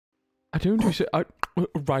I don't do so.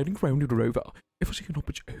 Riding around in a rover. If I see an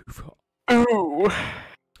opportunity over. Oh.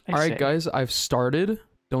 Alright, guys, I've started.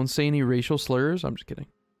 Don't say any racial slurs. I'm just kidding.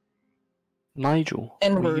 Nigel,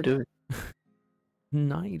 what are you doing?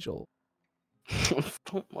 Nigel.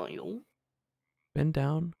 Not Nigel. Bend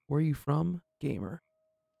down. Where are you from? Gamer.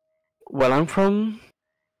 Well, I'm from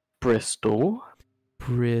Bristol.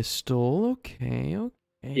 Bristol. Okay, okay.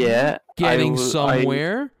 Yeah. Getting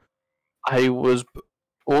somewhere. I was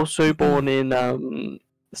also born in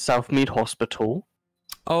Southmead Hospital.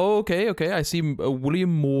 Oh, okay, okay. I see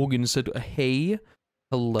William Morgan said, hey.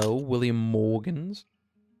 Hello, William Morgans.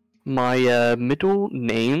 My middle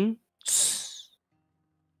name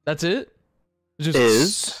That's it?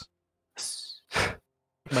 is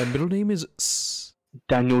My middle name is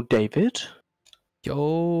Daniel David.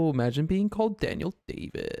 Yo, imagine being called Daniel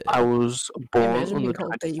David. I was born on the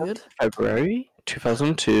 20th of February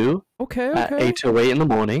 2002 Okay, at okay. 8:08 in the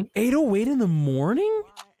morning. 8:08 in the morning?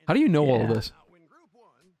 How do you know all of this?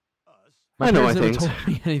 I know, I parents think. never told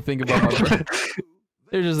me anything about my birth.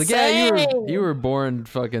 They're just like, yeah, you were born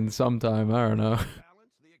fucking sometime. I don't know.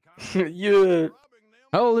 Yeah.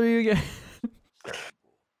 How old are you again?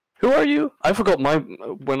 Who are you? I forgot my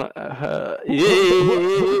when I.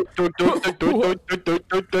 Yeah, good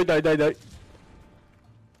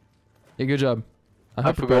job.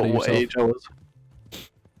 I forgot what age I was.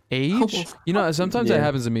 Age? You know, sometimes that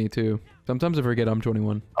happens to me too. Sometimes I forget I'm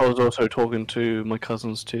 21. I was also talking to my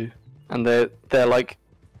cousins too, and they're like,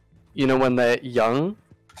 you know, when they're young,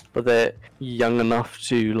 but they're young enough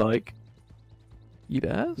to like Eat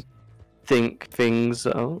ass? think things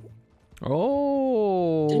out.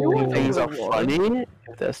 Oh. Think things are funny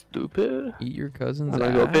if they're stupid. Eat your cousin's And ass.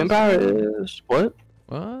 I got a bit embarrassed. What?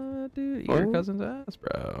 What, dude? Eat What? your cousin's ass,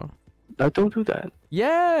 bro. I don't do that.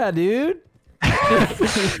 Yeah, dude. Yeah,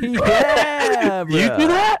 bro. You do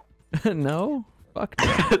that? No. Fuck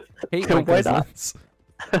no. Hate my Why not? cousins.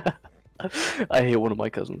 I hate one of my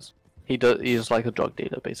cousins. He's like a drug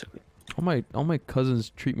dealer, basically. All my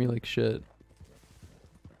cousins treat me like shit.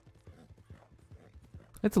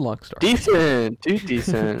 It's a long story. Decent, dude,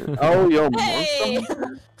 decent. Oh, yo,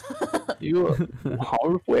 monster. You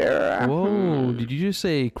hardware. Whoa, did you just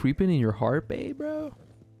say creeping in your heart, babe, bro?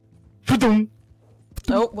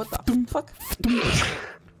 Oh, what the fuck?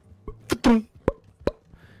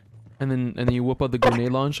 And then you whip out the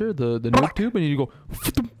grenade launcher, the nuke tube, and you go.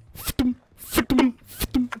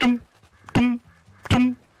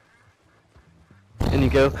 And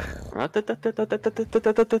you go. If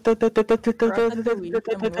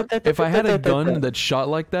I had a gun that shot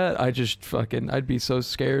like that, I'd be so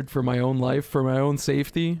scared for my own life, for my own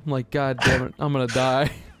safety. I'm like, God damn it, I'm gonna die.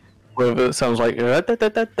 Whatever it sounds like.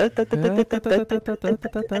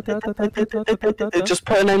 Just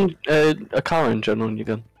put a car engine on your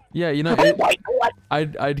gun. Yeah, you know,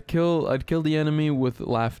 I'd kill the enemy with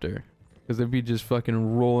laughter, because they'd be just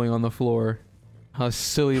fucking rolling on the floor. How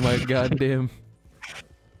silly my goddamn.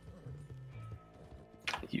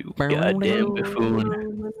 You goddamn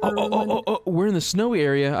buffoon. Oh, we're in the snowy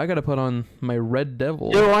area. I gotta put on my Red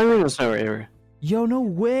Devil. Yo, I'm in the snow area. Yo, no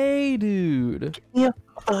way, dude. Yeah,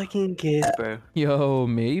 fucking kiss, bro. Yo,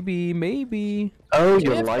 maybe. Oh, Do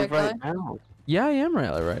you you're have live that right now. Yeah, I am right.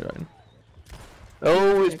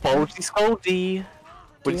 Oh, it's Baldy Scaldy.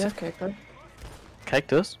 Do you have cactus?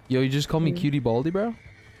 Cactus? Yo, you just call me Cutie Baldy, bro?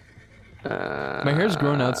 My hair's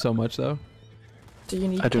grown out so much, though. Do you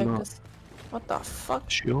need I do cactus? What the fuck?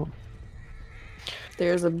 Sure.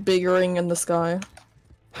 There's a big ring in the sky.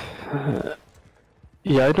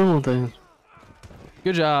 Yeah, I don't know what that is.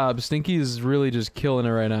 Good job. Stinky is really just killing it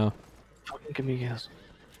right now. Fucking give me a guess.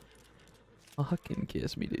 Fucking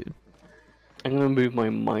kiss me, dude. I'm gonna move my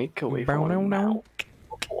mic away from my mouth.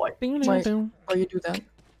 Why you do that?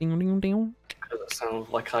 Because it sounds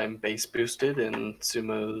like I'm bass boosted in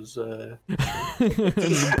Sumo's.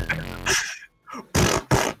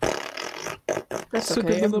 That's Suck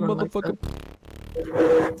okay. it in the everyone likes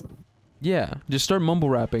motherfucker. Yeah, just start mumble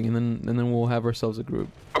rapping, and then we'll have ourselves a group.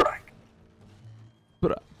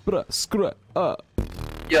 Screw it up.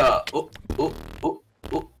 Yeah.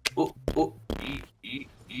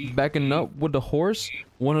 Backing up with the horse.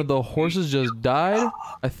 One of the horses just died,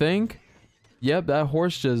 I think. Yep, that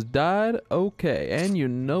horse just died. Okay, and you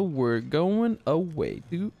know we're going away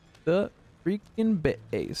to the freaking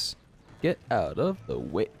base. Get out of the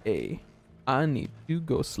way. I need to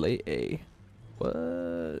go slay a.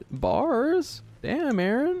 What? Bars? Damn,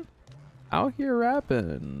 Aaron. Out here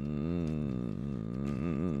rapping.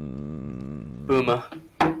 Boomer.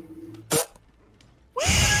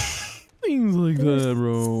 Things like that,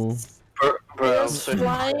 bro. Bro, I'm There's so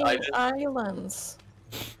flying I just, islands.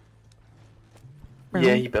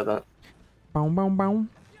 Yeah, he built that. Bow, bow, bow.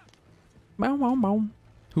 Bow, bow, bow.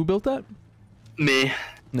 Who built that? Me.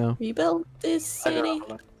 No. We built this I don't city.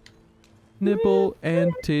 know. Nipple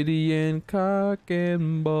and titty and cock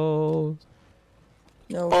and balls.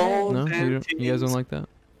 Okay. No, And you guys don't titties. like that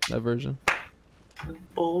version.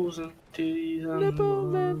 Balls and titties and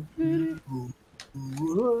Nipple and titty,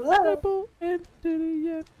 nipple and titty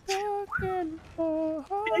and cock and balls.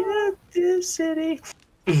 in this city.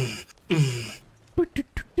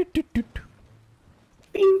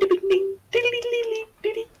 Bing, ding, ding,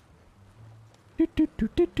 diddly,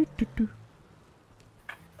 diddly, diddly.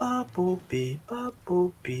 Bubble bee,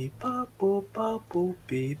 bubble bee, bubble, bubble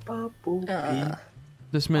bee, bubble bee.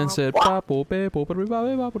 This man said, "Papo, pe, po, pe, pa,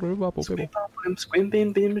 pe, pa, pe, pa, po, pe, Squim, po." bam, squim,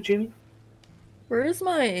 bim, bim, Jimmy. Where is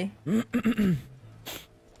my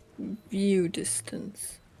view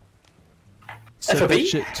distance? Set that FOV?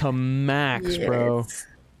 shit to max, bro. Yes.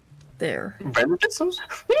 There. Render distance?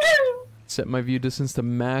 Set my view distance to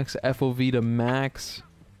max, FOV to max.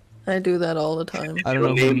 I do that all the time. I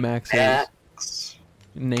don't know who Max is. Max.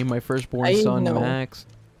 Name my firstborn I son know. Max.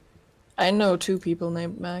 I know 2 people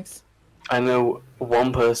named Max. I know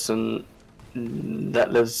one person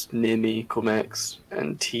that lives near me called Max,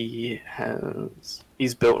 and he's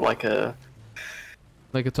built like a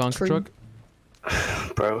Like a Tonka Tree. truck.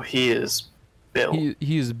 bro. He is built,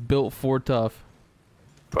 He is built for tough.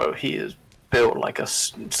 bro. He is built like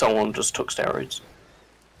someone just took steroids,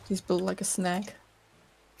 He's built like a snack.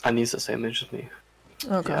 and he's the same age as me.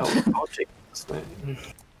 Oh Yeah, god. I'll take this thing.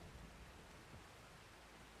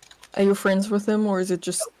 Are you friends with him or is it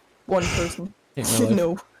just one person? Ain't my life.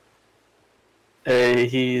 No.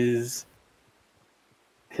 He's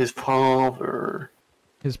his father,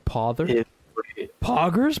 His pother? his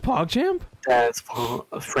Poggers? PogChamp? dad's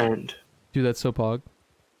friend. Dude, that's so pog.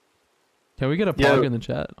 Can we get a pog Yo. in the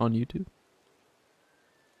chat on YouTube?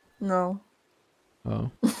 No. Oh,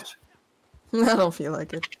 I don't feel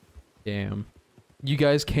like it. damn. You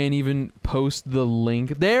guys can't even post the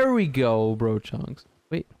link. There we go, bro chunks.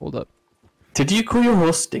 Wait, hold up. Did you call your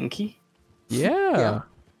horse Stinky? Yeah, Yeah.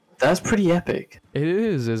 That's pretty epic. it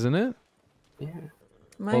is, isn't it? Yeah.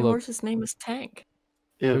 My Hold up. horse's name is Tank.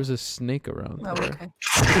 Ew. There's a snake around Oh, there.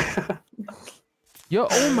 okay. Yo,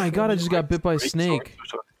 oh my god, I just got bit by a snake.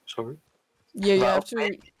 Sorry. Yeah, you Wow. have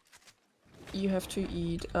to. You have to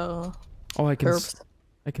eat Oh, I can herbs.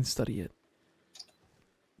 I can study it.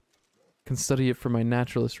 Can study it for my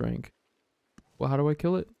naturalist rank. Well, how do I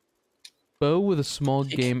kill it? Bow with a small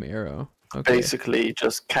game arrow. Okay. Basically,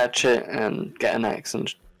 just catch it and get an axe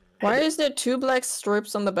and. Why is there 2 black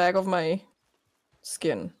strips on the back of my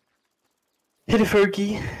skin? Hit a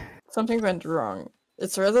Fergie. Something went wrong.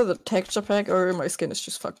 It's rather the texture pack or my skin is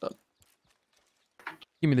just fucked up.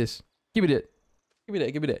 Give me this. Give me that. Give me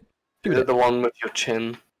that. Give me that. Give me The that. one with your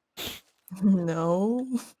chin. No.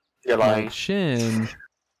 You're lying. My shin.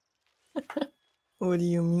 What do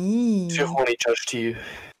you mean? It's your horny judge to you.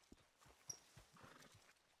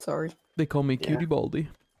 Sorry. They call me Yeah. Cutie Baldy.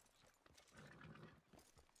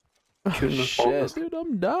 Oh, Cuteness shit, Baldy. dude,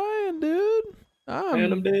 I'm dying, dude.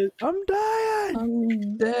 And I'm dead. I'm dying.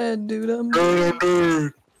 I'm dead, dude. I'm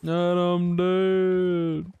Not I'm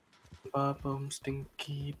dead. Ba-bum,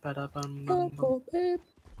 stinky, ba-da-bum, bum, bum, Oh, babe.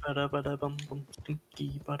 ba-da-ba-da-bum, bum,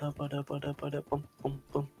 stinky, ba-da-ba-da-ba-da-ba-da-bum, bum,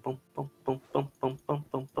 bum, bum, bum, bum, bum, bum, bum,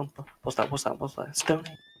 bum, bum, bum. What's that? What's that? What's that? Stone.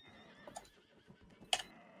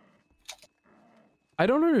 I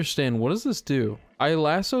don't understand. What does this do? I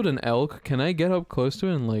lassoed an elk. Can I get up close to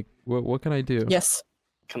it and like, what can I do? Yes.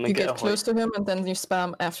 Can I You get get a close to him and then you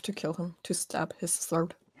spam F to kill him, to stab his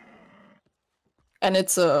throat. And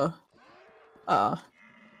it's a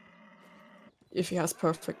if he has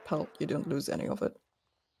perfect pelt, you don't lose any of it.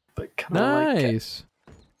 But can I like get, Nice.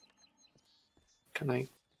 can I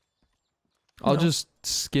I'll No. just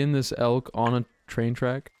skin this elk on a train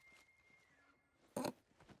track.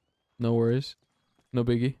 No worries. No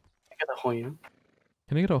biggie. get a horn?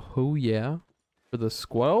 Can I get a ho yeah for the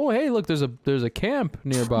squad? Oh hey, look, there's a camp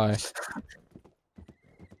nearby.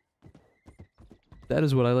 That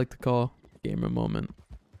is what I like to call gamer moment.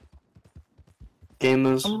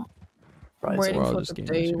 Gamers. I'm Right. waiting we're all for just the gamers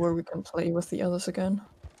day here. where we can play with the others again.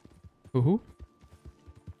 Who?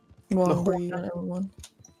 Well, Bree and everyone. I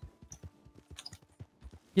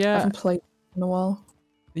Yeah, haven't played in a while.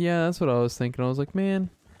 yeah, that's what I was thinking. I was like, man,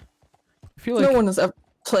 I feel No like one is ever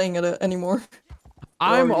playing it anymore.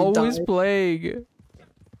 I'm already always died. playing.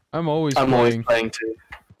 I'm always I'm always playing. playing too.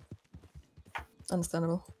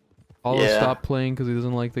 Understandable. Olive Yeah. stopped playing because he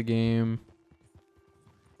doesn't like the game.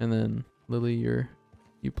 And then Lily,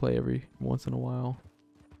 you play every once in a while.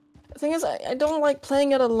 The thing is, I don't like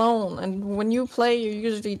playing it alone, and when you play, you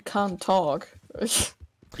usually can't talk.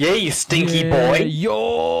 Yeah, you stinky Yeah, boy.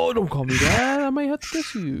 Yo, don't call me that. I might have to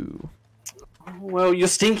kiss you. Well, you're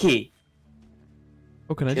stinky.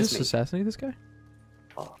 Oh, can I Kiss just me. assassinate this guy?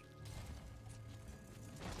 Oh.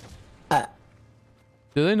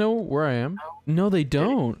 Do they know where I am? No, they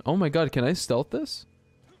don't. Oh my god, can I stealth this?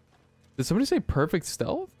 Did somebody say perfect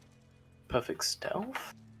stealth? Perfect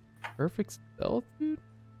stealth? Perfect stealth, dude?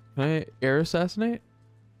 Can I air assassinate?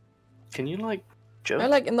 Can you, like, jump? Are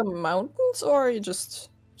you like in the mountains, or are you just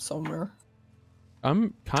somewhere?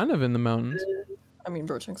 I'm kind of in the mountains. I mean,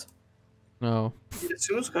 Birchings. No. It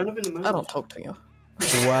seems kind of in the mountains. I don't talk to you.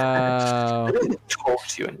 Wow. I don't talk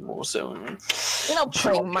to you anymore, so... You're not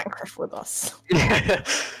playing Minecraft with us.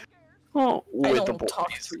 Oh, I with the don't talk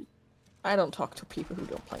boys. to. I don't talk to people who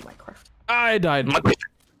don't play Minecraft. I died.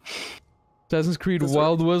 Assassin's Creed This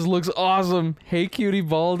Wild West looks awesome. Hey, cutie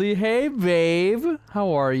Baldy. Hey, babe.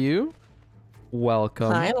 How are you?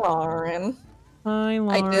 Welcome. Hi, Lauren. Hi, Lauren.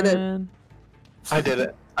 I did it. I did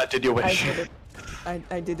it. I did your I wish. did it.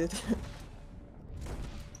 I did it.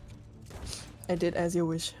 I did as you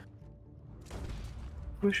wish.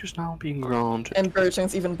 Wish is now being granted. And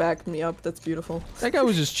Birchings even backed me up. That's beautiful. That guy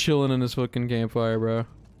was just chilling in his fucking campfire, bro.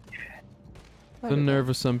 I The did nerve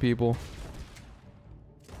of some people.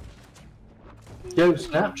 Yo,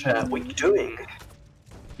 Snapchat, what you doing?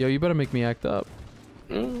 Yo, you better make me act up.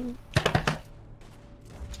 Mm.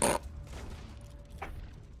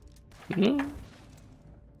 Mm.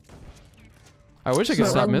 I wish I could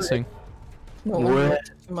So stop hungry. missing. No What? one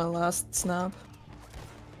to my last snap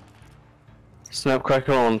Snapcracker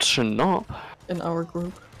on Shinop. in our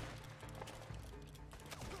group.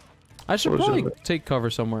 I should What was probably it? take cover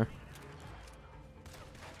somewhere.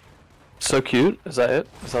 So cute. Is that it?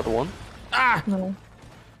 Is that the one? Ah! No.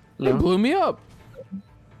 It blew me up.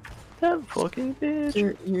 That fucking bitch.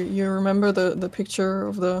 You remember the picture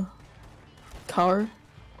of the car?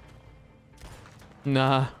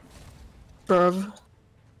 Nah. Bruv.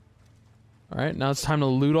 Alright, now it's time to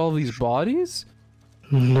loot all these bodies?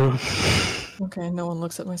 No. Okay, no one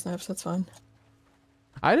looks at my snaps, that's fine.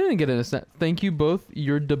 I didn't get in a snap. Thank you both.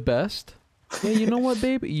 You're the best. Yeah, you know what,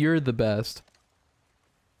 babe? You're the best.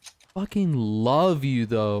 Fucking love you,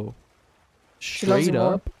 though. She loves Straight you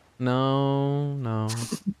more. up. No, no.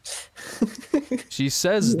 She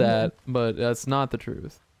says that, but that's not the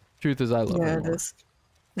truth. Truth is I love her Yeah, it more. is.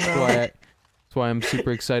 That's No. that's why I'm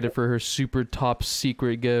super excited for her super top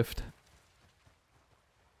secret gift.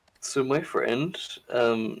 So my friend,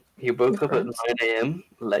 he woke Your up at friends? 9 a.m.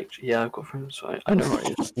 Like, yeah, I've got friends, so I know how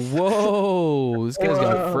it is. Whoa, this guy's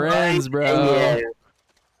got Whoa. friends, bro. Yeah.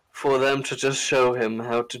 For them to just show him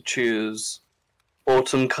how to choose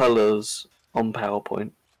autumn colors on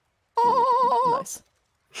PowerPoint. Nice.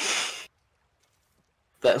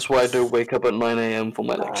 That's why I don't wake up at 9 a.m. for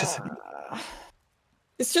my lectures.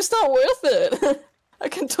 It's just not worth it. I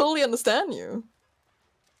can totally understand you.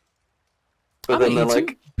 But then they're eating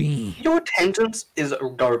like, beans. your attendance is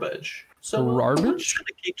garbage. So Garbage? I'm just gonna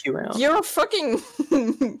kick you out. You're a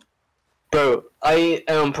fucking. Bro, I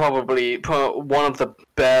am probably one of the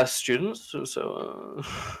best students, so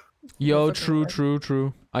Yo, fucking true, right.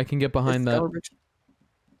 true. I can get behind that. Garbage.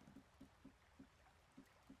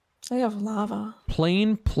 I have lava.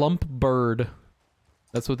 Plain plump bird.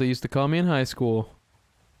 That's what they used to call me in high school.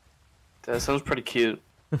 that sounds pretty cute.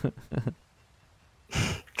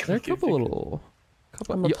 They're a couple little.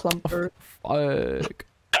 I'm a Yo, plump bird. fuck.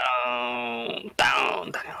 Down.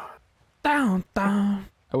 Down.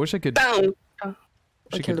 I wish I could. Down.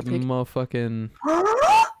 She I killed could a pig. motherfucking.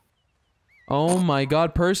 Oh my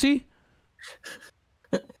god, Percy?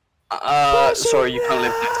 Sorry, you can't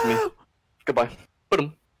live next to me. Goodbye. Put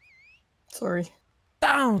him Sorry.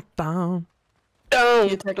 Down. He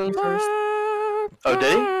attacked me first. Oh,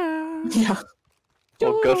 did he? Yeah.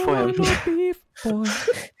 Well, good for him.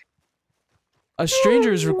 A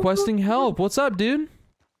stranger is requesting help. What's up, dude?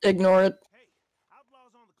 Ignore it.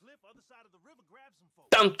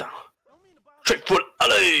 Down. Trick foot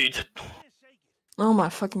elite. Oh my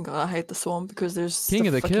fucking god, I hate the swamp because there's King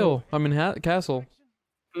of the fucking kill. I mean, castle.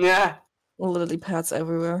 Yeah. lily pads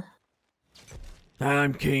everywhere.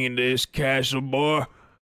 I'm king of this castle, boy.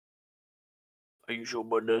 Are you sure,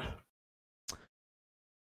 buddy?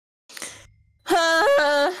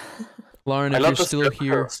 Lauren, I if love you're the still snow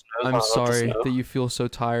here, curls. I I'm love the sorry snow. that you feel so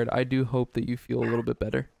tired. I do hope that you feel a little bit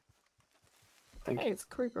better. Thank Hey, you. it's a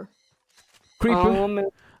creeper. Creeper. Oh, man.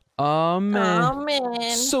 Oh man. Oh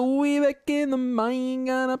man. So we back in the mine,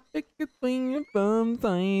 gotta pick a thing from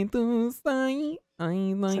side to side,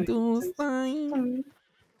 side to side.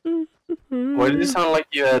 Why did it sound like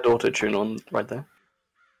you had auto tune on right there?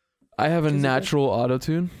 I have a natural auto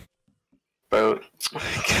tune. Bro.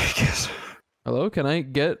 Hello, can I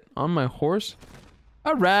get on my horse?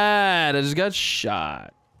 Alright, I just got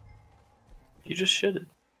shot. You just shitted.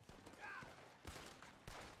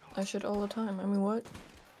 I shit all the time. I mean, what?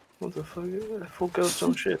 What the fuck? Full girls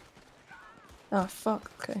don't shit. Ah,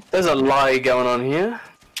 fuck. Okay. There's a lie going on here.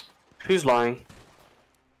 Who's lying?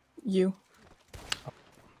 You.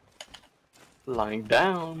 Lying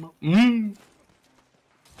down. Mm.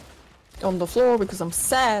 On the floor because I'm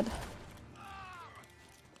sad.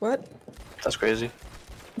 What? That's crazy.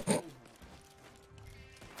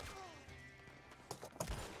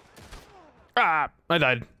 Ah, I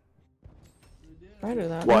died. I do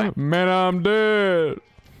that. Why? Man, I'm dead.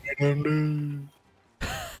 I'm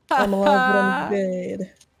alive, but I'm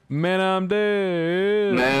dead. Man, I'm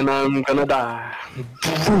dead. Man, I'm gonna die.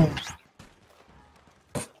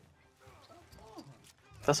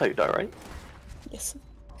 That's how you die, right? Yes.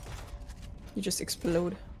 You just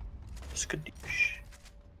explode. Skadoosh.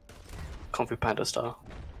 Kung Fu Panda style.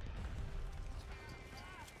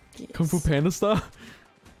 Yes. Kung Fu Panda style?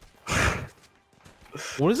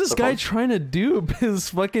 What is this guy trying to do? This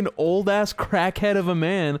fucking old ass crackhead of a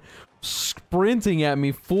man sprinting at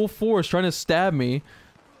me full force, trying to stab me.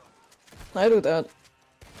 I do that.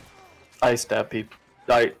 I stab people.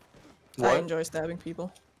 I What? enjoy stabbing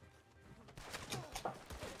people.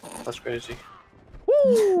 That's crazy.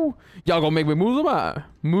 Woo! Y'all gonna make me Muzama.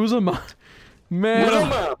 Muzama. Man.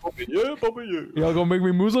 Yeah, Y'all gonna make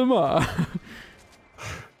me Muzama.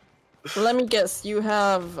 Let me guess, you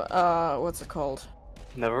have, what's it called?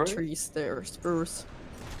 Never heard? Trees there, spruce.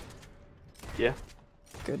 Yeah.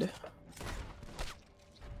 Good.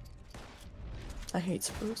 I hate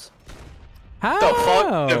spruce. How?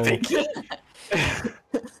 The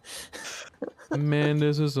fuck? Man,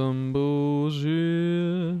 this is some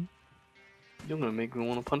bullshit. You're gonna make me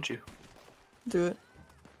want to punch you. Do it.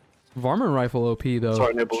 Varmint rifle OP though.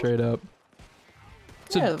 Sorry, nipples. Straight up.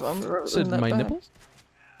 Yeah, Said that my bad. nipples?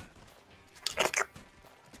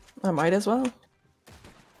 I might as well.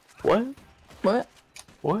 What? What?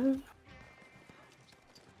 What?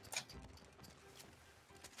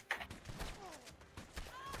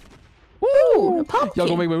 Woo! A pumpkin! Y'all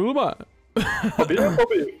gonna make me Muzama. Pop it up,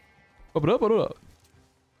 pop it up. Pop it up, pop it up.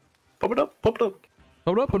 Pop it up, pop it up.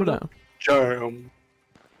 Pop it up, put it down. Jam.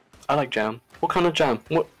 I like jam. What kind of jam?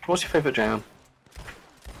 What's your favorite jam?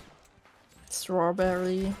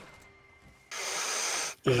 Strawberry.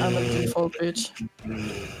 I'm a default bitch.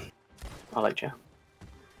 I like jam.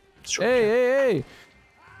 Hey, hey, hey!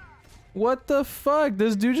 What the fuck?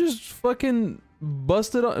 This dude just fucking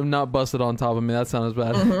busted on— not busted on top of me, that sounds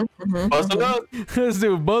bad. Bust it up. This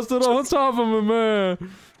dude busted on top of me, man!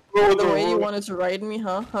 The way you wanted to ride me,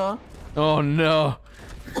 huh? Huh? Oh no.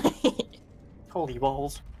 Holy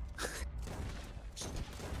balls.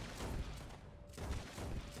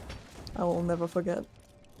 I will never forget.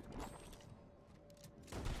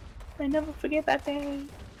 I never forget that day.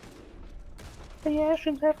 The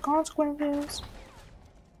actions have consequences.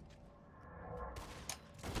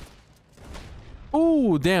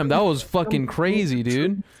 Ooh, damn, that was fucking crazy,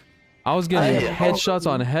 dude. I was getting I- headshots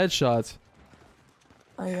on headshots.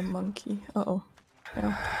 I am monkey. Uh-oh.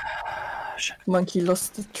 Yeah. Monkey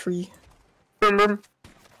lost the tree.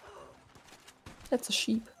 That's a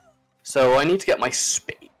sheep. So I need to get my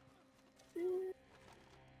speed.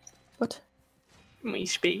 What? My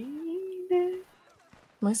speed.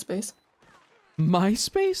 MySpace?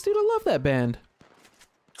 MySpace? Dude, I love that band.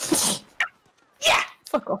 Yeah.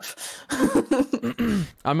 Fuck off.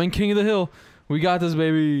 I'm in King of the Hill. We got this,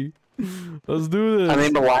 baby. Let's do this. I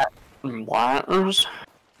mean the Latters.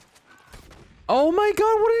 Oh my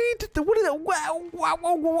god, what did he do? What did it? Wow, wow,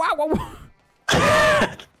 wow, wow, wow.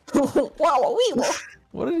 Wow, wee.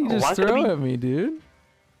 What did he Why just could it throw be- at me, dude?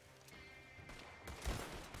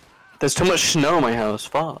 There's too much snow in my house.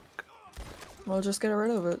 Fuck. Well, just get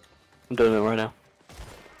rid of it. I'm doing it right now.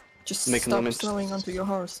 Just Making stop them into- snowing onto your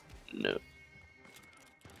horse. No.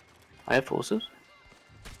 I have forces.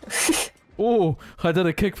 Oh, I did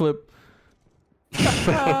a kickflip.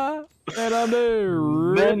 And I'm there.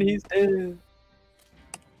 Then he's dead.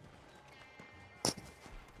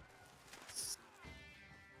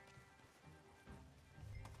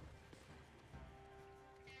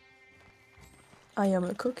 I am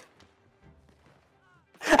a cook.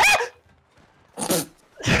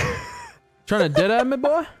 Trying to dead at me,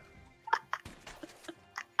 boy?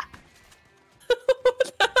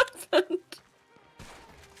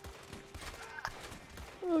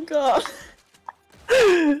 Oh god.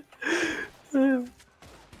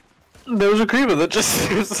 There was a creeper that just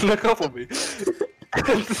snuck up on me.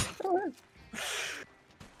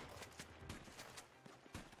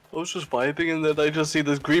 I was just vibing and then I just see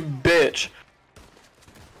this green bitch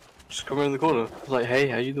just come around the corner. I was like, hey,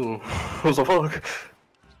 how you doing? What the fuck?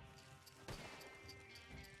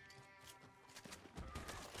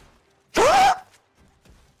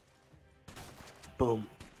 Boom.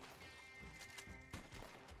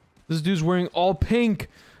 This dude's wearing all pink.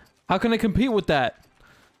 How can I compete with that?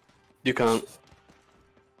 You can't.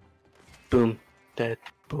 Boom. Dead.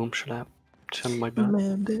 Boom. Slap. Turn my back.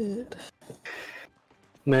 Man, dead.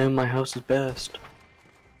 Man, my house is best.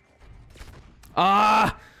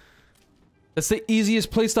 Ah! That's the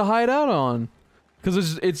easiest place to hide out on.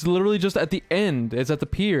 Because it's literally just at the end. It's at the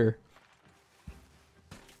pier.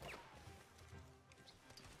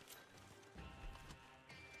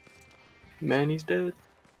 Man, he's dead.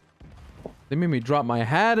 They made me drop my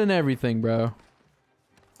hat and everything, bro.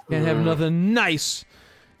 Can't have nothing nice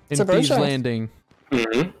in It's a Thieves' brochure. Landing.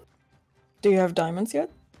 Mm-hmm. Do you have diamonds yet?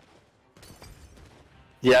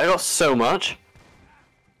 Yeah, I got so much.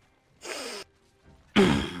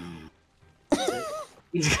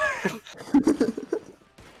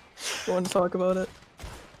 Want to talk about it?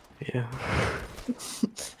 Yeah.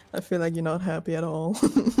 I feel like you're not happy at all.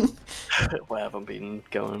 Well, I haven't been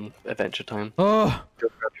going Adventure Time. Oh, Go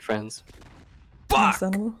grab your friends. fuck!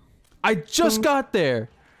 Understandable. I just got there.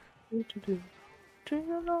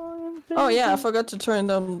 Oh yeah, I forgot to turn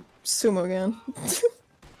down sumo again.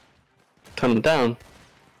 Turn them down.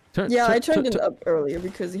 Yeah, I turned it up earlier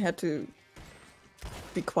because you had to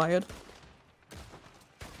be quiet.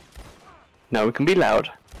 Now we can be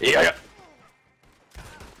loud. Yeah.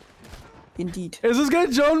 Indeed. Is this guy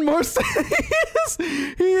John Marston? He is!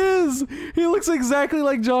 He is! He looks exactly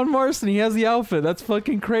like John Marston. He has the outfit. That's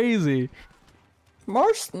fucking crazy.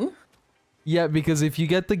 Marston? Yeah, because if you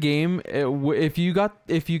get the game, if you got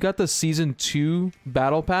the season 2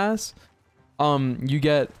 battle pass, you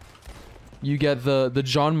get the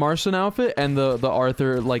John Marston outfit and the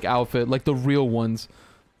Arthur like outfit, like the real ones.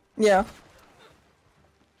 Yeah.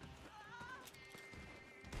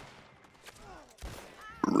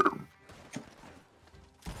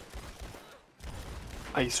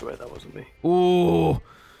 I swear that wasn't me. Ooh,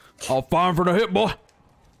 I'll farm for the hit, boy.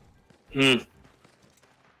 Hmm.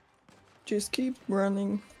 Just keep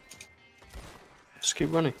running. Just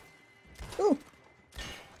keep running. Oh.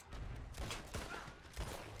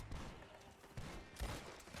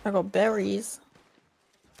 I got berries.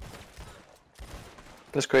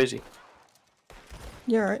 That's crazy.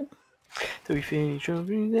 You're right. Do we finish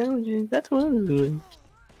jumping down? That's what I'm doing.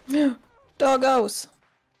 Doggos.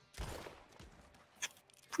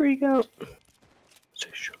 Freak out.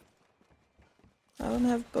 I don't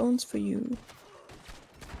have bones for you.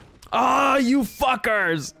 Ah, you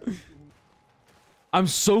fuckers! I'm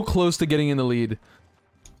so close to getting in the lead.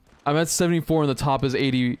 I'm at 74 and the top is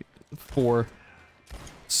 84.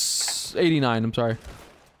 89, I'm sorry.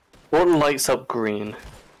 What lights up green?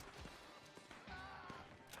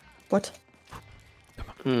 What?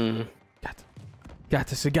 Hmm. Got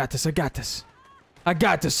this, I got this, I got this. I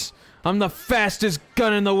got this. I'm the fastest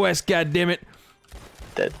gun in the West, goddammit.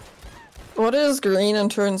 Dead. What is green and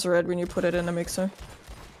turns red when you put it in a mixer?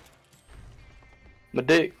 My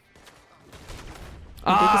dick.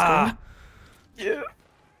 Ah! Yeah.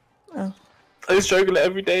 Oh. I struggle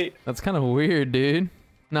every day. That's kind of weird, dude.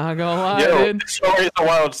 Not gonna lie, Yo, dude. sorry, it's a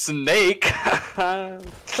wild snake.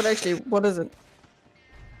 But actually, what is it?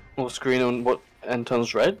 What's green and what and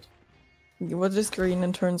turns red? What is green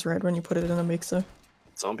and turns red when you put it in a mixer?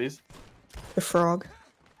 Zombies. A frog.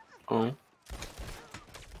 Oh.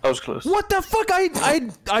 I was close. What the fuck?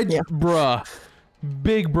 Yeah. Bruh.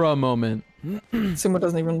 Big bruh moment. Sumo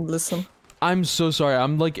doesn't even listen. I'm so sorry.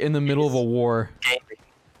 I'm like in the middle of a war.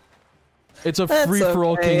 It's a That's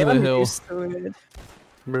free-for-all okay, king of the I'm hill. used to it.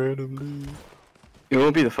 Randomly. You know what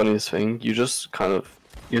would be the funniest thing? You just kind of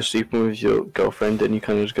you're sleeping with your girlfriend and you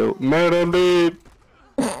kind of just go randomly.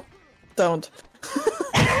 Don't.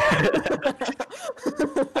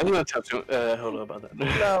 I'm gonna tell you hold on about that.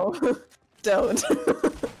 No. Don't.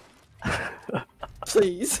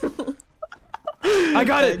 Please. I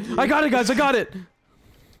got it! I got it, guys! I got it!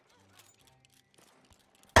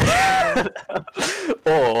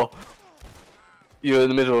 Or you're in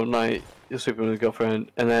the middle of the night, you're sleeping with your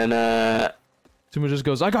girlfriend, and then Sumo just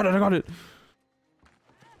goes, I got it, I got it!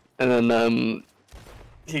 and then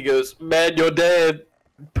he goes, "Man, you're dead."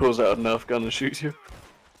 Pulls out a Nerf gun and shoots you.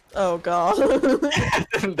 Oh god.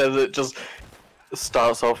 And then it just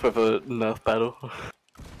starts off with a Nerf battle.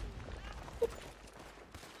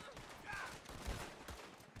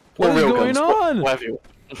 What Or is real going guns, on? Whatever you want.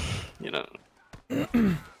 You know.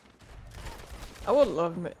 I would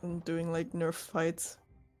love doing like Nerf fights.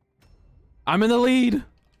 I'm in the lead.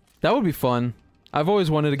 That would be fun. I've always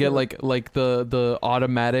wanted to get like the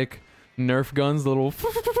automatic Nerf guns, the little.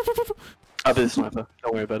 I'll be the sniper.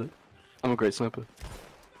 Don't worry about it. I'm a great sniper.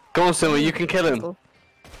 Go on, Simmer. You can kill him.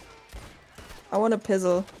 I want a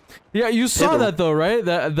pizzle. Yeah, you saw that though, right?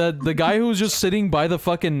 That the guy who was just sitting by the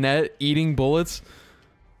fucking net eating bullets.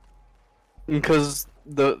 Because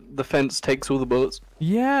the fence takes all the bullets.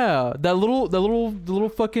 Yeah, the little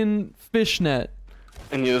fucking fish net.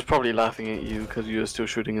 And he was probably laughing at you because you were still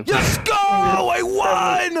shooting him. Let's go! I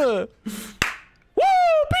won! Woo!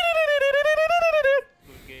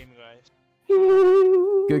 Good game, guys.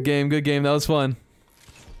 Good game, good game. That was fun.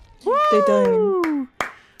 They done.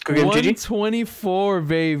 Good game, GG. 124,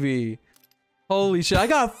 baby. Holy shit! I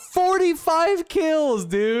got 45 kills,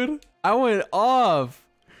 dude. I went off.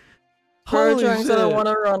 Holy Projects, shit! I don't want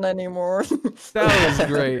to run anymore. That was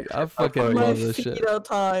great. I fucking My love this feet shit. are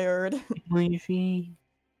tired. My feet.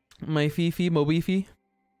 My Fifi, Mo Beefy.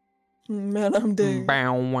 Man, I'm dead.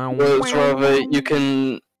 Bow, wow, Well, it's rather you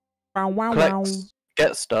can wow, wow, collect, wow.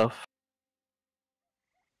 get stuff,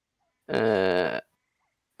 and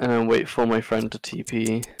then wait for my friend to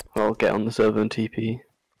TP. Or I'll get on the server and TP.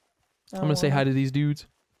 I'm gonna say hi to these dudes.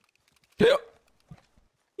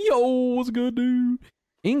 Yo, what's good, dude?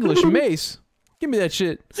 English Mace. Give me that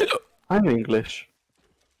shit. I'm English.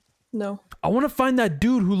 No. I want to find that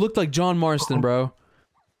dude who looked like John Marston, bro.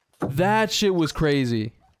 That shit was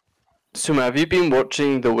crazy. Suma, have you been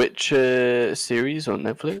watching the Witcher series on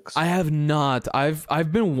Netflix? I have not.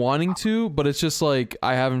 I've been wanting to, but it's just like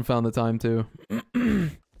I haven't found the time to.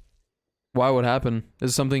 Why? What happened?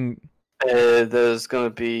 Is something? There's gonna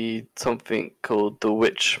be something called the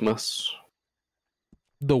Witchmas.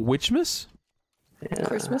 The Witchmas? Yeah.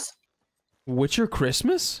 Christmas? Witcher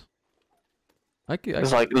Christmas?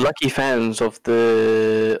 It's like lucky fans of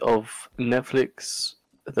Netflix.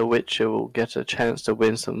 The Witcher will get a chance to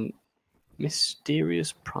win some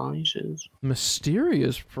mysterious prizes.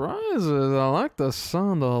 Mysterious prizes. I like the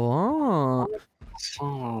sound a lot.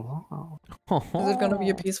 Oh, Is it gonna be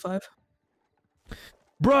a PS5?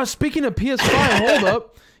 Bruh, speaking of PS5, hold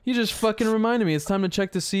up. You just fucking reminded me. It's time to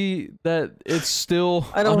check to see that it's still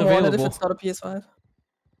I don't unavailable. want it if it's not a PS5.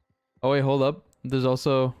 Oh wait, hold up. There's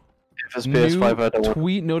also if it's new PS5, I don't want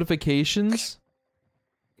tweet notifications.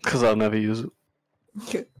 because I'll never use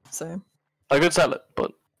it. Same. I could sell it,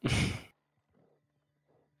 but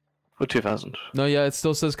for 2,000. No, yeah, it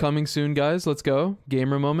still says coming soon, guys. Let's go.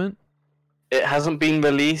 Gamer moment. It hasn't been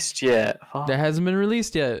released yet. Fuck. That hasn't been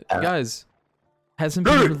released yet, guys. Hasn't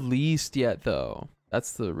been released yet, though.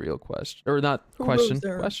 That's the real question, or not Who question? goes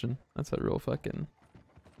there? Question. That's a real fucking.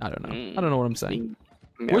 I don't know. I don't know what I'm saying.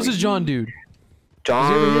 Mary- Where's this John dude?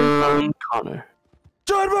 John Connor.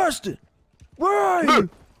 John Marston. Where are you?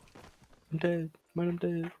 I'm dead. I'm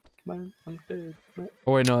dead. I'm dead.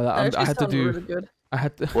 Oh wait, no. That I had to sounded do. really good. I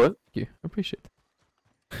had to. What? Thank you. I appreciate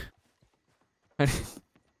it.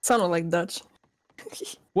 Sounded like Dutch.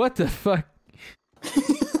 What the fuck?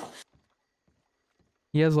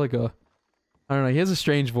 He has like a. I don't know. He has a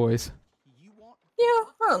strange voice. Yeah,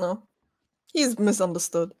 I don't know. He's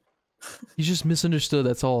misunderstood. He's just misunderstood.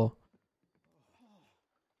 That's all.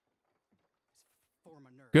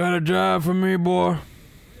 Got a job for me, boy.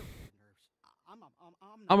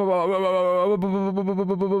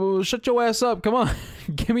 Shut your ass up. Come on.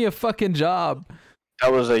 Give me a fucking job.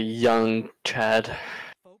 That was a young Chad.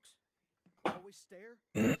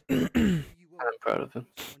 I'm proud of him.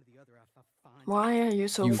 Why are you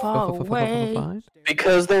so You far away?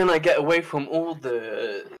 Because then I get away from all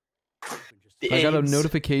the I got a AIDS.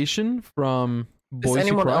 notification from Is Boys Who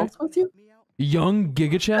anyone Cry. else with you? Young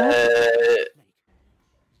Giga Chad?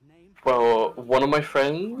 Well, one of my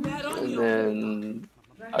friends, and then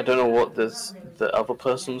I don't know what the other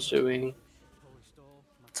person's doing.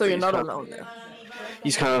 So you're not alone there.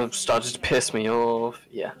 He's kind of started to piss me off.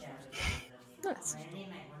 Yeah. Nice.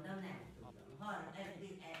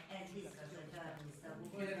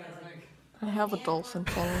 I have a dolphin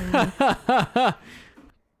following me.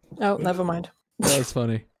 Oh, never mind. That's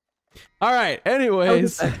funny. All right.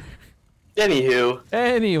 Anyways,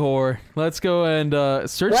 Anywho, let's go and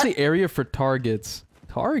search the area for targets.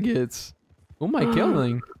 Targets? Who am I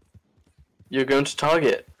killing? you're going to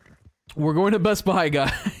Target. We're going to Best Buy,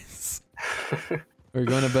 guys. We're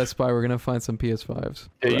going to Best Buy. We're gonna find some PS5s.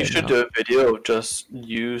 Yeah, you right should now. do a video of just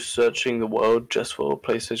you searching the world just for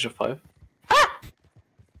PlayStation 5.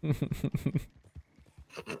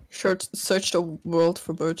 Search the world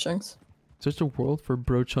for bird chunks. Search the world for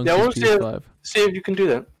Bro Chunks Yeah, I want to PS5. see if you can do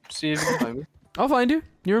that. See if you can find me. I'll find you.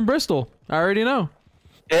 You're in Bristol. I already know.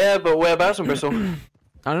 Yeah, but whereabouts in Bristol?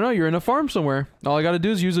 I don't know. You're in a farm somewhere. All I gotta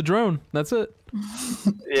do is use a drone. That's it.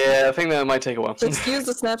 Yeah, I think that might take a while. Just use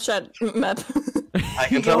the Snapchat map. I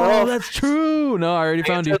can turn it Oh, off. that's true. No, I already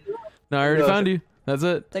found you. No, I already found you. That's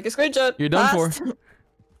it. Take a screenshot. You're done Fast. for.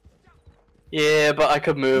 Yeah, but I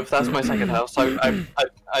could move. That's my second house. So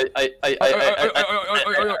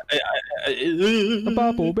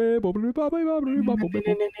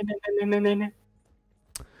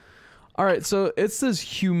All right, so it's this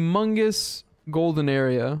humongous golden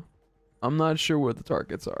area. I'm not sure what the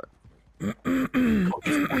targets are.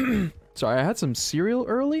 Sorry, I had some cereal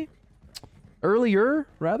earlier,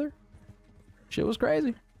 rather. Shit was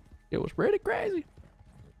crazy. It was pretty crazy.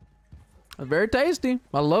 Very tasty.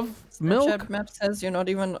 I love milk. Snapchat map says you're not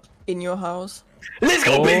even in your house. Let's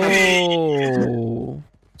go, baby! Oh,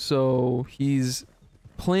 so he's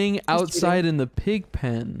playing outside in the pig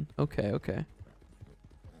pen. Okay, okay.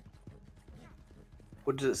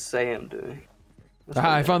 What does it say I'm doing?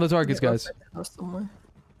 Ah, I found the targets, guys. House somewhere.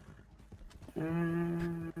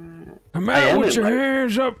 Come I am out with in your my-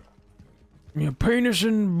 hands up. Your penis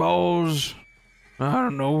and balls. I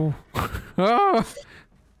don't know. Ah,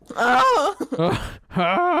 Oh!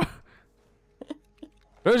 ah.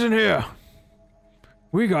 Listen here.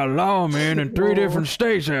 We got lawmen in 3 different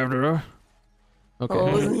states after us. Okay. Oh,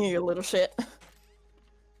 listen here, you little shit.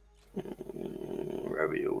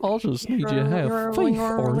 Ravioli. I'll just need you to have faith,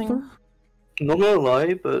 Arthur. Not gonna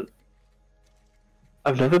lie, but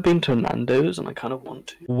I've never been to Nando's and I kind of want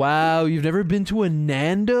to. Wow, you've never been to a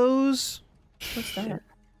Nando's? What's that?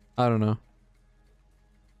 I don't know.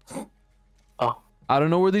 Oh, I don't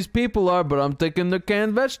know where these people are, but I'm taking the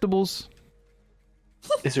canned vegetables.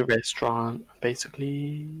 it's a restaurant,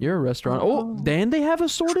 basically. You're a restaurant. Oh, then they have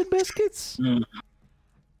assorted biscuits?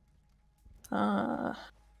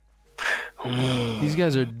 These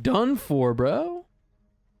guys are done for, bro.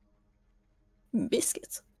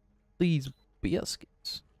 Biscuits. These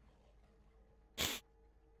biscuits.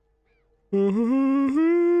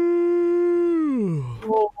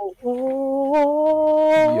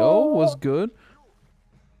 Yo, what's good?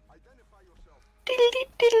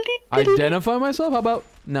 Identify myself? How about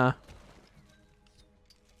nah?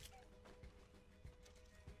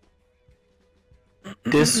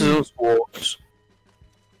 This is what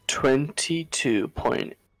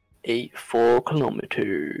 22.84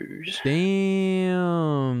 kilometers.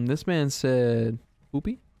 Damn, this man said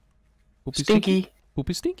poopy, poopy Stinky.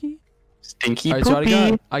 poopy stinky. Stinky All right, so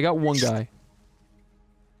poopy. I got one guy.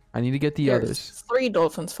 I need to get the There's others. 3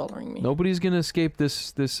 dolphins following me. Nobody's gonna escape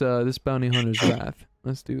this bounty hunter's wrath.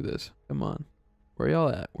 Let's do this. Come on. Where y'all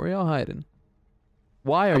at? Where y'all hiding?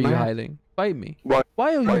 Why are Am you I- hiding? Fight me. Why-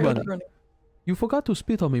 Why are you why- running? You forgot to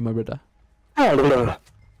spit on me, my brother. yeah.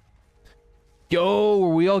 Yo, are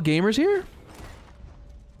we all gamers here?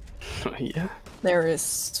 There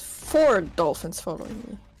is 4 dolphins following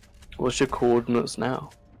me. What's your coordinates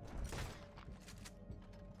now?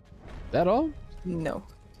 That all? No.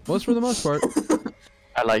 Most for the most part.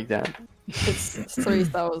 I like that. It's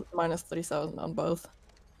 3,000 minus 3,000 on both.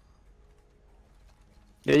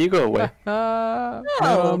 Yeah, you go away. Ah,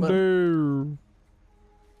 Yeah, I'm but- there.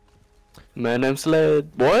 Man, I'm Sled.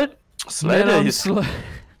 What? Sled? Man, I'm You sled.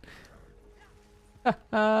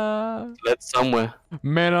 Sled somewhere.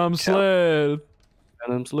 Man, I'm sled.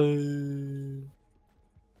 Man, I'm Sled.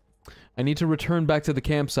 I need to return back to the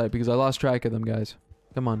campsite because I lost track of them, guys.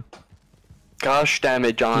 Come on. Gosh damn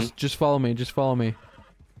it, John. Just follow me. Just follow me.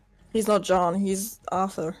 He's not John, he's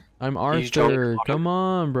Arthur. I'm He's John Arthur. Carter. Come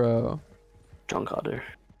on, bro. John Carter.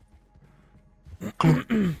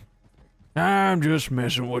 I'm just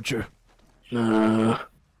messing with you. Nah.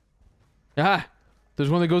 Ah, there's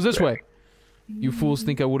one that goes this way. You fools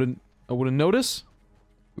think I wouldn't notice?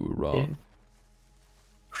 You were wrong.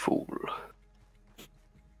 Fool.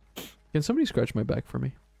 Can somebody scratch my back for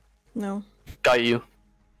me? No. Got you.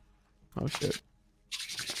 Oh shit.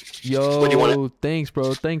 What do you Yo, want? thanks,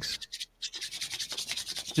 bro. Thanks.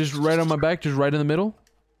 Just right on my back, just right in the middle.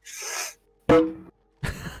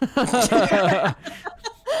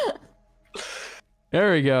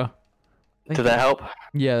 There we go. Thank Did that help?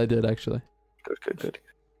 Yeah, that did actually. Good, good, good.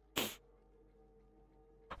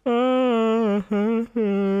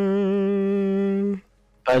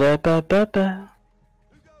 Ba-da-ba-ba-ba.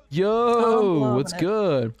 Yo, I'm what's loving it.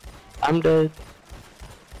 good? I'm dead.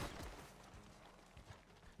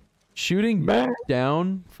 Shooting Man.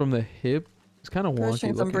 down from the hip is kind of wonky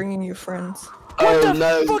Congratulations, I'm looking. bringing you friends. What Oh the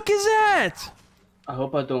no. fuck is that? I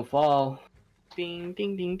hope I don't fall. Ding,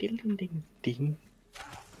 ding, ding, ding, ding, ding, ding.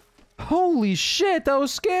 Holy shit, that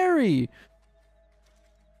was scary.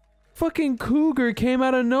 fucking cougar came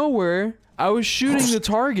out of nowhere. I was shooting the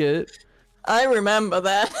target. I remember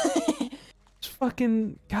that. It's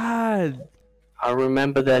fucking God. I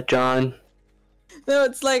remember that, John. No,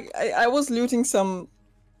 it's like I was looting some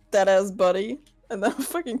dead ass body, and then a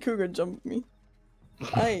fucking cougar jumped me.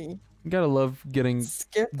 I You gotta love getting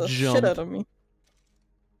scared the shit jumped. out of me.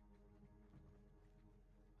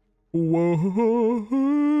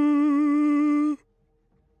 Whoa.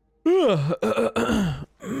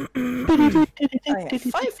 I have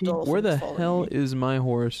 $5. Where the following hell me. is my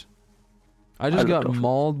horse? I just got looked off.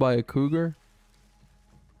 mauled by a cougar,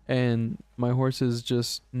 and my horse is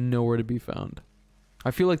just nowhere to be found.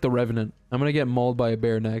 I feel like the Revenant. I'm gonna get mauled by a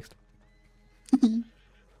bear next. You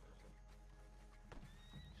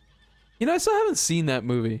know, I still haven't seen that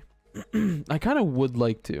movie. I kind of would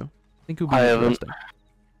like to. I think it would be I haven't. interesting.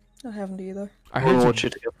 I haven't either. I We'll heard watch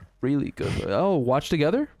it's it together. really good. Oh,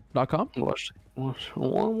 watchtogether.com? Watch.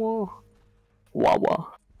 Wawa.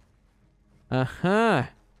 Uh-huh.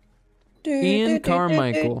 Ian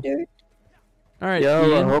Carmichael. All right, Yo, I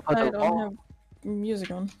Ian. hope I I don't don't fall. have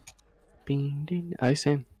music on. Bing, ding. I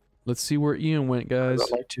same. Let's see where Ian went, guys.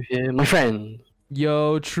 I'd like to hear my friend.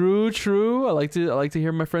 Yo, true. I like to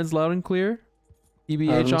hear my friends loud and clear.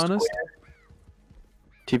 TBH honest.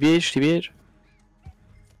 TBH.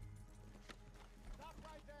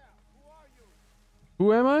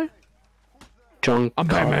 Who am I? John. I'm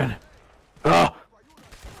Batman. Ah!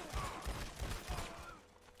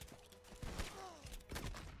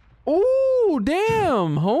 Ooh,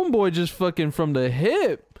 damn. Homeboy just fucking from the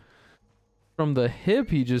hip. From the hip,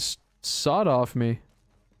 he just sawed off me.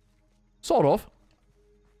 Sawed off.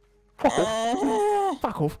 Fuck off.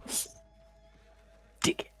 Fuck off.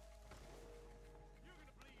 Dick.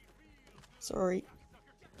 Sorry.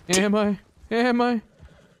 Am I?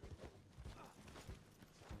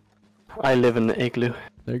 I live in the igloo.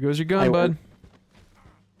 There goes your I gun,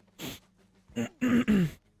 bud.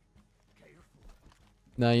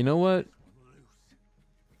 Now, you know what?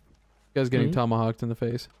 Guy's getting Hmm? tomahawked in the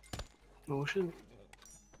face. Oh shit.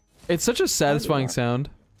 It's such a satisfying not. sound.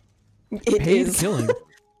 It Paid is. killing.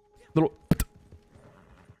 Little.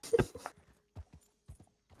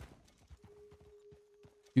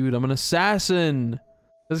 Dude, I'm an assassin.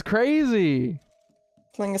 That's crazy.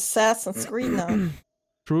 Playing Assassin's Creed now.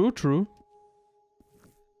 True.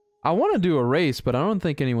 I want to do a race, but I don't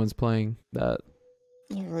think anyone's playing that.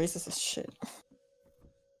 Your racist as shit.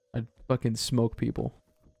 I'd fucking smoke people.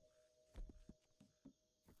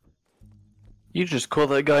 You just caught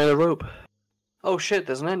that guy in a rope. Oh shit,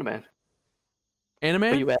 there's an Enderman. Where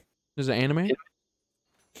Anime? you at? There's an anime?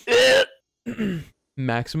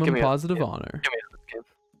 Maximum Give me a- positive yeah. honor. Give me this game.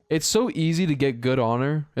 It's so easy to get good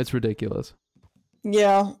honor. It's ridiculous.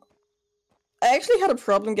 Yeah. I actually had a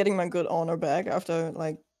problem getting my good honor back after,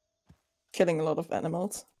 like, killing a lot of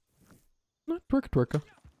animals. Twerka.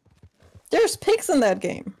 There's pigs in that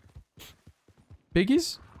game.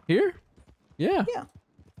 Piggies? Here? Yeah.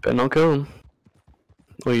 Better not kill him.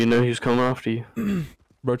 Or you know who's coming after you.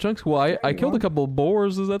 Bro chunks? Well, I you killed a are. couple of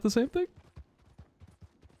boars. Is that the same thing?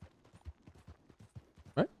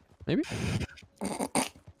 Right? Maybe?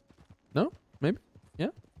 No? Maybe? Yeah?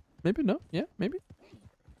 Maybe? No? Yeah? Maybe?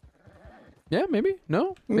 Yeah? Maybe?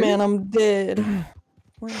 No? Maybe? Man, I'm dead.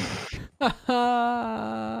 Where am I?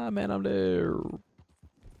 Haha, man, I'm there.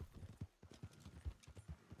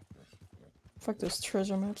 Fuck those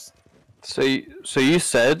treasure maps. So you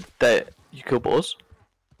said that you kill boars?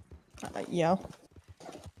 Yeah.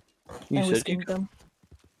 You And we said you skinned them.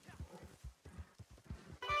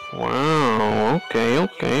 Wow, okay.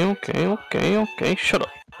 Shut up,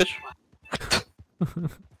 bitch.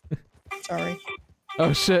 Sorry.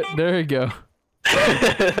 Oh shit, there you go.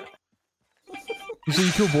 You say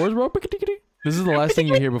you kill boars, bro? This is the last thing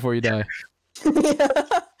you hear before you die.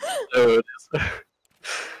 Oh, it is.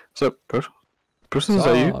 So, person, is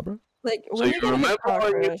that you? Saw, bro. Like, So when you you get in a remember car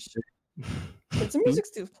when you- crash, is the music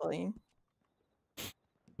still playing?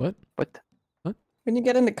 What? What? When you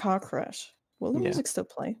get in the car crash, will the Yeah. music still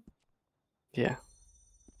play? Yeah.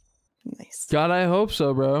 Nice. God, I hope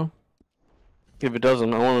so, bro. If it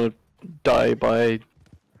doesn't, I want to die by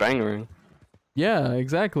bangering. Yeah,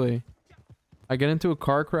 exactly. I get into a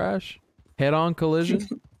car crash, head-on collision,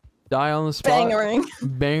 die on the spot. Bangering.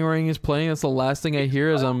 Bangering is playing. That's the last thing I hear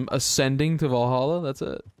as I'm ascending to Valhalla. That's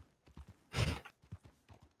it.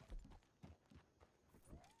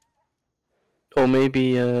 Or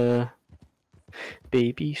maybe,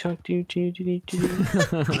 Baby Shark doo doo doo doo doo.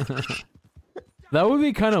 That would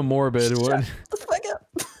be kind of morbid. Would The fuck up.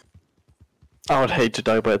 I would hate to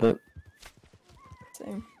die by that.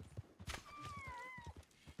 Same.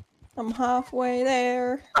 I'm halfway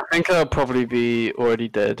there. think I'll probably be already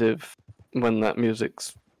dead if when that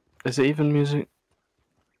music's. Is it even music?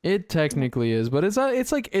 It technically is, but it's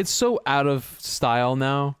like it's so out of style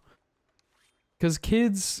now. Cause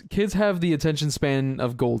kids have the attention span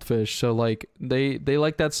of goldfish, so like they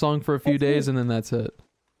like that song for a few days and then that's it.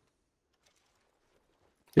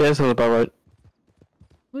 Yeah, that sounds about right.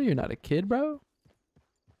 Well, you're not a kid, bro.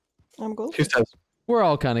 I'm gold. Who says? We're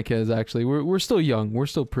all kind of kids, actually. We're still young. We're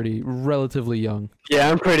still pretty relatively young. Yeah,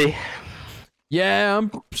 I'm pretty. Yeah, I'm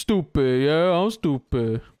stupid. Yeah, I'm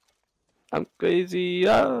stupid. I'm crazy.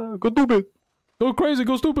 Go stupid. Go crazy.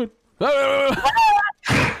 Go stupid. Whack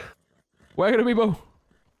it at me, Bo.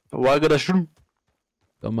 Why gotta shoot?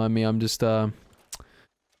 Don't mind me. I'm just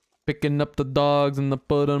picking up the dogs and I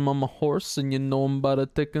put them on my horse, and you know I'm about to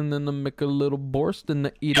take them and I make a little borst and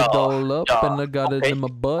I eat it all up and I got it in my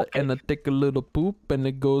butt and I take a little poop and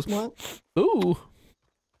it goes. What? Ooh. You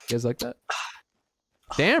guys like that?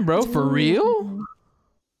 Damn, bro, for real?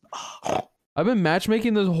 I've been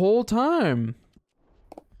matchmaking this whole time.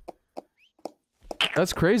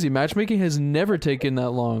 That's crazy. Matchmaking has never taken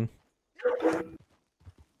that long.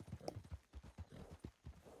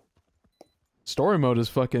 Story mode is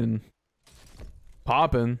fucking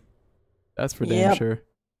popping. That's for damn sure.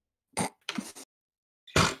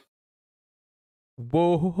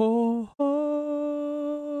 Whoa.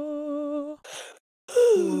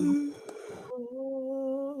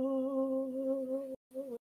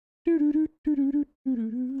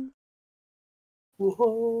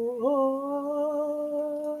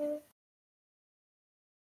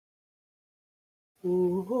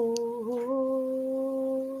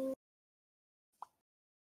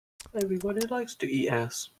 Everybody likes to eat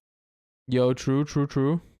ass. Yo, true.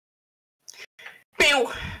 Pew!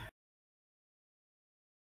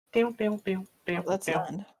 Let's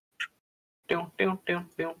land. Oh,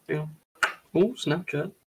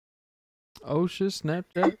 Snapchat. Oh shit,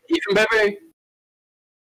 Snapchat. Ethan, baby!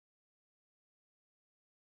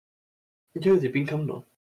 Dude, they've been coming on.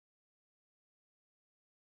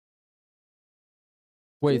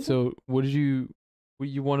 Wait, so what did you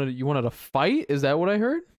wanted a fight? Is that what I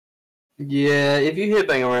heard? Yeah, if you hear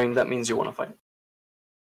bangarang, that means you want to fight.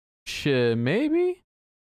 Shit, maybe?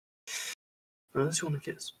 Unless you want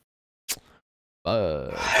to kiss.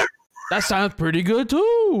 That sounds pretty good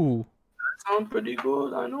too. That sounds pretty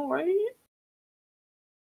good, I know, right?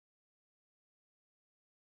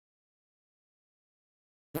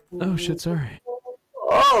 Oh shit, sorry.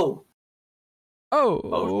 Oh!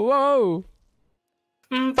 Whoa.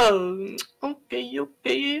 Okay,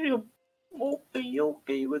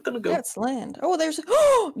 we're gonna go. Let's land. Oh, there's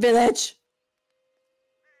village.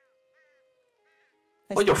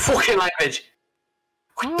 What's your fucking language?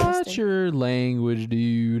 What's your language,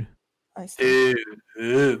 dude?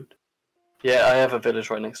 Dude. Yeah, I have a village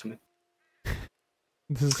right next to me.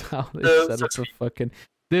 This is how they set up the fucking...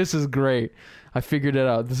 This is great. I figured it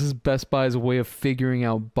out. This is Best Buy's way of figuring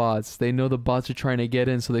out bots. They know the bots are trying to get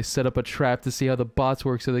in, so they set up a trap to see how the bots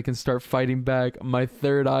work so they can start fighting back. My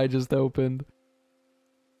third eye just opened.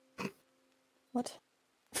 What?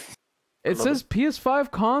 It says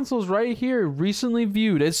PS5 consoles right here, recently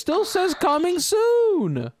viewed. It still says coming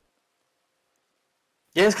soon.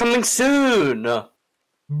 Yeah, it's coming soon.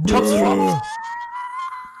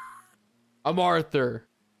 I'm Arthur.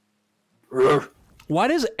 Why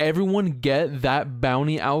does everyone get that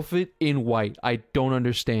bounty outfit in white? I don't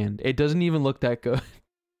understand. It doesn't even look that good.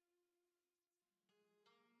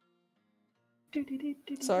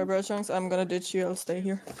 Sorry, bro, Chunks. I'm gonna ditch you. I'll stay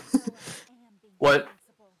here. What?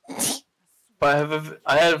 But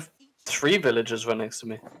I have 3 villagers right next to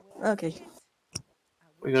me. Okay.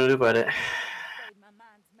 What are you gonna do about it?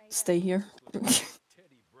 Stay here.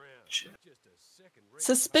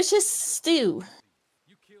 Suspicious stew.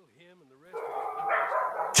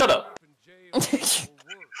 Shut up!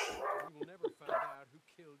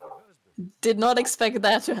 Did not expect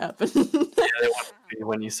that to happen. Yeah, they want to be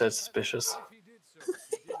when you said suspicious.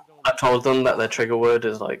 I told them that their trigger word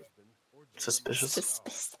is like suspicious.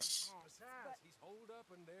 Suspicious.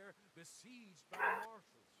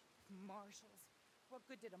 Marshals. What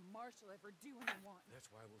good did a marshal ever do anyone? That's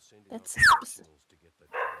why we'll send in That's marshals to get the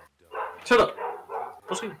job done. Shut up!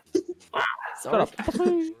 Pussy. Sorry.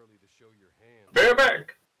 Bear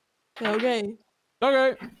back! Okay.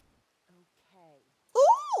 Okay.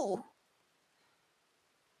 Ooh!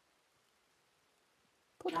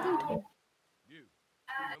 Potato. You,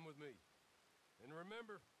 come with me. And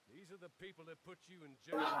remember, these are the people that put you in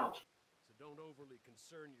jail. So don't overly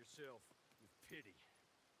concern yourself with pity.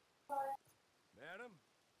 Madam,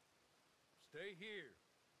 stay here.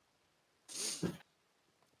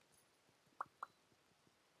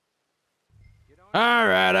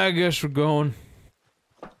 Alright, I guess we're going.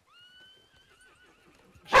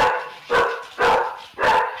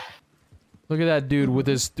 Look at that dude with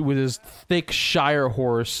his thick Shire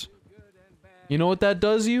horse. You know what that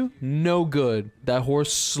does you? No good. That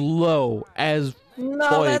horse slow as No,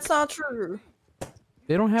 fuck. that's not true.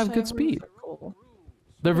 They don't have good Shire speed. horses are cool.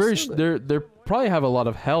 They're very so good. they're probably have a lot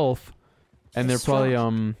of health, and they're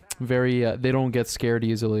probably very they don't get scared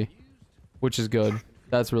easily, which is good.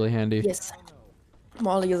 That's really handy. Yes.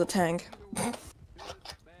 Molly is a tank. Okay,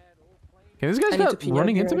 this guy's I need to not pee.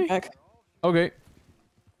 running I'll be into me. right back. Okay.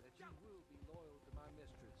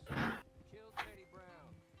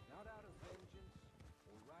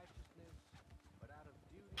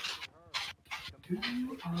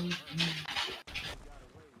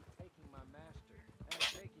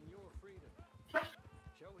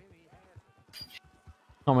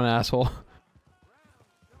 I'm an asshole.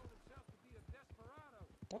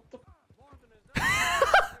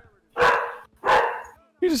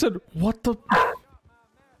 You just said, what the?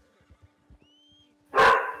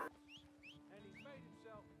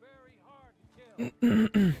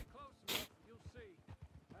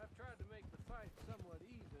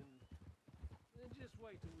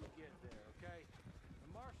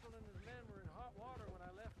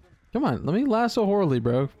 Come on, let me lasso Horley,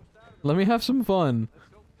 bro. Let me have some fun.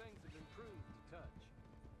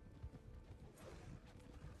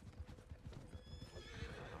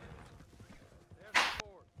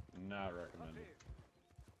 Not recommended.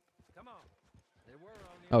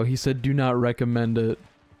 Oh, he said do not recommend it.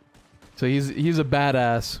 So he's a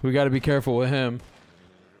badass. We got to be careful with him.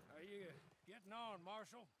 Are you getting on,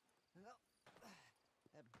 Marshal? Well,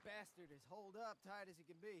 that bastard is holed up tight as he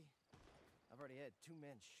can be. I've already had 2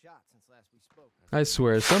 men shot since last we spoke. I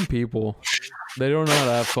swear, some people, they don't know how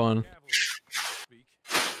to have fun. Cavalry, so to speak.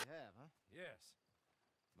 You have, huh? Yes.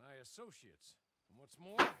 My associates. And what's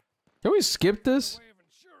more, Can we skip this? way of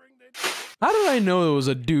ensuring they don't How did I know it was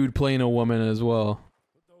a dude playing a woman as well? put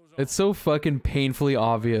those on. It's so fucking painfully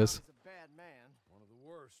obvious. He's a bad man, One of the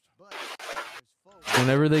worst. but his foes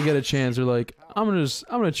Whenever they get a chance, they're like, I'm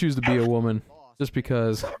gonna choose to be a woman, lost just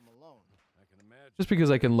because, him alone. I can imagine. just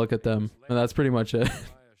because I can look at them, and that's pretty much it. By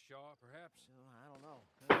a Shaw, perhaps. So, I don't know.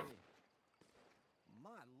 Could be. My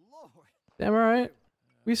lord. Damn, all right,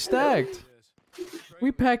 we stacked. Yes.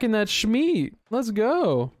 We packing that schmeat. Let's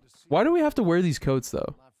go. Why do we have to wear these coats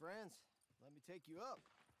though? My friends, let me take you up.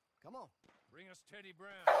 Come on. Bring us Teddy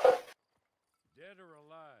Brown. Dead or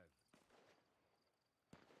alive.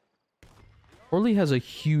 Orly has a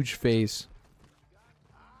huge face.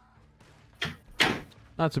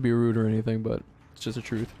 Not to be rude or anything, but it's just the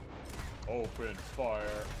truth. Open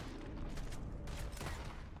fire.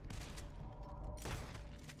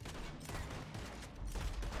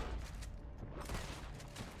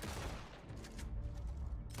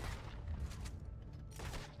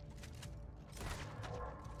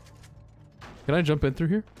 Can I jump in through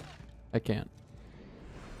here? I can't.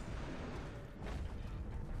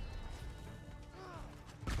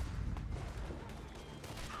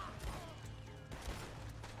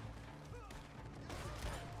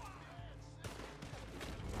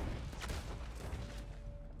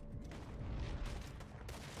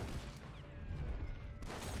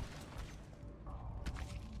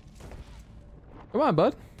 Come on,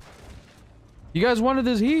 bud. You guys wanted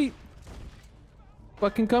this heat.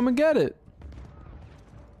 Fucking come and get it.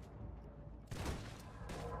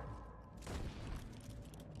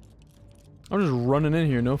 I'm just running in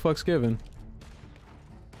here, no fucks given.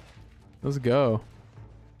 Let's go.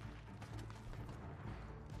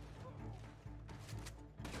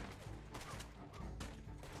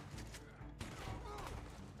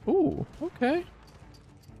 Ooh, okay.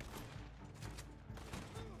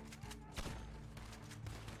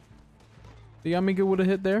 The Amiga would have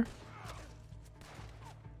hit there.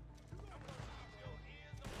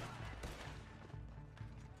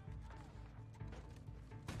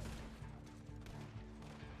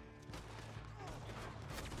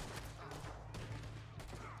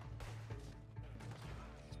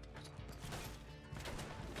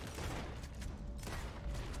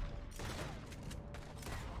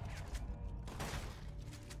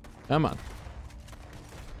 Come on.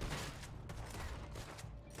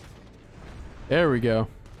 There we go.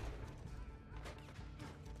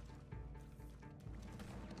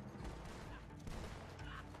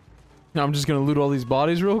 Now I'm just gonna loot all these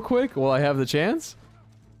bodies real quick while I have the chance.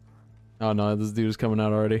 Oh no, this dude is coming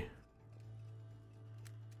out already.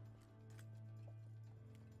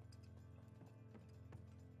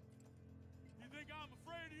 You think I'm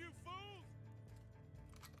afraid of you fools?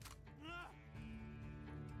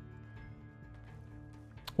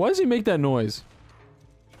 Why does he make that noise?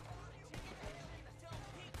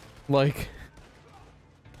 Like,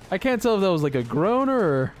 I can't tell if that was like a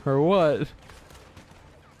groaner or what.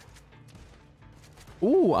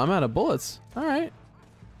 Ooh, I'm out of bullets. Alright.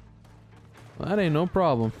 Well, that ain't no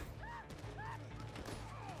problem.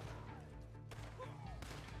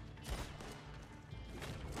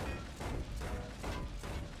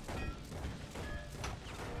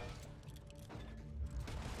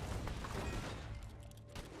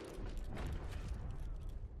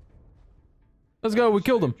 Let's go, we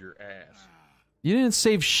killed him. Your ass. You didn't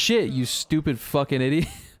save shit, you stupid fucking idiot.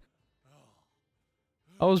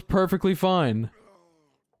 I was perfectly fine.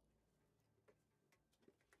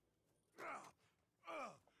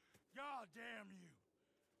 God damn you!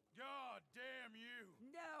 God damn you!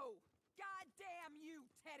 No! God damn you,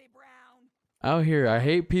 Teddy Brown! Out here, I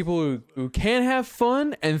hate people who can't have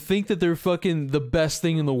fun and think that they're fucking the best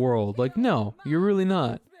thing in the world. Like, no, you're really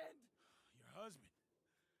not. Your husband.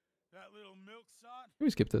 That little milk sot. Let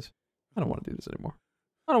me skip this. I don't want to do this anymore.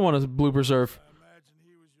 I don't want to blooper surf. I imagine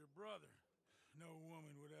he was your brother. No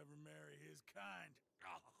woman would ever marry his kind.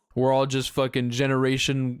 We're all just fucking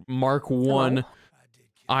generation Mark 1 Hello.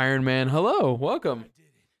 Iron Man. Hello, welcome. I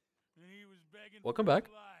did it. And he was begging Welcome for his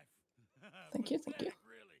back. life. Thank you, thank you. Pathetic,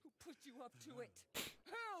 really. Who put you up to it?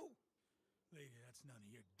 Who? Lady, that's none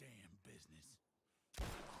of your damn business.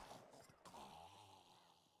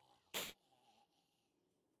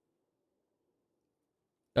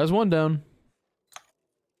 That's one down.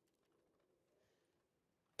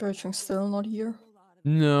 Bertrand's still not here.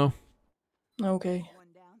 No. Okay. One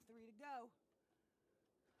down, 3 to go.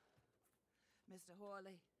 Mr.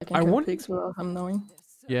 Horley, I can I kill want- pigs without him knowing. there's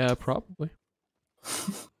so Yeah, probably.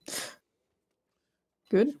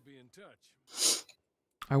 Good. Should be in touch.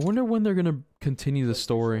 I wonder when they're gonna continue the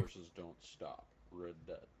story. Resources don't stop. Red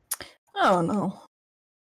Dead. I don't know.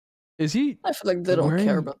 Is he I feel like they don't Wearing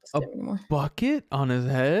care about this a- game anymore. bucket on his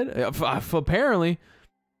head? Apparently.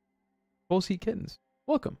 Full Seat Kittens.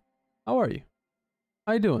 Welcome. How are you?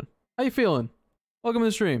 How you doing? How you feeling? Welcome to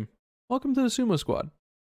the stream. Welcome to the Sumo Squad.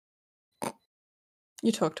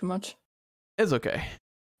 You talk too much. It's okay.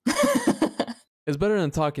 It's better than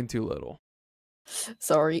talking too little.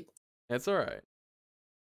 Sorry. It's alright.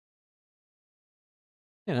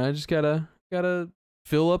 You know, I just gotta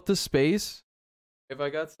fill up the space. If I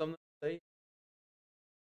got something to say.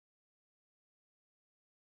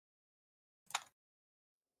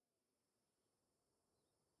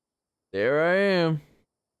 There I am.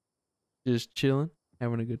 Just chilling,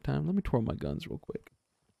 having a good time. Let me twirl my guns real quick.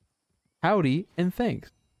 Howdy and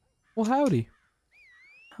thanks. Well, howdy.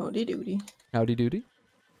 Howdy doody. Howdy doody.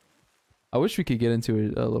 I wish we could get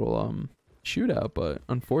into a little shootout, but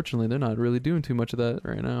unfortunately they're not really doing too much of that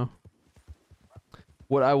right now.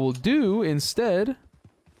 What I will do instead...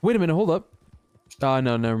 Wait a minute, hold up. No,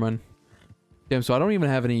 never mind. Damn, so I don't even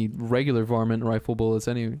have any regular varmint rifle bullets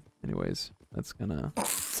anyways. That's gonna...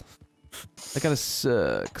 That kinda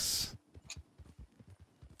sucks.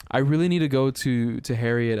 I really need to go to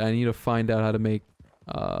Harriet. I need to find out how to make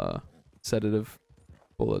sedative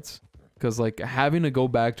bullets. Because like having to go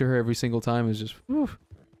back to her every single time is just whew,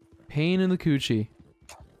 pain in the coochie.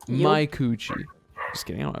 My coochie. Just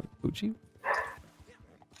kidding, I don't have a coochie.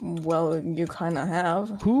 Well, you kind of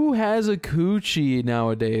have. Who has a coochie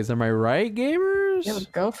nowadays? Am I right, gamers? You have a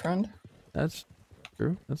girlfriend. That's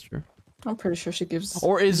true. That's true. I'm pretty sure she gives.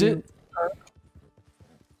 Or is you- it?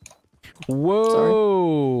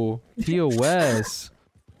 Whoa! TOS.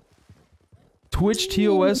 Twitch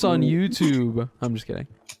TOS on YouTube. I'm just kidding.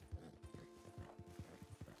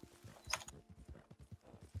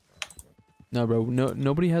 No, bro.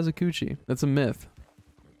 Nobody has a coochie. That's a myth.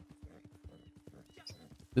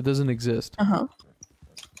 It doesn't exist. Uh-huh.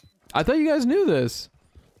 I thought you guys knew this.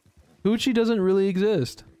 Coochie doesn't really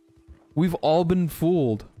exist. We've all been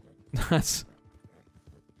fooled. That's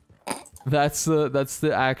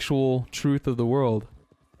the actual truth of the world.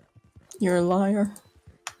 You're a liar.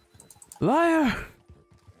 Liar.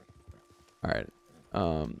 All right.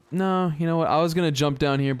 No, you know what? I was gonna jump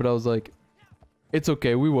down here, but I was like, it's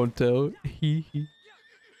okay. We won't tell. Hee hee.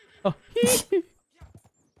 Oh, hee hee.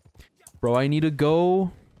 Bro, I need to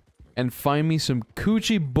go and find me some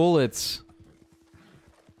coochie bullets.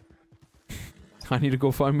 I need to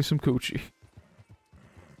go find me some coochie.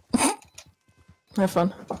 Have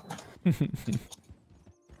fun.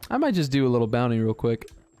 I might just do a little bounty real quick.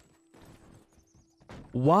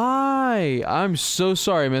 Why? I'm so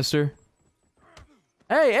sorry, mister.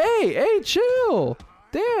 Hey, chill.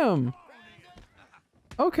 Damn.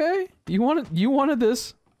 Okay. You wanted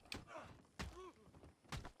this.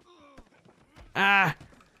 Ah.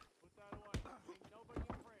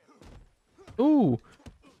 Ooh.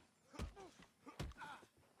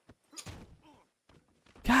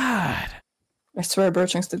 God. I swear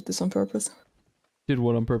Birchings did this on purpose. Did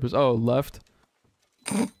what on purpose? Oh, left.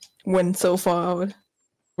 Went so far out.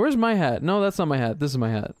 Where's my hat? No, that's not my hat. This is my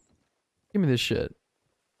hat. Give me this shit.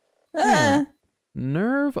 Ah.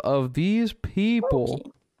 Nerve of these people.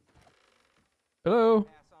 Okay. Hello?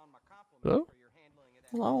 Hello?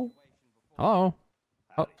 Hello. Oh.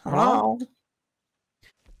 Oh. Hello.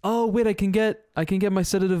 Oh, wait, I can get my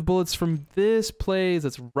sedative bullets from this place.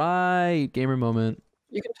 That's right. Gamer moment.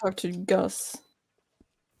 You can talk to Gus.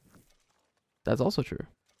 That's also true.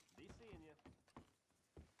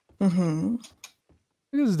 Mm-hmm.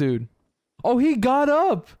 Look at this dude. Oh, he got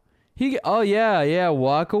up. Oh yeah,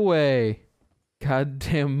 walk away.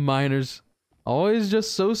 Goddamn miners. Always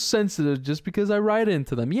just so sensitive just because I ride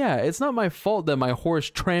into them. Yeah, it's not my fault that my horse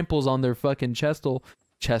tramples on their fucking chestal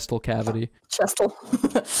cavity.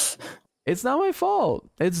 Chestal. It's not my fault.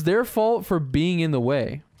 It's their fault for being in the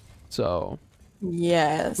way. So,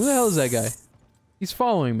 Yes. who the hell is that guy? He's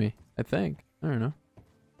following me, I think. I don't know.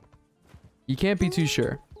 You can't be too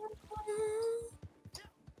sure.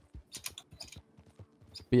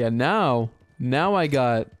 But yeah, now I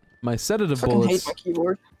got my sedative I fucking bullets. hate my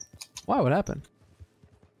keyboard. Why? What happened?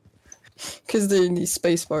 Because the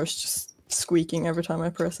space bar is just squeaking every time I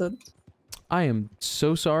press it. I am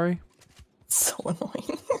so sorry. It's so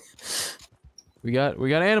annoying. We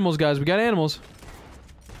got animals, guys. We got animals.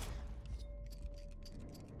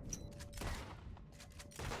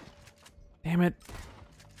 Damn it.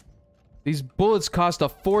 These bullets cost a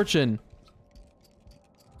fortune.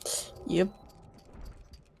 Yep.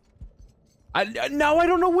 Now I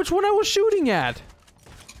don't know which one I was shooting at.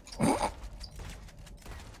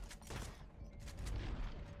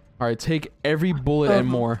 Alright, take every bullet and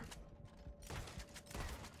more.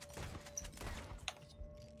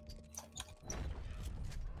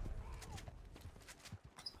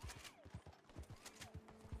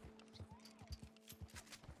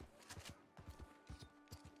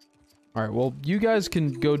 Alright, well, you guys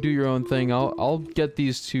can go do your own thing. I'll get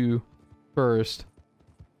these two first.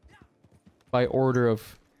 By order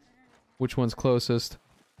of which one's closest.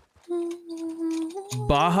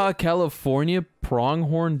 Baja California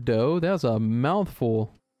pronghorn dough? That's a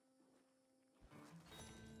mouthful.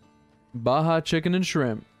 Baja chicken and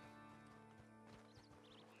shrimp.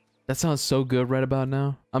 That sounds so good right about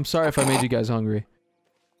now. I'm sorry if I made you guys hungry.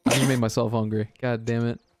 I just made myself hungry. God damn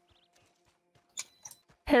it.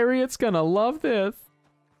 Harriet's gonna love this.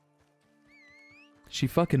 She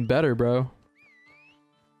fucking better, bro.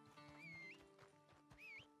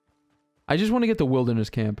 I just want to get the wilderness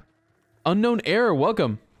camp. Unknown error,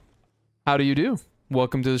 welcome. How do you do?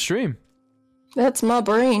 Welcome to the stream. That's my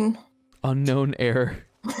brain. Unknown error.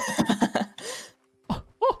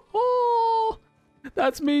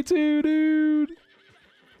 That's me too, dude.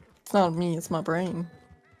 It's not me, it's my brain.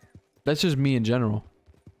 That's just me in general.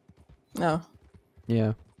 No.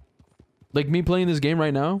 Yeah. Like me playing this game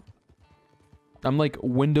right now. I'm like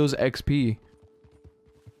Windows XP.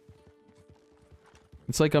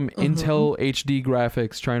 It's like I'm Intel HD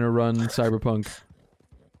graphics trying to run Cyberpunk.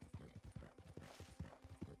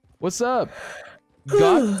 What's up?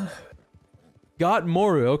 Got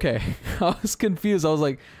Moru. Okay. I was confused. I was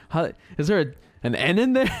like, how, is there an N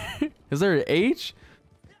in there? Is there an H?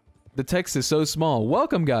 The text is so small.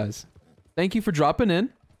 Welcome, guys. Thank you for dropping in.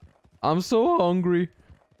 I'm so hungry.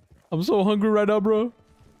 I'm so hungry right now, bro.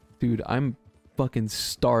 Dude, I'm fucking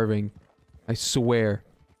starving. I swear.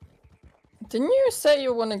 Didn't you say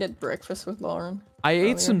you want to get breakfast with Lauren? I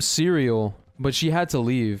ate some cereal, but she had to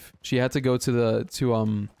leave. She had to go to she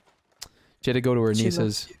had to go to her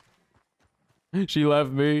niece's. She left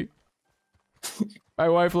me. My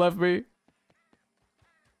wife left me.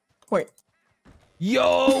 Wait.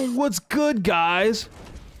 Yo, what's good, guys?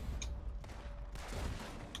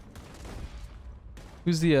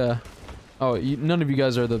 Who's the, oh, none of you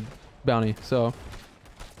guys are the bounty, so.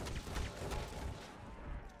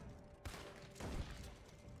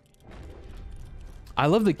 I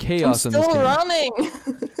love the chaos in this game. I'm still running!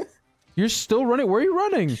 You're still running? Where are you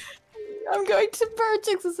running? I'm going to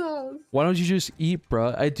Burchix's house. Why don't you just eat,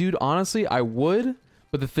 bruh? Dude, honestly, I would,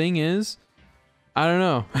 but the thing is, I don't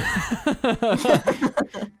know.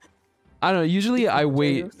 I don't know. Usually, I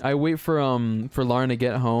wait for Lauren to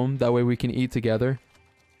get home. That way, we can eat together.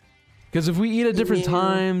 Because if we eat at different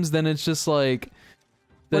times, then it's just like.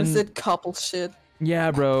 Then, What's it couple shit? Yeah,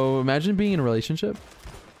 bro. Imagine being in a relationship.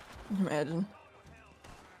 Imagine.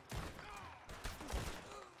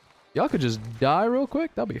 Y'all could just die real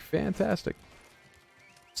quick. That'd be fantastic.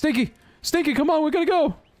 Stinky! Stinky, come on, we gotta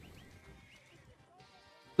go!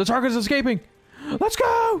 The target's escaping! Let's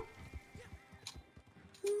go!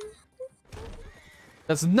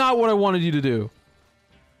 That's not what I wanted you to do.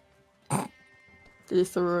 Did he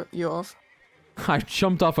throw you off? I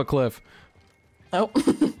jumped off a cliff. Oh.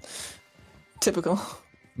 Typical.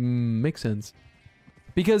 Makes sense.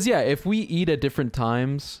 Because yeah, if we eat at different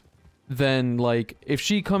times, then like if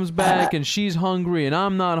she comes back and she's hungry and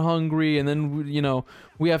I'm not hungry, and then you know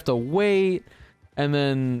we have to wait, and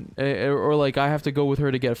then or like I have to go with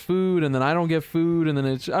her to get food, and then I don't get food, and then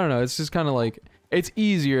it's I don't know. It's just kind of like it's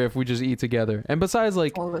easier if we just eat together. And besides,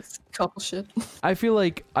 like All this couple shit. I feel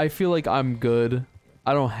like I'm good.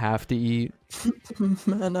 I don't have to eat.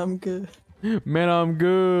 Man, I'm good. Man, I'm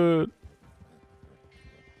good.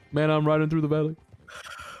 Man, I'm riding through the valley.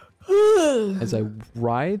 As I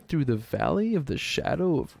ride through the valley of the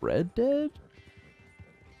shadow of Red Dead.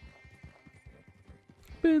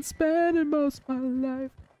 Been spending most of my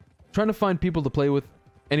life trying to find people to play with.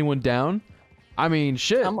 Anyone down? I mean,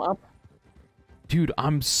 shit. I'm up. Dude,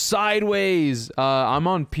 I'm sideways. I'm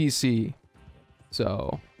on PC.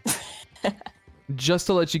 So, just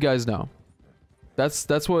to let you guys know.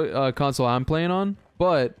 That's what console I'm playing on.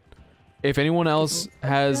 But if anyone else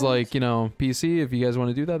has like, you know, PC, if you guys want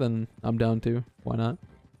to do that, then I'm down too. Why not?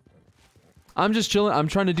 I'm just chilling. I'm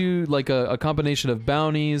trying to do like a combination of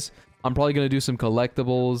bounties. I'm probably going to do some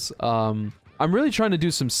collectibles. I'm really trying to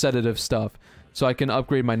do some sedative stuff so I can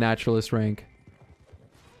upgrade my naturalist rank.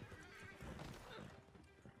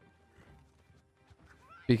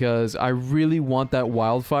 Because I really want that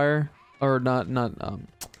wildfire or not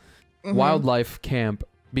wildlife camp,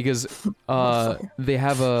 because they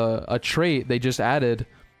have a trait they just added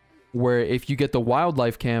where if you get the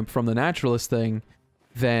wildlife camp from the naturalist thing,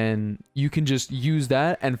 then you can just use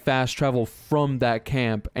that and fast travel from that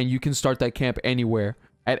camp, and you can start that camp anywhere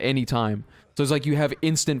at any time. So it's like you have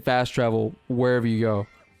instant fast travel wherever you go.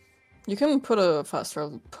 You can put a fast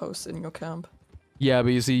travel post in your camp. Yeah, but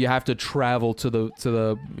you see, you have to travel to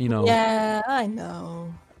the you know. Yeah, I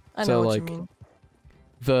know. I know what you mean.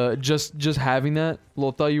 The just having that.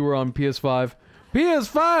 Well, thought you were on PS5.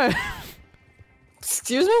 PS5.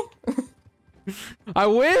 Excuse me? I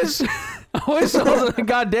wish. I wish I was on a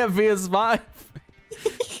goddamn PS5.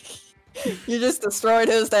 You just destroyed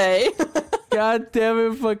his day. God damn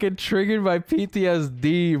it! Fucking triggered my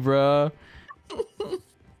PTSD, bro.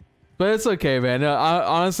 But it's okay, man.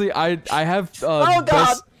 Honestly, I have oh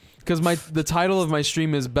god, because the title of my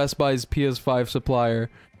stream is Best Buy's PS5 Supplier,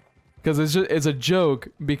 because it's a joke,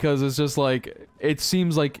 because it's just like it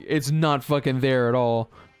seems like it's not fucking there at all.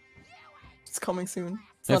 It's coming soon.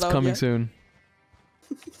 It's coming soon.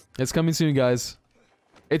 It's coming soon, guys.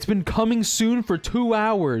 It's been coming soon for 2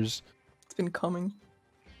 hours. It's been coming.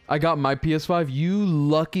 I got my PS5. You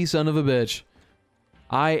lucky son of a bitch.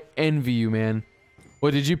 I envy you, man.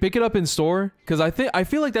 What, did you pick it up in store? Because I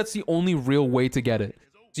feel like that's the only real way to get it.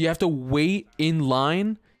 So you have to wait in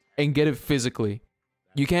line and get it physically.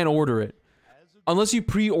 You can't order it. Unless you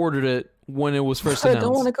pre-ordered it when it was first announced. I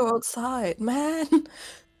don't want to go outside, man.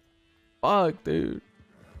 Fuck, dude.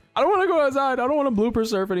 I don't want to go outside. I don't want to blooper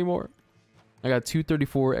surf anymore. I got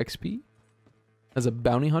 234 XP as a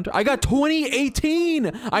bounty hunter. I got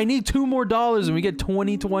 2018. I need $2 more and we get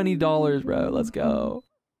 $20, bro. Let's go.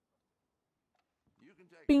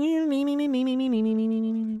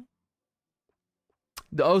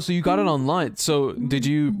 Oh, so you got it online. So did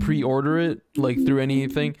you pre-order it like through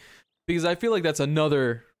anything? Because I feel like that's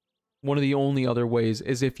one of the only other ways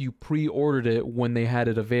is if you pre-ordered it when they had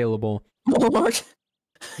it available. Walmart.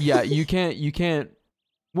 Yeah, you can't.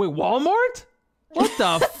 Wait, Walmart? What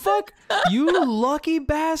the fuck? You lucky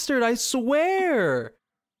bastard! I swear.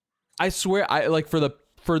 I like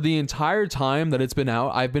for the entire time that it's been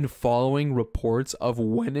out, I've been following reports of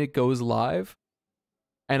when it goes live,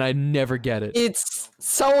 and I never get it. It's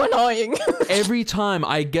so annoying. Every time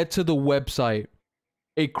I get to the website,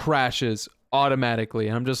 it crashes automatically,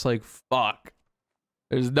 and I'm just like, fuck.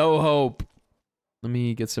 There's no hope. Let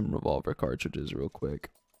me get some revolver cartridges real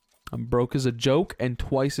quick. I'm broke as a joke and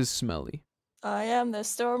twice as smelly. I am the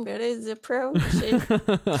storm that is approaching.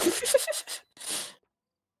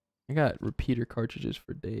 I got repeater cartridges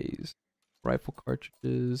for days. Rifle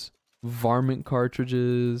cartridges. Varmint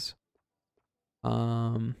cartridges. Get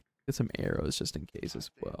some arrows just in case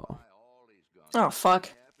as well. Oh,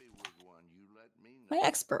 fuck. My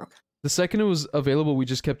X broke. The second it was available, we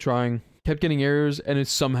just kept trying. Kept getting errors, and it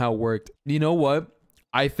somehow worked. You know what?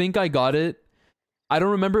 I think I got it. I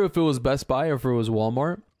don't remember if it was Best Buy or if it was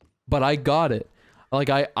Walmart, but I got it. Like,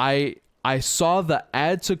 I saw the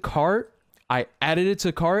add to cart, I added it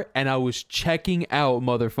to cart, and I was checking out,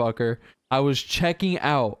 motherfucker. I was checking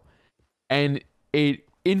out, and it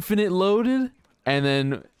infinite loaded, and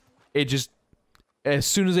then it just as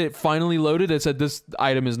soon as it finally loaded, it said this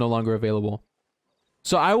item is no longer available.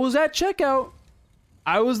 So I was at checkout.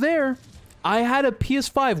 I was there. I had a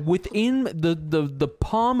PS5 within the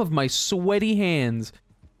palm of my sweaty hands.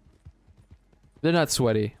 They're not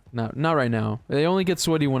sweaty. Not right now. They only get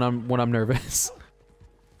sweaty when I'm nervous.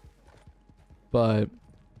 But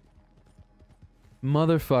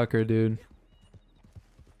motherfucker, dude.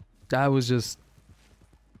 That was just.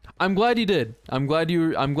 I'm glad you did. I'm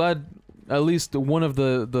glad at least one of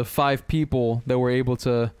the 5 people that were able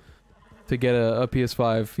to get a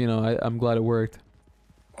PS5. You know, I'm glad it worked.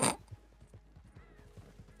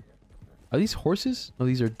 Are these horses? Oh,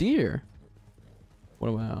 these are deer. What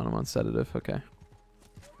am I on? I'm on sedative. Okay.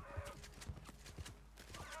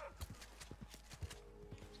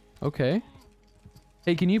 Okay.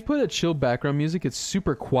 Hey, can you put a chill background music? It's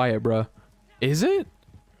super quiet, bruh. Is it?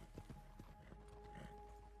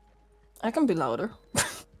 I can be louder.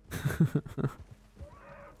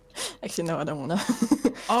 Actually, no, I don't wanna.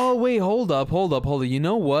 Oh, wait, hold up. You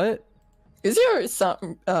know what? Is your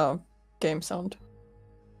sound, game sound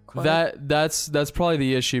quiet? That's probably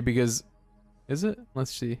the issue because... Is it?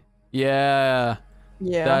 Let's see. Yeah.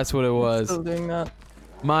 Yeah. That's what it it's was. Still doing that.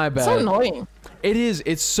 My bad. So annoying. It is.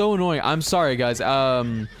 It's so annoying. I'm sorry, guys.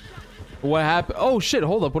 What happened? Oh shit!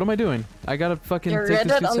 Hold up. What am I doing? I gotta fucking take Red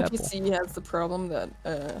this Dead on sample. PC has the problem that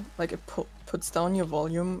like it puts down your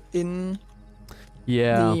volume in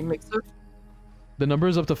Yeah. the mixer. The number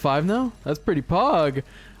is up to 5 now? That's pretty pog.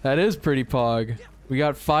 That is pretty pog. We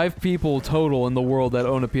got 5 people total in the world that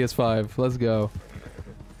own a PS5. Let's go.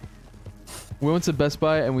 We went to Best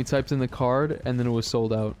Buy and we typed in the card and then it was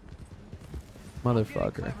sold out.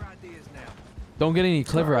 Motherfucker. Don't get any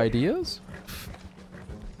clever ideas?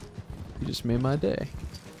 You just made my day.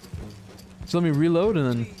 So let me reload and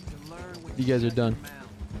then you guys are done.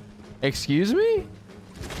 Excuse me?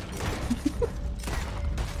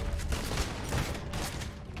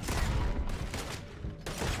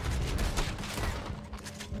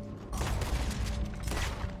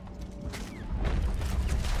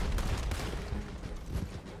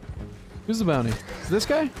 Who's the bounty? Is this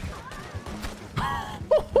guy?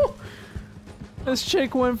 This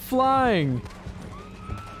chick went flying.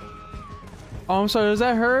 Oh, I'm sorry. Does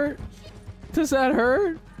that hurt? Does that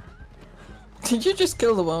hurt? Did you just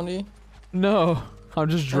kill the bounty? No, I'm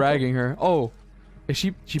just dragging her. Oh,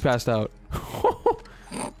 she passed out.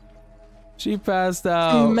 She passed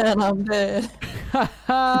out. Man, I'm dead.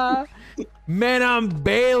 Man, I'm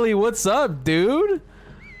Bailey. What's up, dude?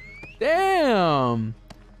 Damn.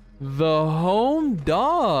 The home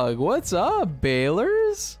dog. What's up,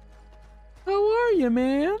 Bailers? How are you,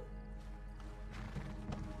 man?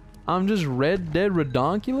 I'm just Red Dead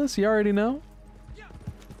Redonkulous. You already know.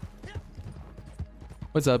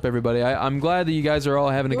 What's up, everybody? I'm glad that you guys are all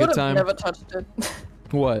having a good time. Never touched it.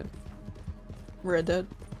 What? Red Dead.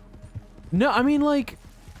 No, I mean, like,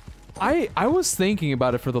 I was thinking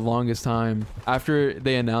about it for the longest time after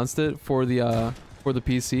they announced it for the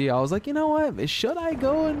PC. I was like, you know what? Should I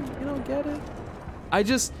go and, you know, get it? I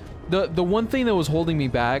just the one thing that was holding me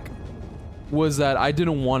back was that I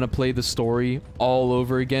didn't want to play the story all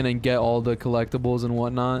over again and get all the collectibles and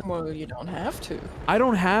whatnot. Well, you don't have to. I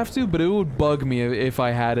don't have to, but it would bug me if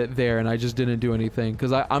I had it there and I just didn't do anything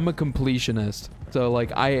because I'm a completionist. So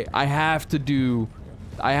like I have to do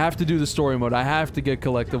the story mode. I have to get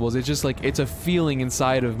collectibles. It's just like it's a feeling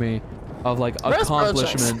inside of me of like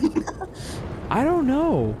accomplishment. I don't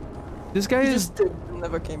know. This guy He just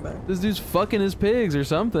never came back. This dude's fucking his pigs or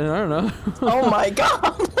something. I don't know. Oh my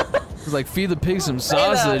god. It's like feed the pigs some Say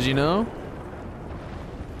that. sausage, you know?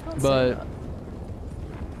 Don't say But that.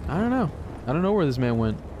 I don't know. I don't know where this man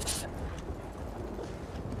went.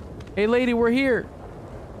 Hey lady, we're here.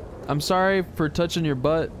 I'm sorry for touching your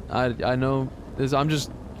butt. I know this. I'm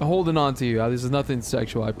just holding on to you. This is nothing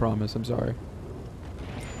sexual, I promise. I'm sorry.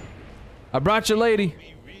 I brought you, lady.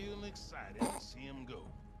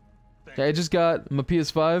 Okay, I just got my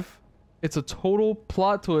PS5. It's a total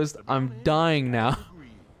plot twist. I'm dying now.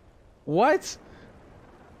 What?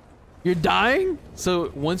 You're dying?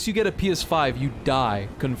 So once you get a PS5, you die.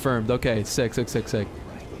 Confirmed. Okay, sick.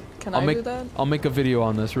 Can I do that? I'll make a video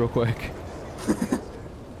on this real quick.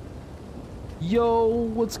 Yo,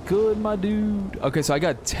 what's good, my dude? Okay, so I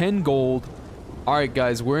got 10 gold. Alright,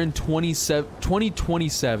 guys, we're in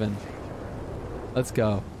 2027. Let's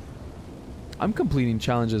go. I'm completing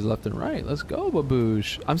challenges left and right. Let's go,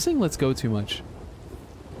 baboosh. I'm saying let's go too much.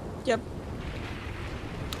 Yep.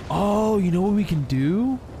 Oh, you know what we can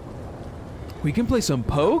do? We can play some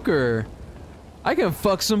poker. I can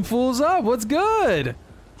fuck some fools up. What's good?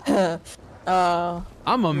 I'm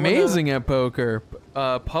amazing at poker.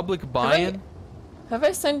 Public buy-in. Have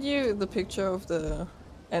I sent you the picture of the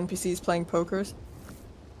NPCs playing pokers?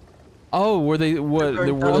 Oh, were they what? They're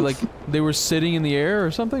They were done. like they were sitting in the air or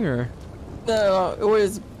something, or? No, it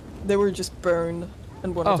was they were just burned,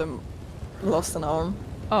 and one Oh. of them lost an arm.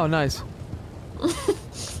 Oh, nice.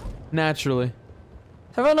 Naturally.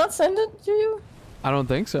 Have I not sent it to you? I don't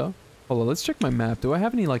think so. Hold on, let's check my map. Do I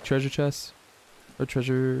have any like treasure chests or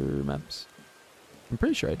treasure maps? I'm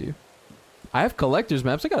pretty sure I do. I have collector's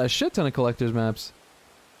maps. I got a shit ton of collector's maps.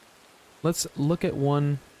 Let's look at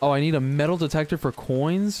one. Oh, I need a metal detector for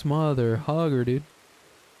coins? Mother hugger, dude.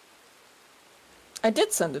 I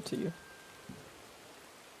did send it to you.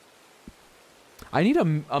 I need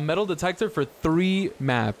a metal detector for 3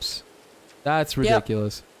 maps. That's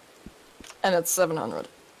ridiculous. And it's 700.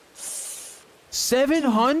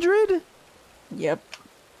 700? Yep.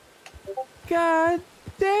 God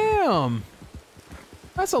damn.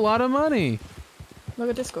 That's a lot of money. Look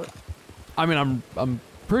at Discord. I mean, I'm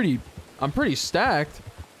pretty stacked.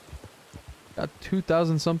 Got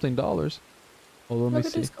 $2,000 something. Hold on, let me Look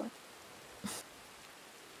at see. Discord.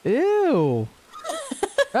 Ew.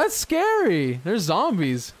 That's scary. There's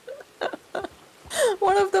zombies.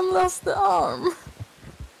 One of them lost the arm.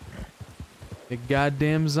 The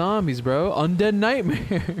goddamn zombies, bro. Undead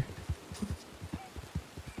nightmare.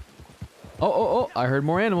 Oh, I heard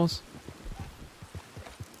more animals.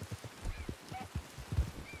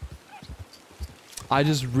 I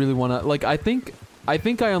just really want to, like, I think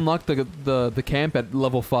I unlocked the camp at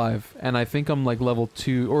level 5, and I think I'm like level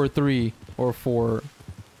 2 or 3 or 4.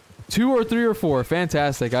 2 or 3 or 4.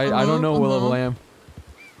 Fantastic. I don't know what level I am.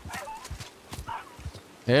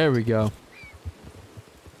 There we go.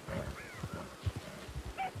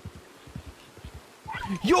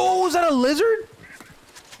 Yo, is that a lizard?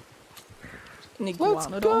 An Let's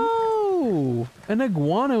iguanodon. go! An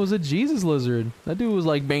iguana was a Jesus lizard. That dude was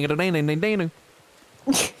like bang dang dang dang.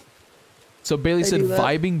 So Bailey They said, do that.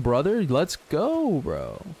 "Vibing brother, let's go,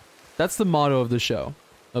 bro." That's the motto of the show,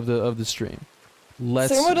 of the stream.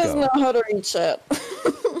 Let's Sumo doesn't go. know how to read chat.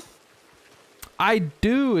 I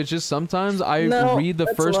do. It's just sometimes I No, read the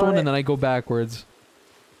that's first one lie. and then I go backwards.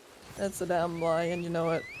 That's a damn lie, and you know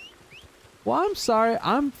it. Well, I'm sorry.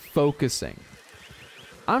 I'm focusing.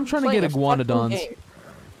 I'm trying to Playing get a fucking iguanodons. game.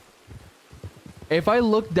 If I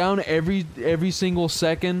look down every single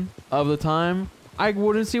second of the time, I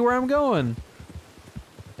wouldn't see where I'm going.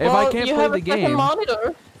 If I Well, can't you play have the a second game,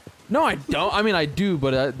 monitor. no, I don't. I mean, I do,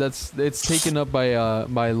 but it's taken up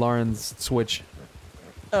by Lauren's Switch,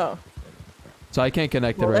 Oh, so I can't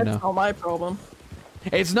connect well, it right that's now. not my problem.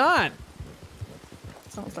 It's not.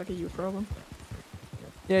 Sounds like a you problem.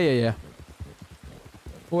 Yeah.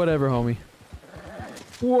 Whatever, homie.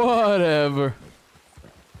 Whatever.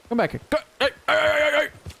 Come back here. Go. Hey.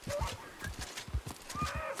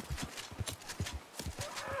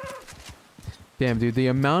 Damn, dude, the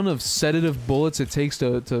amount of sedative bullets it takes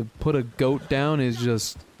to put a goat down is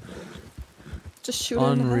just Just shoot it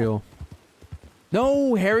in the head. unreal.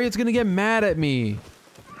 No, Harriet's gonna get mad at me.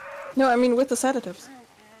 No, I mean with the sedatives.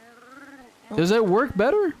 Does that work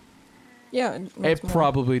better? Yeah, it makes It more.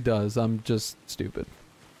 probably does. I'm just stupid.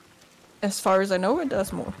 As far as I know, it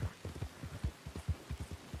does more.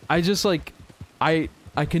 I just like, I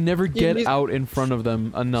can never get use- out in front of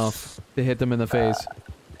them enough to hit them in the face.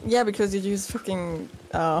 Yeah, because you use fucking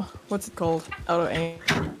what's it called? Auto aim.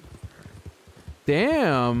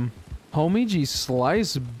 Damn. Homie G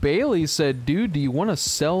Slice Bailey said, "Dude, do you want to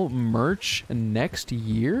sell merch next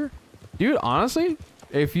year?" Dude, honestly,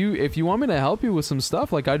 if you want me to help you with some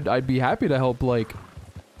stuff, like I'd be happy to help, like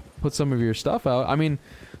put some of your stuff out. I mean,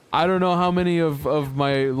 I don't know how many of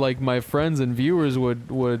my friends and viewers would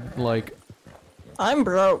like. I'm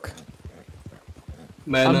broke.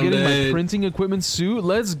 Man, I'm getting my printing equipment suit.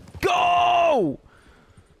 Let's go.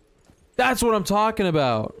 That's what I'm talking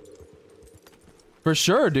about. For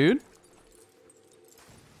sure, dude.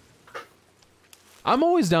 I'm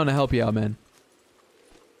always down to help you out, man.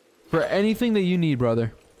 For anything that you need,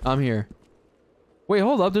 brother. I'm here. Wait,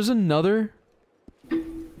 hold up. There's another.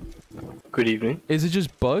 Good evening. Is it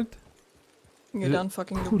just bugged? You're Is it- done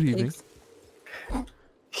fucking Good evening. pigs.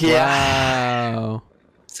 Yeah. Wow.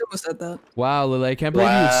 Sumo said that. Wow, Lily. I can't believe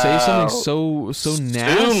you would say something so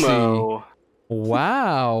nasty. Sumo.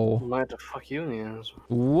 Wow. I might have to fuck you in the ass.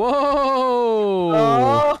 Whoa.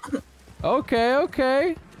 Oh,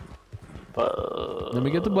 Okay. But Let me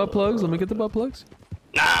get the butt plugs.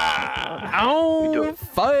 Nah. Oh, do it.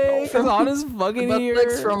 fuck! It's on his fucking but ear.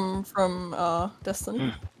 legs from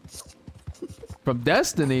Destiny, From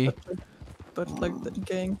Destiny. but like the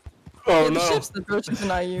gang. Oh Yeah, the no. ships that Virgin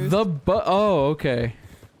and I use. The butt. Oh, okay.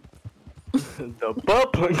 The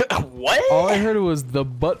butt plug. What? All I heard was the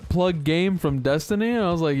butt plug game from Destiny.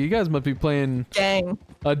 I was like, you guys must be playing Gang.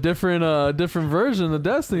 a different version of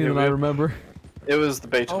Destiny than I remember. It was the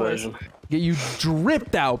beta Always. version. Get you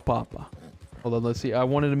dripped out, Papa. Hold on, let's see. I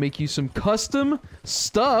wanted to make you some custom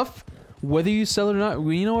stuff, whether you sell it or not.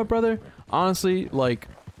 Well, you know what, brother? Honestly, like,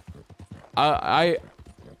 I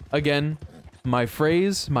again, my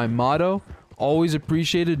phrase, my motto, always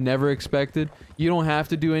appreciated, never expected. You don't have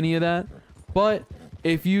to do any of that, but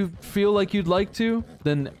if you feel like you'd like to,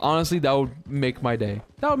 then honestly, that would make my day.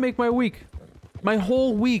 That would make my week. My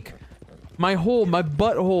whole week. My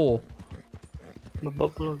butthole. The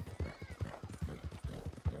butt plug.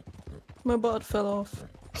 My butt fell off.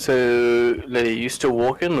 So, Lily, you still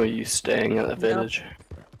walking or are you staying at the village?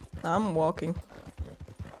 I'm walking.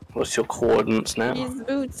 What's your coordinates now? These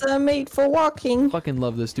boots are made for walking. Fucking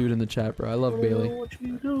love this dude in the chat, bro. I love Bailey. What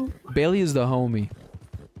you do? Bailey is the homie.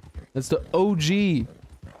 That's the OG.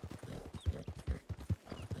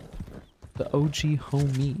 The OG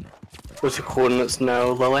homie. What's your coordinates now,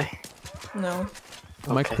 Lily? No.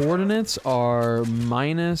 My Okay. coordinates are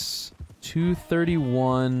minus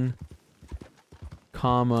 231,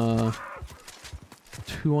 comma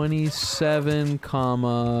 27,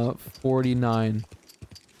 comma 49.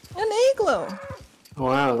 An igloo.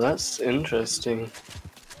 Wow, that's interesting.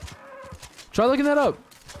 Try looking that up.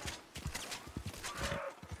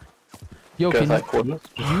 Yo, Go can that coordinates.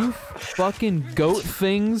 you fucking goat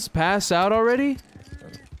things pass out already?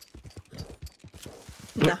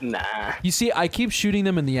 Nah. You see, I keep shooting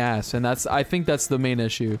them in the ass, and I think that's the main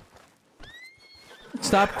issue.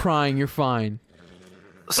 Stop crying, you're fine.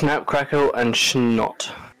 Snap, crackle, and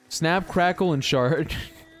snot. Snap, crackle, and shard.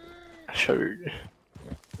 Sure.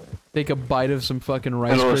 Take a bite of some fucking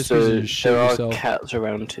Rice And Krispies also, and just shit there are yourself. cats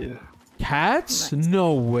around too. Cats?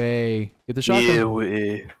 No way. Get the shotgun. Yeah,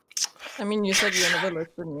 we. I mean, you said you're in a village,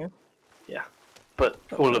 didn't you? Yeah. But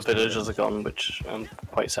all the villagers are gone, which I'm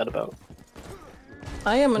quite sad about.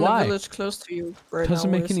 I am in Why? a village close to you right now. Doesn't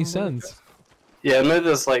make with any some villagers. sense. Yeah, I know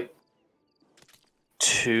there's like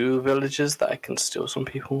 2 villages that I can steal some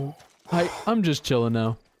people. I'm just chilling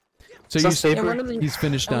now. So Is you that safer? Yeah, one of the- he's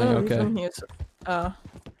finished I'm dying, gonna leave okay. them here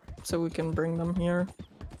so we can bring them here.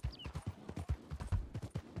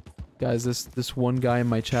 Guys, this one guy in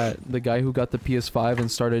my chat, the guy who got the PS5 and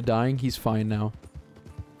started dying, he's fine now.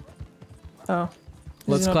 Oh.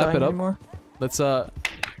 Let's He's not clap dying it up. Anymore. Let's Can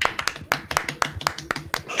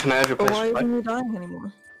I have your But why PS5? isn't he dying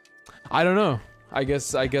anymore? I don't know. I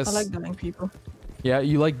guess I like dying people. yeah,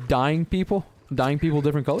 you like dying people? Dying people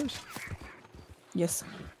different colors? Yes.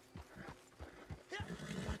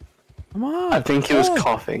 Come on. I think he was oh.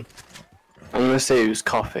 coughing. I'm gonna say he was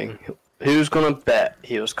coughing. Who's gonna bet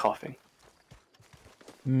he was coughing?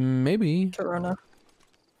 Maybe. Corona.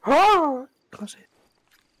 Oh!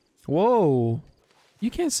 Whoa.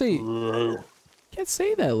 You can't say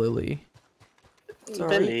that, Lily. Sorry.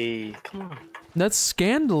 Billy, come on. That's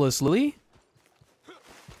scandalous, Lily.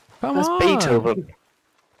 Come That's on. Beethoven.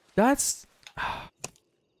 That's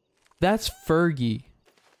Fergie.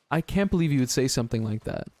 I can't believe you would say something like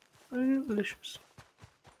that. Delicious.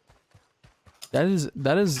 That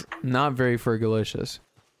is not very Fergalicious.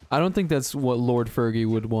 I don't think that's what Lord Fergie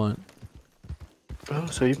would want. Oh,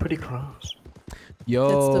 so you're pretty close. Yo.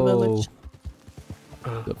 That's the village.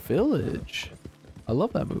 The Village. I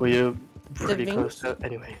love that movie. Well, you're pretty Vinci? close to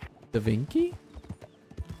anyway. Da Vinci?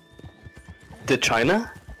 Did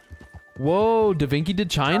China? Whoa, Da Vinci did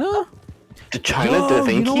China? Did China Yo, Da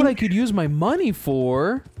Vinci? you know what I could use my money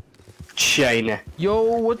for? China. Yo,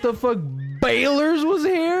 what the fuck? Baylor's was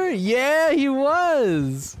here? Yeah, he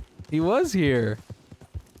was. He was here.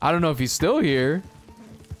 I don't know if he's still here,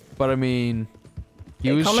 but I mean, he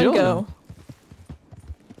They was come and chilling. go.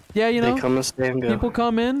 Yeah, you know, They come and stay and go. people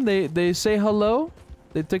come in, they say hello,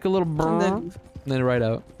 they take a little And brrr, then and leave. then right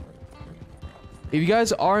out. If you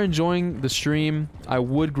guys are enjoying the stream, I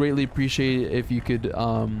would greatly appreciate it if you could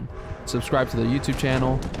subscribe to the YouTube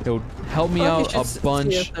channel. It would help me Fuck, you out should a see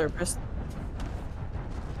bunch. a therapist.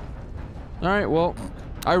 All right, well,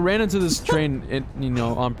 I ran into this train,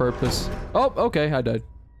 on purpose. Oh, okay, I died.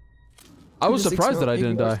 I was Just surprised that I ignore-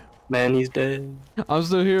 didn't die. Man, he's dead. I'm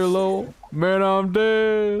still here, lol. Man, I'm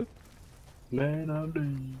dead. Man, I'm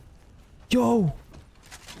dead. Yo,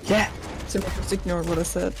 Yeah. Simple, just ignore what I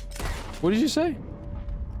said. what did you say?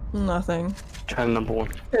 Nothing. China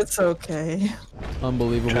 #1. It's okay.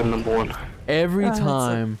 Unbelievable. China #1. Every Ah, it's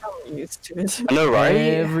time. I'm used to it. I know, right?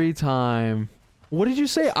 Every time. What did you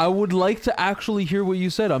say? I would like to actually hear what you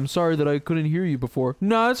said. I'm sorry that I couldn't hear you before.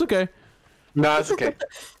 No, it's okay. No, it's okay.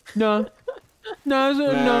 No. No, it's,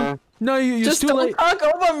 no. No, you Just too don't late. talk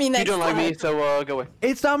over me You next don't like time. me, so go away.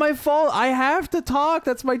 It's not my fault. I have to talk.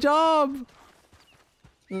 That's my job.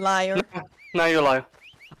 Liar. Now you're a liar.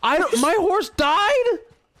 My horse died?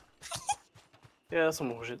 Yeah, that's some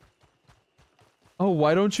bullshit. Oh,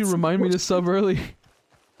 why don't you remind me to sub early?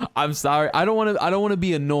 I'm sorry. I don't want to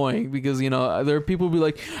be annoying because, you know, there are people who be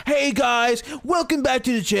like, "Hey guys, welcome back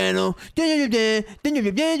to the channel. Hit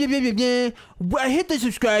the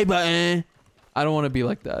subscribe button." I don't want to be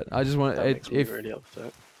like that. I just want That makes me if really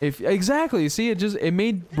upset. exactly. See, it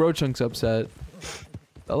made Bro Chunks upset.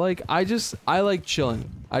 Like I like chilling.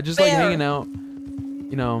 I just like Fair. hanging out.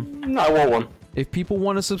 You know, No, I want one. if people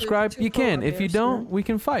want to subscribe, two you can. polar If you bears don't, here. we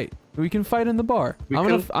can fight. We can fight in the bar. We I'm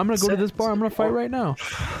can gonna go to this bar. I'm gonna fight right now.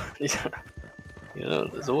 Yeah. You know,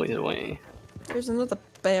 there's always a way. There's another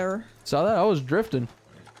bear. Saw that? I was drifting.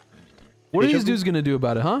 What are these dudes gonna do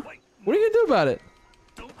about it, huh? What are you gonna do about it?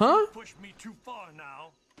 Huh? Push me too far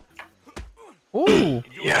now. Ooh.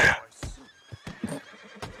 Yeah.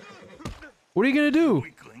 What are you gonna do?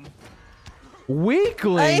 Weakling. I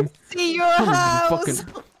Weakling? see your house. Fucking...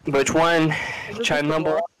 Which one? Is it China the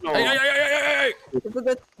number block? one? Or Is it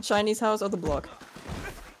the Chinese house or the block?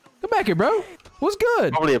 Come back here, bro. What's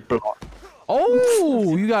good? probably a block.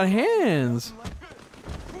 Oh, you got hands.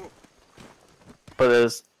 But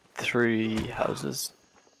there's 3 houses.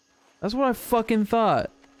 That's what I fucking thought.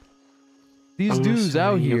 These I'm dudes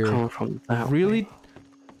out assuming you're here. coming from that Really? way.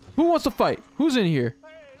 Who wants to fight? Who's in here? Hey,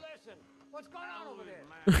 listen, what's going on over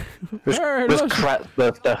there? Who's, Alright, who's look. crap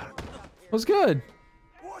left there? What's good?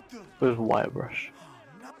 Who's wire brush?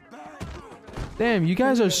 Damn, you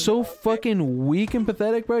guys are so fucking weak and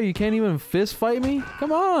pathetic, bro. You can't even fist fight me?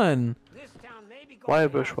 Come on. Wire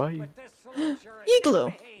brush, why are you?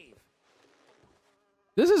 Igloo.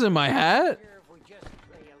 This isn't my hat.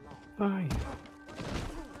 Why?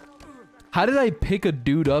 How did I pick a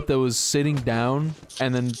dude up that was sitting down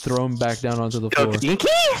and then throw him back down onto the floor?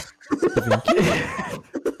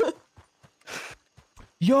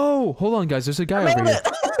 Yo, hold on, guys. There's a guy over here.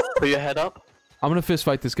 Put your head up. I'm gonna fist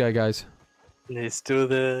fight this guy, guys. It's still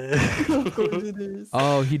there.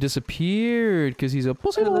 Oh, he disappeared because he's a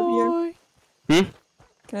pussy I live boy. here.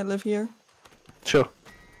 Can I live here? Sure.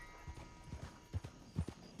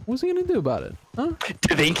 What's he gonna do about it? Huh?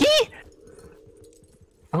 Da Vinci?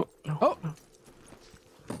 Oh, no. Oh.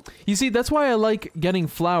 You see, that's why I like getting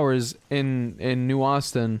flowers in New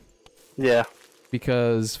Austin Yeah.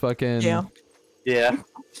 because fucking Yeah. Yeah.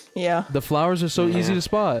 Yeah. the flowers are so easy Yeah. to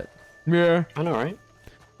spot. Yeah. I know, right?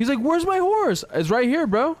 He's like, "Where's my horse?" It's right here,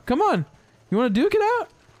 bro. Come on. You want to duke it out?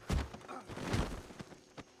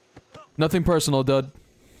 Nothing personal, dud.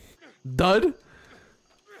 Dud?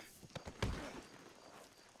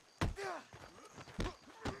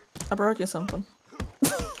 I brought you something.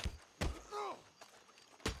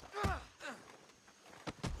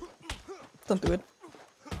 Don't do it.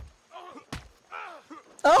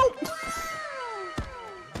 Oh!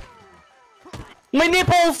 My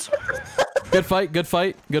nipples! Good fight, good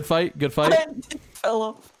fight, good fight, good fight. It fell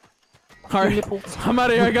off. Alright, I'm out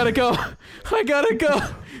of here. I gotta go. I gotta go.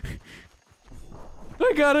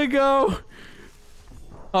 I gotta go.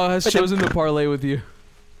 Oh, has chosen to parlay with you.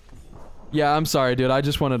 Yeah, I'm sorry, dude. I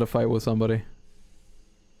just wanted to fight with somebody.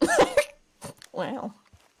 Wow.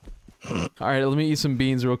 Alright, let me eat some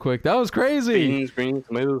beans real quick. That was crazy. Beans, greens,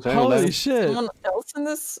 tomatoes, Holy handle shit. Someone else in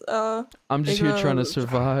this, I'm just here trying to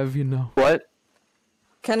survive, you know. What?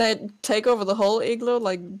 Can I take over the whole igloo,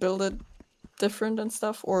 like build it different and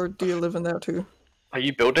stuff, or do you live in there too? Are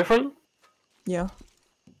you built different? Yeah.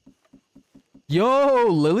 Yo,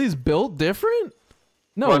 Lily's built different?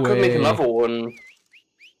 No Well, I way. could make another one.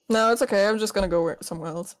 No, it's okay. I'm just gonna go somewhere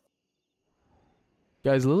else.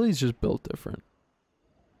 Guys, Lily's just built different.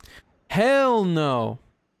 Hell no.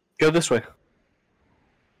 Go this way.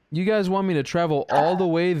 You guys want me to travel all the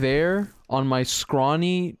way there on my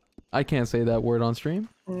scrawny... I can't say that word on stream.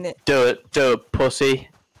 Do it, pussy.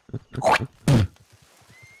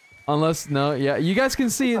 Unless, no, yeah. You guys can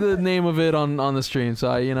see the name of it on the stream, so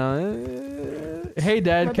I, you know... hey,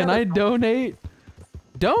 Dad, can I donate?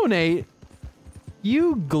 Donate?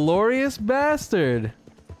 You glorious bastard.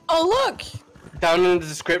 Oh, look! Down in the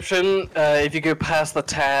description, if you go past the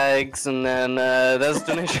tags, and then there's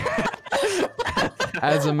donation.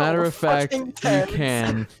 As a matter Oh, of fact, fucking you tags.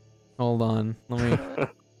 can. Hold on, let me...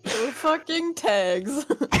 The fucking tags.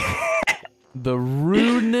 The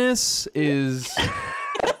rudeness is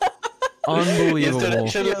unbelievable. His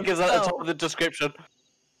donation link is at the top of the description.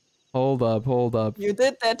 Hold up, hold up. You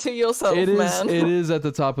did that to yourself, It is man. it is at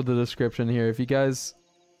the top of the description here. If you guys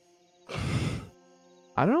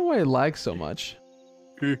I don't know why it lags so much.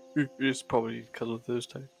 It's probably because of those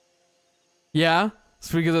tags. Yeah?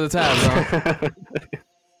 It's because of the tabs,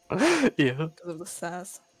 huh? Yeah. Because of the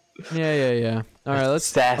sass. Yeah. Alright,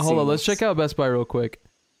 let's hold on, let's check out Best Buy real quick.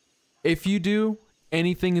 If you do,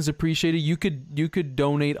 anything is appreciated. You could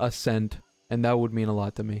donate a cent, and that would mean a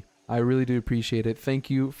lot to me. I really do appreciate it. Thank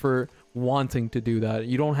you for wanting to do that.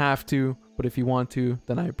 You don't have to, but if you want to,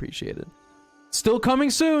 then I appreciate it. Still coming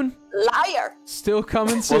soon. Liar! Still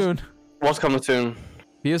coming soon. What's coming soon?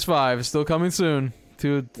 PS5 still coming soon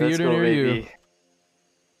to a Let's theater go, near you. baby.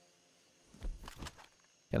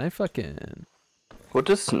 Can I fucking... What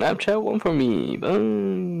does Snapchat want from me?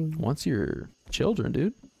 Wants your children,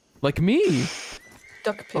 dude. Like me.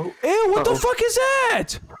 Duck pig. Ew, what the fuck is that?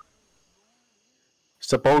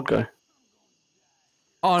 It's a bald guy.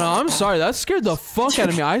 Oh no, I'm sorry. That scared the fuck out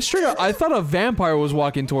of me. I thought a vampire was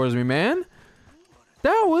walking towards me, man.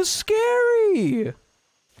 That was scary.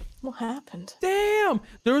 What happened? Damn.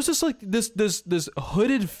 There was just like this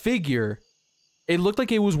hooded figure. It looked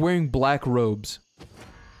like it was wearing black robes.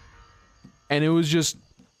 And it was just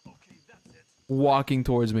walking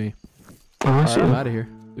towards me. Alright, I'm out of here.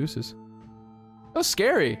 Deuces. That was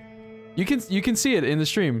scary. You can see it in the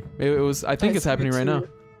stream. It was. I think it's happening right now.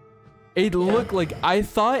 It looked like I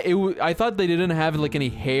thought they didn't have like any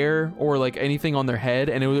hair or like anything on their head,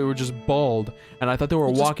 and they were just bald. And I thought they were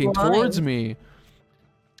walking towards me.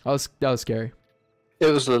 That was scary. It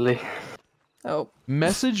was Lily. Oh.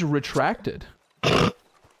 Message retracted.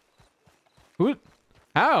 Who?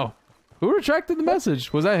 How? Who retracted the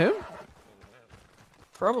message? Was that him?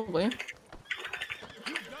 Probably.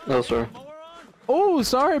 Oh, sorry. Oh,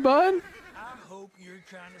 sorry, bud. I hope you're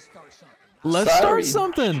trying to start something. Let's start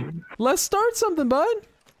something. Let's start something, bud.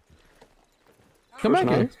 Come back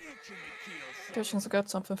here. Christian's got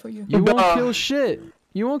something for you. You won't kill shit.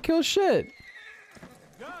 You won't kill shit.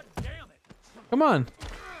 God damn it. Come on.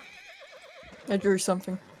 I drew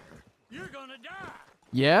something. You're gonna die.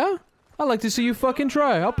 Yeah? I'd like to see you fucking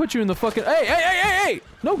try. I'll put you in the fucking... Hey!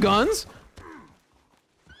 No guns!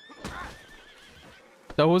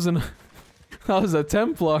 That wasn't... That was a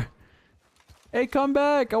Templar. Hey, come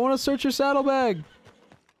back! I want to search your saddlebag!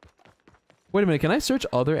 Wait a minute, can I search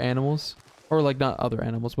other animals? Or, like, not other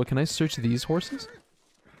animals, but can I search these horses?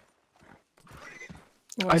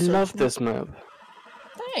 I love this map.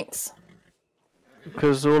 Thanks.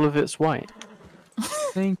 Because all of it's white.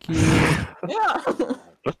 Thank you. Yeah.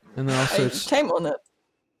 And then I'll I search... came on it.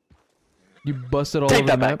 You busted all Take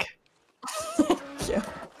over that the map? back. Yeah.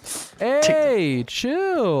 Hey,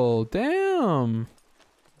 chill. Damn.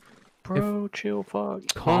 Bro, chill, fuck.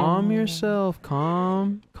 Calm yourself.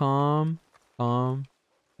 Calm.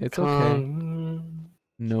 It's okay.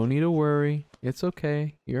 No need to worry. It's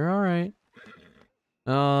okay. You're alright.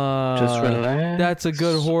 Just relax. That's a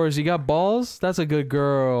good horse. You got balls? That's a good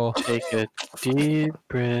girl. Take a deep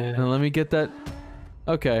breath. And let me get that.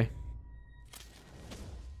 Okay.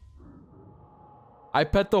 I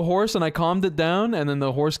pet the horse and I calmed it down, and then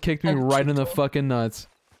the horse kicked me right in the fucking nuts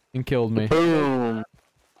and killed me. Boom.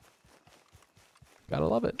 Gotta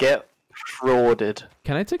love it. Get frauded.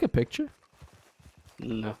 Can I take a picture?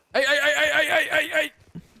 No. Hey!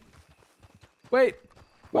 Wait!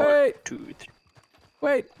 One, two, three.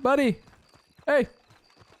 Wait, buddy! Hey!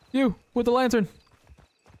 You, with the lantern!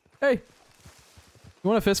 Hey! You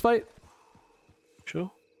want a fist fight? Sure.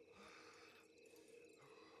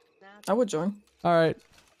 I would join. Alright.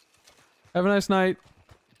 Have a nice night.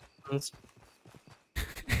 Just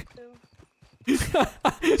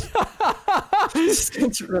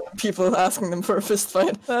going to run people asking them for a fist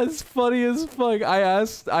fight. That's funny as fuck. I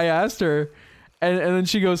asked her, and then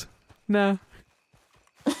she goes, nah.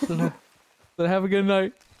 But have a good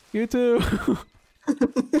night. You too.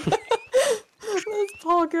 This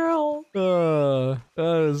poor girl.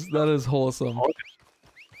 That is wholesome.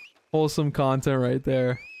 Wholesome content right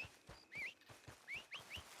there.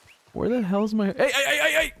 Where the hell's my...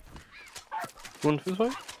 Hey! One for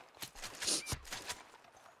fight?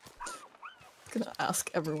 Gonna ask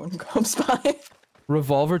everyone who comes by.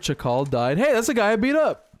 Revolver Chakal died. Hey, that's the guy I beat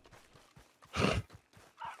up.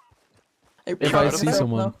 If I see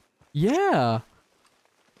someone. No. Yeah.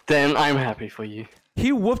 Then I'm happy for you.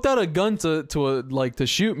 He whipped out a gun to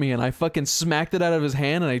shoot me, and I fucking smacked it out of his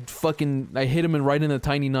hand, and I hit him right in the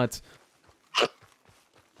tiny nuts.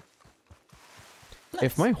 Nice.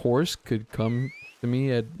 If my horse could come to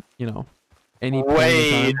me at, any point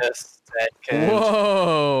Wait in time. a second.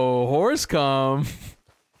 Whoa, horse come.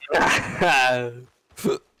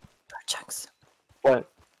 Chunks, What?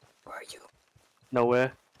 where are you?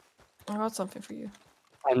 Nowhere. I got something for you.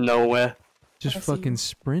 I'm nowhere. Just I see fucking you.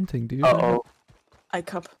 sprinting, dude. Uh-oh.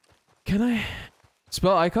 iCup. Can I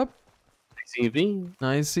spell iCup? UV.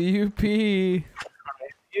 Nice CUP.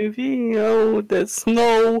 UV. Oh, there's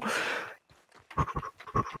snow.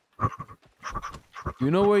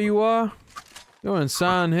 You know where you are? You're in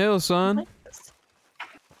Silent Hill, son.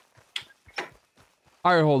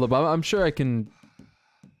 Alright, hold up. I'm sure I can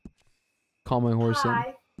call my horse in.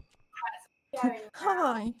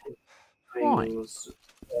 Hi. Things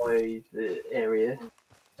by the area.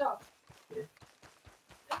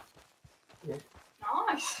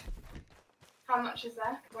 Nice. How much is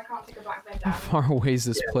there? Because I can't take a black bed How down. far away is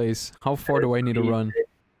this place? How far do I need to run?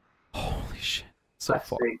 Holy shit. So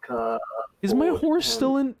far. Is my horse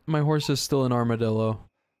still in? My horse is still in Armadillo.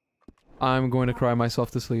 I'm going to cry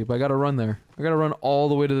myself to sleep. I gotta run there. I gotta run all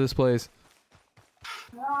the way to this place.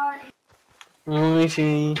 Right.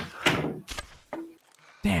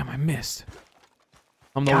 Damn, I missed.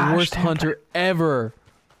 I'm the Gosh, worst damn. hunter ever.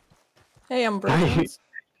 Hey, I'm brilliant.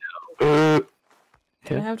 Uh,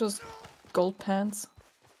 Can I have those gold pants?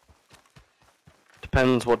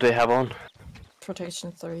 Depends what they have on.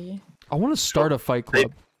 Protection 3. I want to start a fight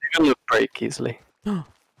club. They're gonna break easily.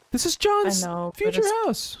 This is John's I know, but future it's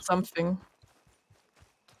house. Something.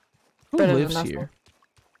 Who better than lives nothing. here?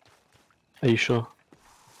 Are you sure?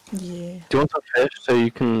 Yeah. Do you want some fish so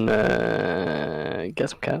you can get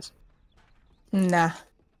some cats? Nah.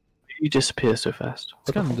 You disappear so fast.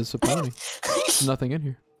 It's kind of disappointing. There's nothing in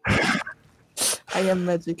here. I am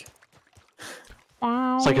magic.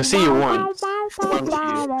 It's like I see you once.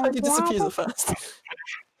 How do you disappear so fast?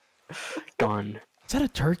 Gone. Is that a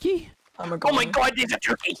turkey? I'm a Oh my goblin. god, there's a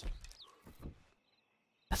turkey!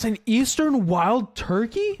 That's an eastern wild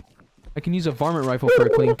turkey? I can use a varmint rifle for a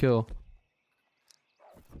clean kill.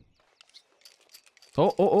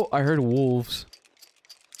 Oh, I heard wolves.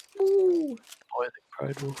 Ooh. Oh, I think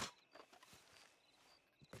Pride Wolf.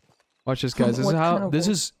 Watch this, guys. This is What how kind of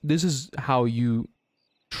this is how you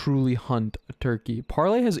truly hunt a turkey.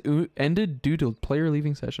 Parlay has ended due to player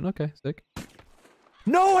leaving session. Okay, sick.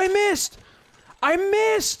 No, I missed! I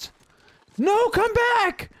missed! No, come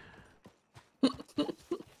back!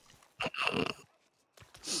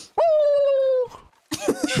 Woo!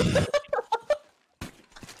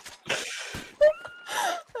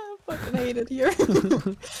 I fucking hate it here.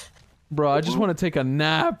 Bro, I just want to take a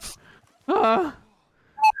nap. I'll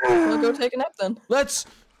go take a nap then. Let's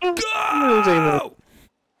go!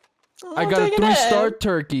 I'll I got a take nap. 3-star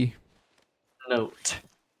turkey. Note.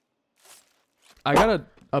 I got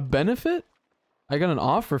a benefit? I got an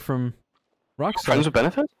offer from Friends Rockstar. with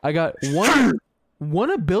benefits? I got one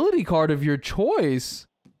ability card of your choice.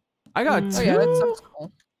 I got Oh two. yeah, that sounds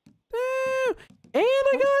cool. Damn. And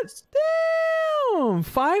I got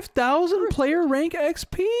 5,000 player rank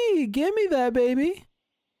XP. Give me that, baby.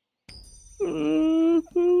 Nah,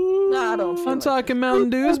 I don't feel I'm like talking Mountain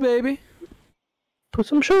Dews, baby. Put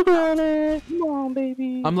some sugar on it. Come on,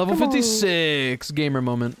 baby. I'm level Come on. 56. Gamer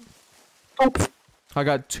moment. I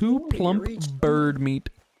got 2 plump reached. bird meat.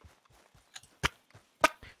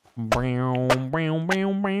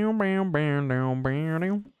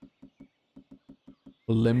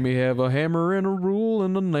 Let me have a hammer and a rule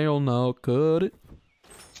and a nail, now cut it.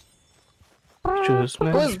 Just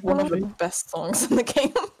It was one of the best songs in the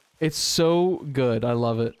game. It's so good. I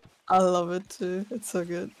love it. I love it too. It's so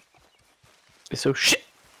good. It's so shit.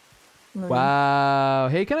 Wow.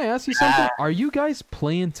 Hey, can I ask you something? Are you guys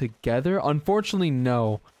playing together? Unfortunately,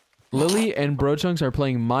 no. Lily and Brochunks are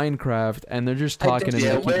playing Minecraft, and they're just I talking did- and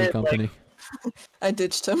yeah, keeping we're, company. I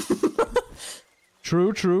ditched him.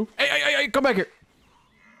 True, true. Hey, come back here.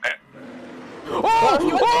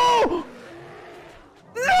 Oh!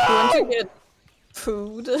 He went to get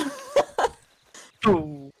food.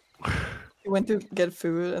 Ooh. He went to get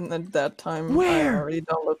food, and at that time, Where? I already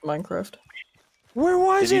downloaded Minecraft. Where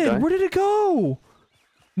was Did he it? die? Where did it go?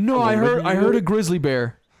 No, Oh, I where heard did I you heard go? a grizzly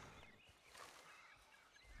bear.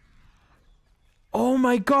 Oh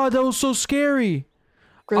my god, that was so scary.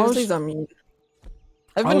 Grizzlies are mean.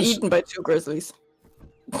 I've I been was- eaten by 2 grizzlies.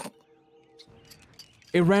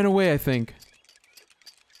 It ran away, I think.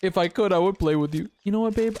 If I could, I would play with you. You know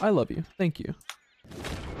what, babe? I love you. Thank you.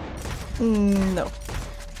 No.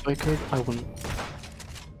 If I could, I wouldn't.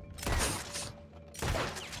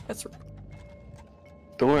 That's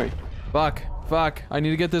Don't worry. Fuck. I need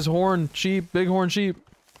to get this horn sheep, bighorn sheep.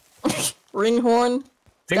 Ringhorn.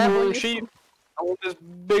 Big That horn one- sheep. I want this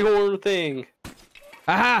big horn thing.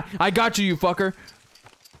 Aha! I got you, you fucker.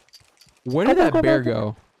 Where did that bear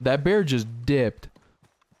go? That bear just dipped.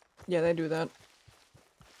 Yeah, they do that.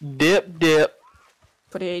 Dip.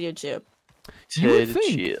 Potato chip. You would Potato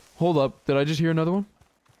think. chip. Hold up. Did I just hear another one?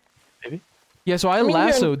 Maybe. Yeah, so I I mean, you're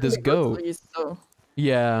lassoed in this the goat. Grizzlies, so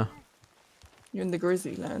Yeah. you're in the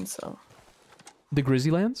grizzly land, so The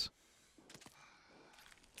Grizzlylands?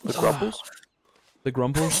 The Grumples? The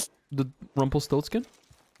Grumples? The Rumpelstiltskin?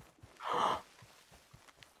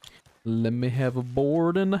 Let me have a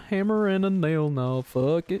board and a hammer and a nail now.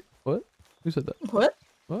 Fuck it. What? Who said that? What?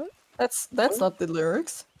 What? That's not the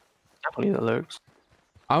lyrics. Definitely the lyrics.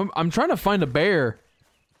 I'm trying to find a bear.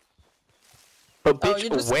 But Oh, bitch, you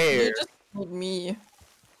just need me.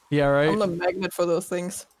 Yeah, right? I'm the magnet for those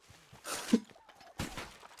things.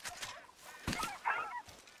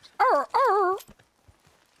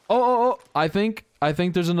 Oh, I think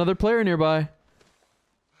there's another player nearby.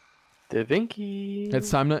 The Vinky. It's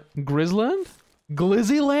time to Grizzland?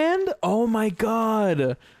 Glizzyland? Oh my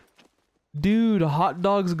god. Dude, hot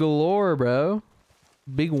dogs galore, bro.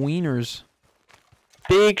 Big wieners.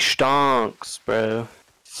 Big stonks, bro.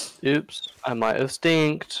 Oops, I might have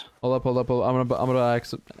stinked. Hold up. I'm gonna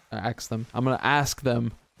ask them. I'm gonna ask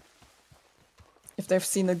them. If they've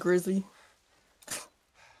seen a grizzly.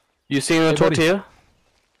 You seen a Hey, buddy. tortilla?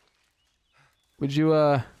 Would you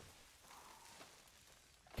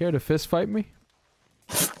care to fist fight me?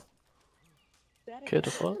 Care to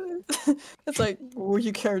fuck? It's like, would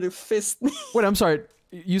you care to fist me? Wait, I'm sorry.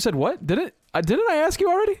 You said what? Didn't I ask you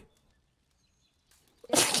already?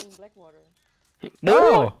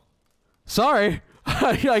 No. Sorry.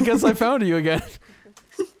 I guess I found you again.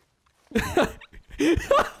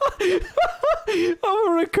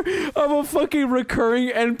 I'm a fucking recurring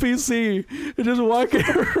NPC. Just walking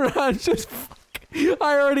around.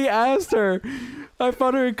 I already asked her. I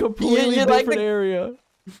found her in a completely you're different like area.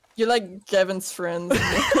 You're like Gavin's friend. Gav!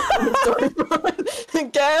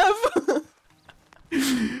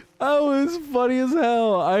 That was funny as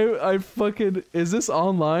hell. I fucking... Is this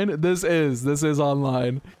online? This is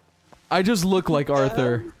online. I just look like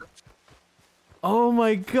Arthur. Oh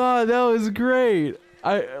my god, that was great.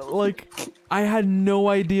 I had no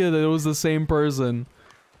idea that it was the same person.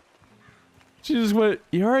 She just went,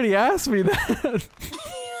 you already asked me that.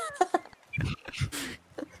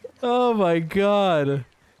 Oh my god.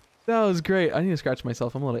 That was great. I need to scratch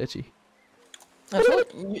myself. I'm a little itchy. I feel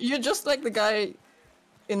like you're just like the guy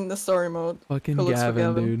in the story mode. Fucking who looks for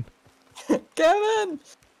Gavin, dude. Gavin!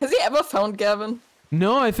 Has he ever found Gavin?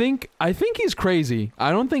 No, I think he's crazy.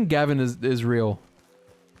 I don't think Gavin is real.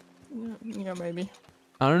 Yeah, maybe.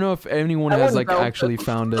 I don't know if anyone I has wouldn't like doubt actually it.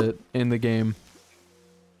 found it in the game.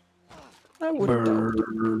 I wouldn't doubt.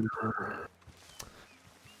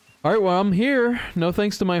 All right, well I'm here. No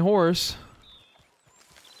thanks to my horse.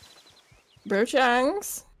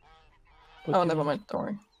 Birchangs. Oh, never mind. Don't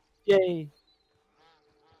worry. Yay.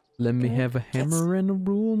 Let me have a hammer and a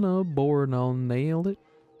rule and a board and I'll nail it.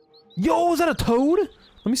 Yo, is that a toad?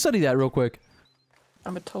 Let me study that real quick.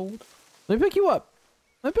 I'm a toad. Let me pick you up.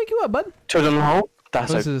 Let me pick you up, bud. Toad in the hole?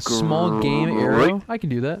 That's This is a small game arrow. I can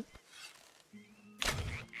do that.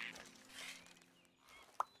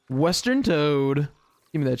 Western toad.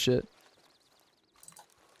 Give me that shit.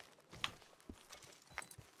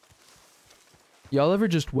 Y'all ever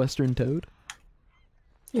just Western toad?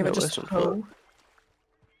 Yeah, but No, just that's toe.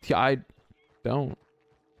 Yeah, I don't.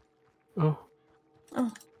 Oh.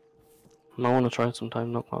 Oh. I want to try it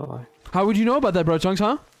sometime, not gonna lie. How would you know about that, bro chunks,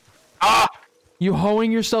 huh? Ah! You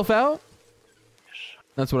hoeing yourself out?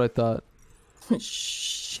 That's what I thought.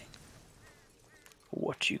 Shit.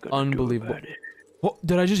 What you gonna Unbelievable. do about it? What,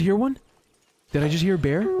 did I just hear one? Did I just hear a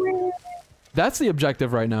bear? That's the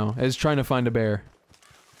objective right now, is trying to find a bear.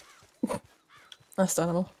 That's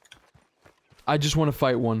animal. I just want to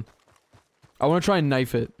fight one. I want to try and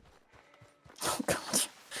knife it. Oh god.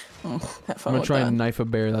 Have I'm fun gonna with try that. and knife a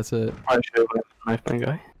bear, that's it. I should have knife my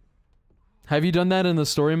guy. Have you done that in the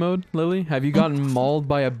story mode, Lily? Have you gotten mauled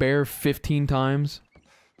by a bear 15 times?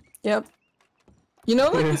 Yep. You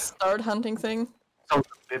know, like the start hunting thing? Oh,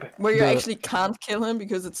 baby. Where you The- actually can't kill him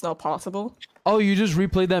because it's not possible? Oh, you just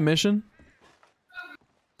replayed that mission?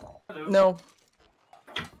 No.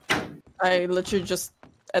 I literally just,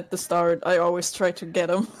 at the start, I always try to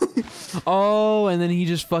get him. Oh, and then he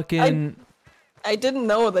just fucking... I didn't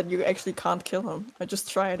know that you actually can't kill him. I just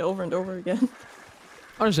try it over and over again.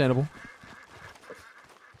 Understandable.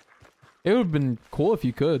 It would have been cool if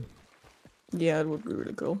you could. Yeah, it would be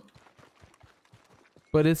really cool.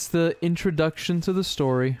 But it's the introduction to the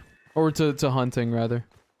story. Or to hunting, rather.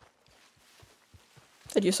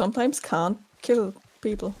 That you sometimes can't kill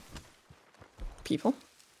people. People?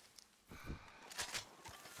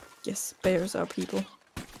 Yes, bears are people.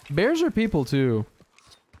 Bears are people, too.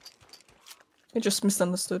 I just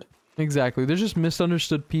misunderstood. Exactly. They're just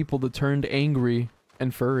misunderstood people that turned angry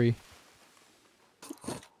and furry.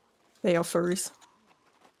 They are furries.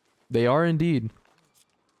 They are indeed.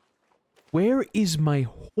 Where is my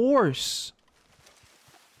horse?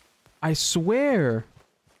 I swear.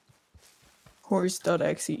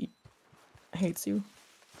 Horse.exe hates you.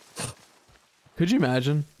 Could you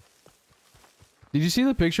imagine? Did you see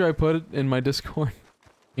the picture I put in my Discord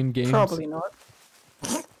in games? Probably not.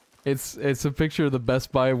 It's a picture of the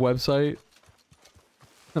Best Buy website.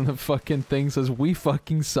 And the fucking thing says, "We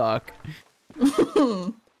fucking suck."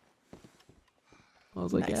 I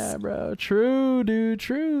was like, Nice. yeah, bro. True, dude.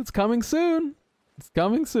 True. It's coming soon. It's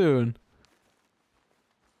coming soon.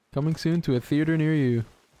 Coming soon to a theater near you.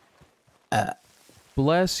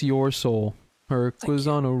 Bless your soul. Herc was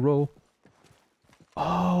on a roll.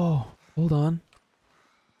 Oh, hold on.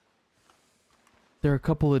 There are a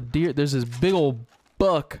couple of deer. There's this big old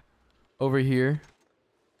buck over here.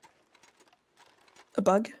 A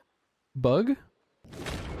bug? Bug?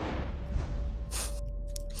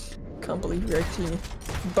 Can't believe you actually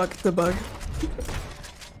bugged the bug.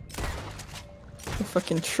 A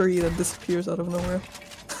fucking tree that disappears out of nowhere.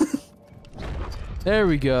 There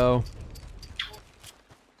we go.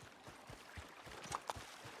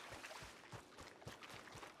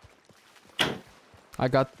 I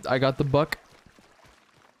got the buck.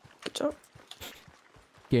 Good job.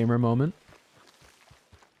 Gamer moment.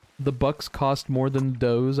 The bucks cost more than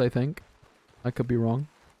does, I think. I could be wrong.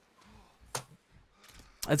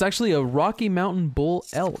 It's actually a Rocky Mountain bull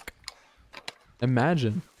elk.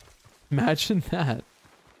 Imagine. Imagine that.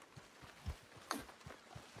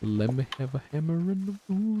 Let me have a hammer and a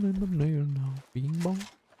roll and a nail now. Bing bong.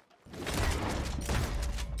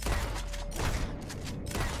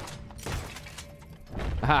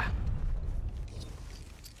 Aha!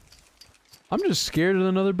 I'm just scared that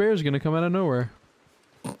another bear's gonna come out of nowhere.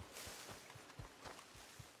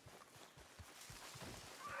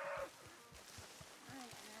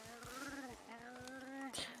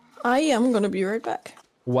 I am gonna be right back.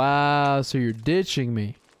 Wow, so you're ditching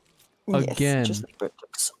me. Again. Yes, just like Red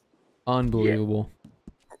Ducks. Unbelievable.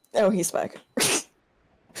 Oh, he's back.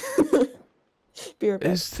 Be right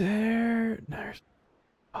back. Is there... There's...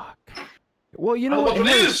 Fuck. Well, you know Oh, what? what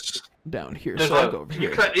it Hey, is? down here, There's so I'll a- go over you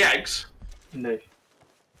here. collect the eggs. No.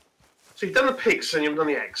 So you've done the pigs and you've done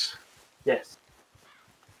the eggs. Yes.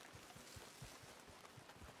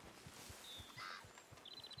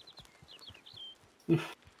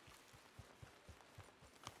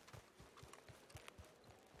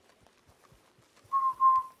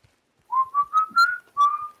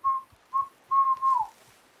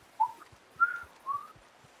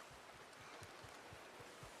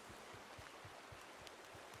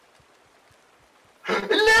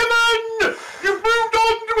 Lemon! You've moved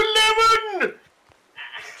on to 11!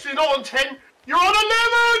 So you're not on 10, you're on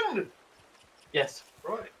 11! Yes.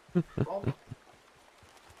 Right. Oh.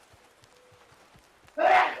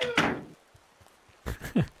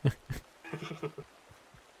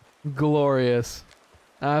 Glorious.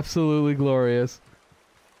 Absolutely glorious.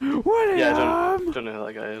 What Yeah, I don't know who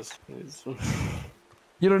that guy is.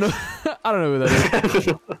 You don't know? I don't know who that is.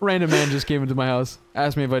 Random man just came into my house.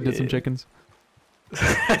 Asked me if I did some Yeah. chickens.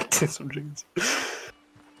 Did some chickens.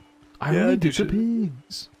 I Yeah, really I did the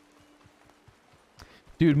pigs.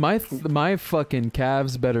 Dude, my fucking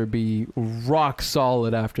calves better be rock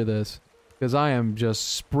solid after this. Because I am just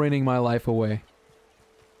sprinting my life away.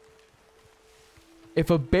 If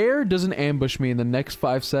a bear doesn't ambush me in the next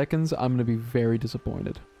 5 seconds, I'm gonna be very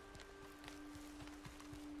disappointed.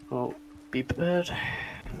 Oh, be prepared.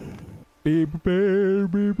 Be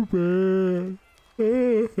prepared, be prepared.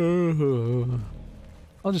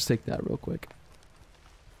 I'll just take that real quick.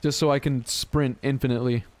 Just so I can sprint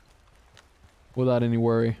infinitely. Without any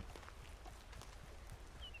worry.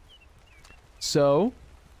 So,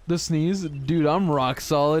 the sneeze. Dude, I'm rock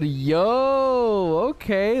solid. Yo!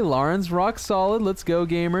 Okay, Lauren's rock solid. Let's go,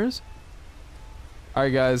 gamers.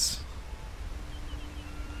 Alright, guys.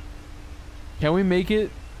 Can we make it?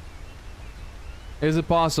 Is it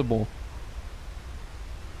possible?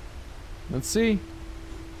 Let's see.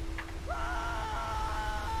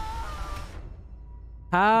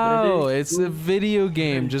 How? It's a video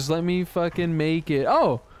game. Just let me fucking make it.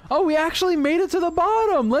 Oh! Oh, we actually made it to the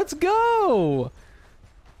bottom! Let's go!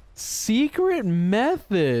 Secret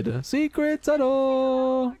method. Secret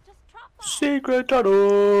tunnel. Secret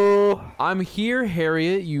tunnel. I'm here,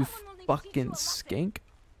 Harriet, you fucking skink.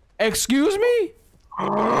 Excuse me?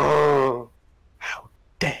 How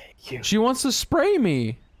dare you? She wants to spray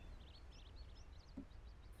me.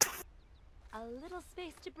 A little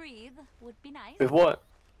space to breathe would be nice. With what?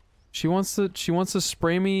 She wants to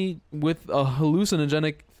spray me with a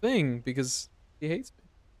hallucinogenic thing because she hates me.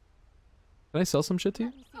 Can I sell some shit to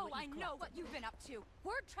you? Oh, I know what you've been up to.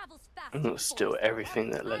 Word travels fast. I'm gonna steal everything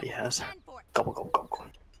that Letty has. Gobble, gobble, gobble,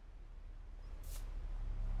 gobble.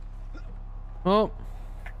 Well,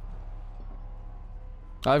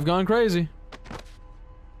 I've gone crazy.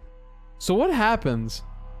 So what happens?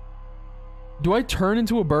 Do I turn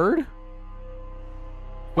into a bird?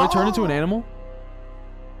 Do I turn into an animal?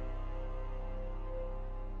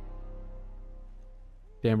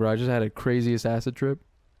 Damn, bro, I just had a craziest acid trip.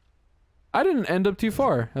 I didn't end up too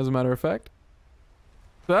far, as a matter of fact.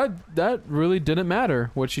 That really didn't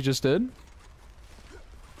matter, what she just did.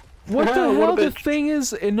 What the hell? The thing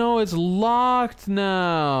is, no, it's locked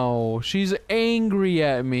now. She's angry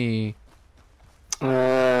at me.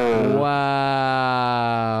 Wow.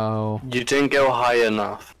 You didn't go high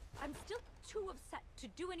enough. I'm still too upset to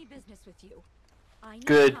do any business with you. I need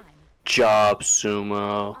Good time. job,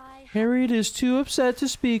 Sumo. Harriet is too upset to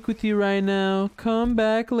speak with you right now. Come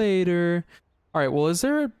back later. Alright, well, is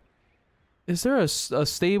there a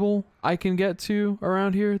stable I can get to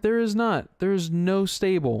around here? There is not. There is no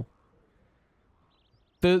stable.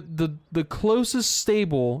 The closest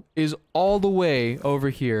stable is all the way over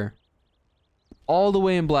here. All the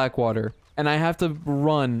way in Blackwater. And I have to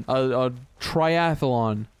run a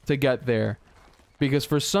triathlon to get there. Because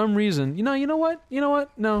for some reason, you know what?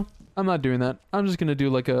 No, I'm not doing that. I'm just gonna do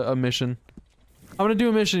like a mission. I'm gonna do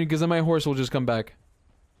a mission because then my horse will just come back.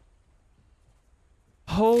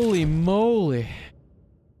 Holy moly.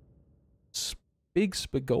 Big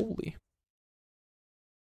spagoli.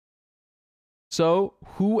 So,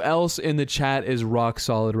 who else in the chat is rock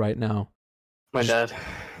solid right now? My dad.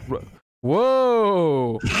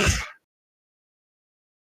 Whoa!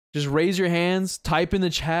 Just raise your hands, type in the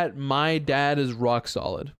chat, my dad is rock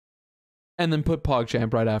solid. And then put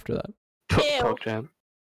PogChamp right after that. PogChamp.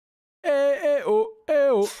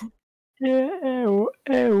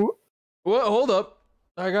 What? Hold up.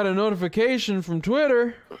 I got a notification from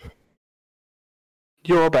Twitter.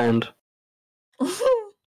 You're banned.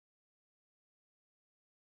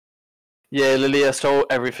 Yeah, Lily, I stole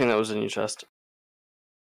everything that was in your chest.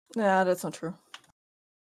 Yeah, that's not true.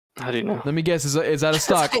 How do you know? Let me guess, is that a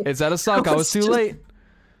stock? It's out of stock. I was too late.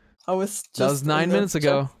 I was just That was 9 minutes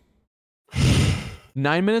ago.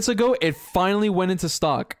 9 minutes ago, it finally went into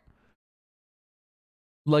stock.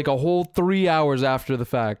 Like a whole 3 hours after the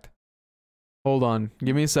fact. Hold on.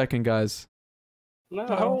 Give me a second, guys. No,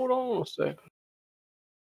 hold on a second.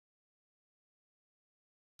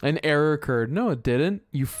 An error occurred. No, it didn't.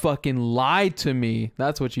 You fucking lied to me.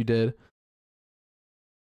 That's what you did.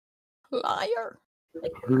 Liar.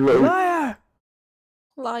 Liar!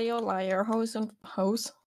 Liar, liar. Hose and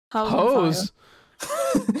hose. Hose?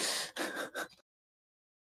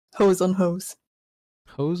 Hose on hose.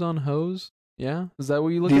 Hose on hose? Yeah? Is that what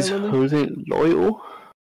you look These at, Lily? hoes ain't loyal.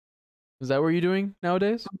 Is that what you're doing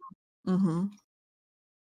nowadays? Mm-hmm.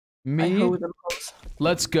 Me? Hose and hose.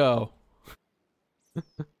 Let's go.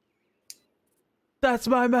 That's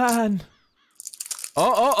my man.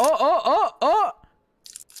 Oh.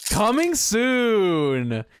 Coming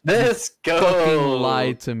soon. Let's go. Fucking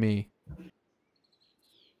lied to me.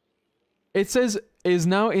 It says is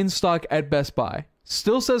now in stock at Best Buy.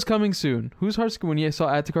 Still says coming soon. Whose heart's when you saw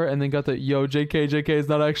add to cart and then got the yo JK is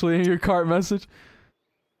not actually in your cart message?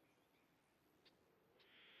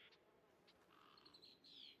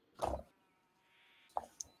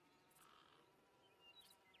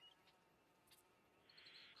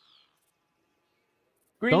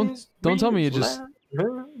 Don't tell me you just.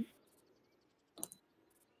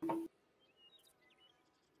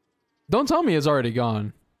 Don't tell me it's already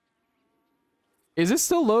gone. Is it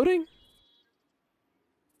still loading?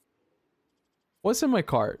 What's in my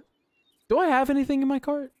cart? Do I have anything in my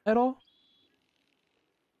cart at all?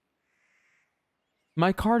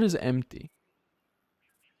 My cart is empty.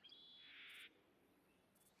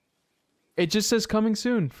 It just says coming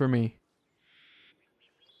soon for me.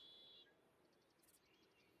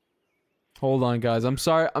 Hold on, guys. I'm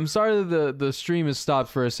sorry that the stream has stopped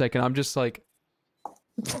for a second. I'm just like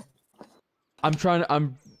I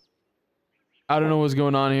don't know what's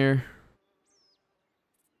going on here.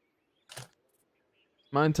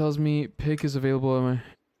 Mine tells me pick is available at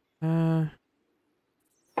my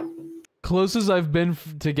closest I've been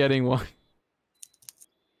to getting one.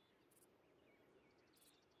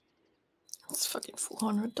 It's fucking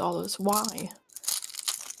 $400. Why?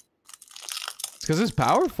 It's because it's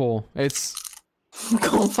powerful. It's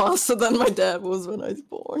going faster than my dad was when I was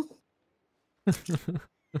born.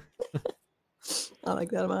 I like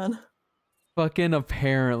that, man. fucking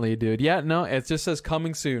apparently, dude. Yeah, no, it just says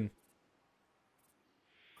coming soon.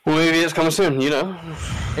 Well, maybe it's coming soon, you know?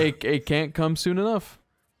 It can't come soon enough.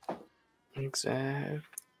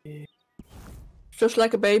 Exactly. Just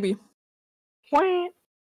like a baby. What?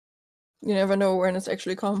 You never know when it's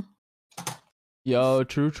actually come. Yo,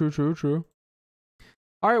 true.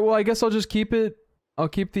 All right, well, I guess I'll just keep it. I'll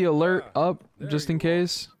keep the alert up just in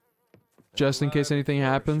case. Just in case anything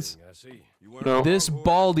happens. No. This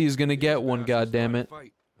Baldy's gonna get one, goddammit.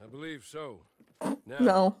 I believe so. Now,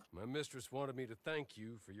 No. my mistress wanted me to thank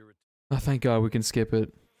you for your. Oh, thank God we can skip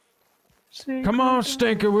it. Come on,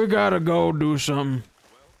 Stinker, we gotta go do something.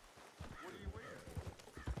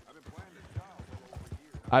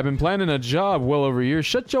 I've been planning a job well over a year.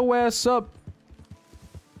 Shut your ass up,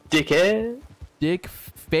 Dickhead. Dick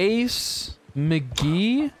Face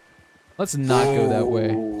McGee. Let's not go that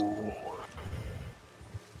way.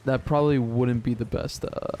 That probably wouldn't be the best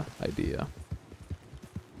idea.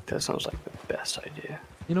 That sounds like the best idea.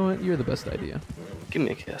 You know what? You're the best idea. Give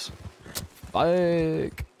me a kiss.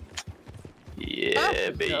 Fuck. Yeah,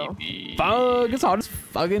 baby. Fuck. It's hot as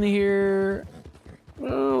fuck in here.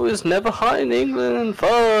 Oh, it's never hot in England. Fuck.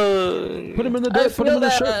 Put him in the dirt. Put him in the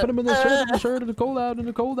feel shirt. that. Put him in the shirt. In the shirt. In the cold out. In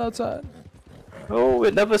the cold outside. Oh,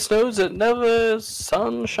 it never snows. It never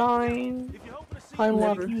sunshine. I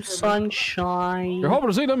love you, sunshine. You're hoping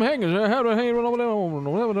to see them hangers. You got a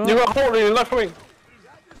hole in your left wing.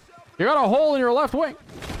 You got a hole in your left wing.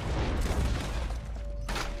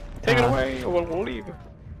 Take it away, or we'll leave.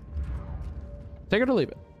 Take it or leave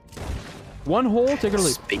it. One hole, take it or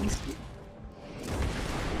leave it.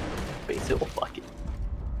 Space it or fuck it.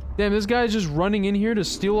 Damn, this guy's just running in here to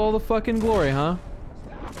steal all the fucking glory, huh?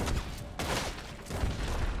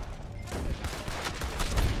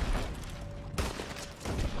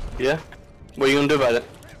 Yeah? What are you gonna do about it?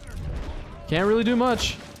 Can't really do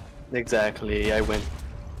much. Exactly, I win.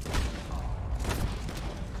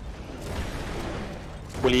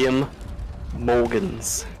 William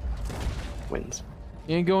Morgans wins.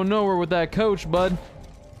 You ain't going nowhere with that coach, bud.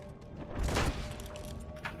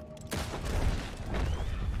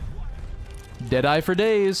 Deadeye for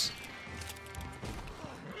days.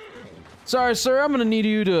 Sorry, sir, I'm gonna need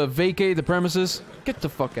you to vacate the premises. Get the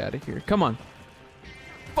fuck out of here. Come on.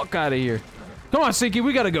 Fuck out of here. Come on, Sinky,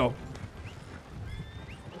 we gotta go.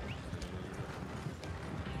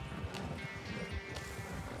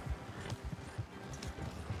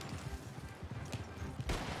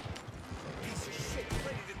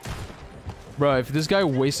 Bro, if this guy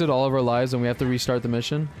wasted all of our lives and we have to restart the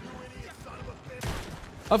mission.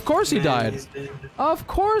 Of course he died. Of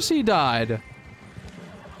course he died.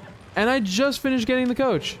 And I just finished getting the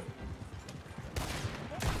coach.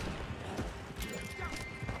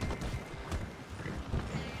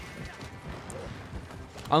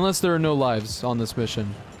 Unless there are no lives on this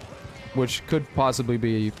mission. Which could possibly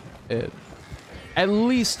be it. At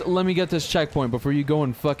least let me get this checkpoint before you go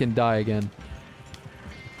and fucking die again.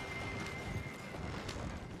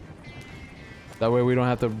 That way we don't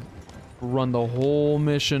have to run the whole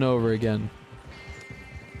mission over again.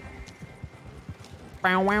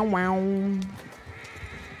 Bow wow wow.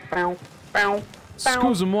 Bow, bow,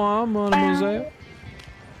 Excusez-moi, mademoiselle.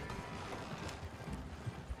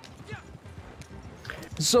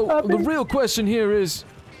 So, the real question here is,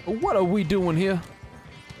 what are we doing here?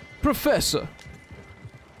 Professor.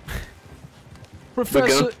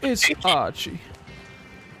 Professor, it's Archie.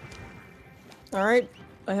 Alright,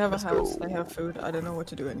 I have a house, I have food, I don't know what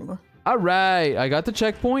to do anymore. Alright, I got the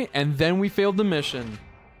checkpoint, and then we failed the mission.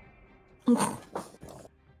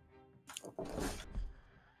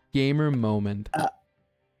 Gamer moment.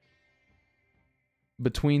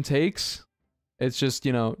 Between takes, it's just,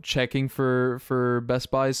 you know, checking for Best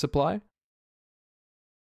Buy's supply.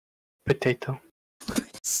 Potato.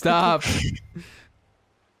 Stop.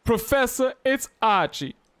 Professor, it's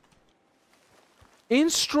Archie. In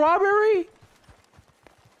Strawberry?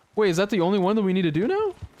 Wait, is that the only one that we need to do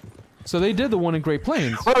now? So they did the one in Great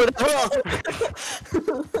Plains.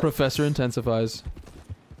 Professor intensifies.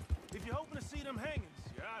 If you're hoping to see them hangings,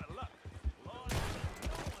 you're out of luck. Lord, no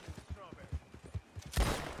one is Strawberry.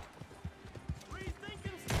 Free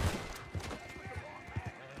thinking.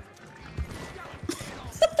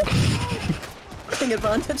 Taking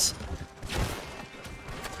advantage.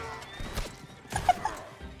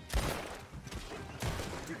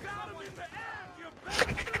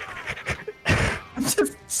 I'm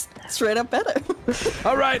just straight up better.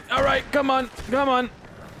 All right, come on.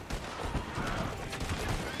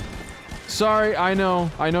 Sorry, I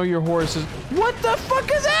know your horse is. What the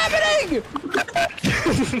fuck is happening?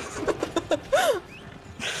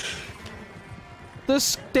 The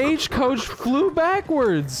stagecoach flew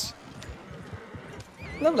backwards.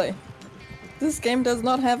 Lovely. This game does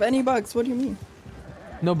not have any bugs, what do you mean?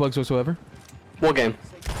 No bugs whatsoever. What game?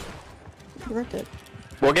 Red Dead.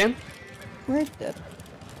 What game? Red Dead.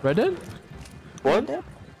 Red Dead? What? Red Dead.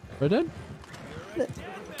 Red Dead?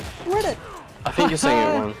 Red Dead. I think you're saying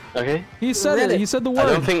it wrong. Okay. He said it. Reddit. He said the I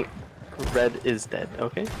word. don't think red is dead.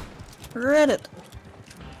 Okay. Reddit.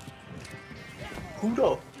 Hold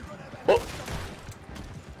up. Oh.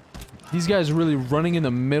 These guys are really running in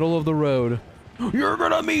the middle of the road. You're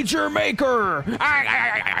gonna meet your maker.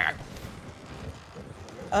 I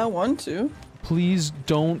want to. Please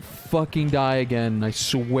don't fucking die again. I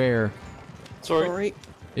swear. Sorry.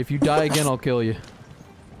 If you die again, I'll kill you.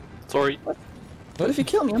 Sorry. What if you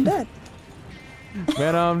kill me? I'm dead.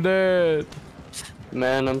 Man, I'm dead.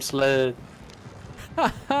 Man, I'm sled.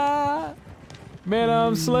 Man,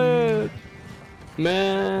 I'm sled.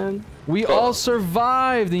 Man. We all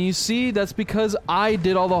survived, and you see, that's because I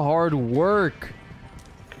did all the hard work.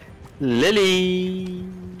 Lily.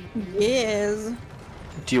 Yes.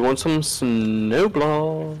 Do you want some snow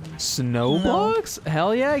blocks? Snow No. blocks?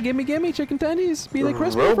 Hell yeah, gimme, gimme, chicken tendies. Be like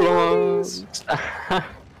crispy fries.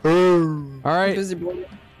 Roblox. Alright, Busy building.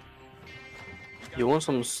 You want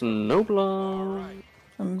some snow blocks?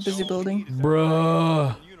 I'm busy building.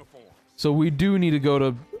 bruh. So we do need to go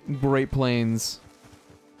to Great Plains.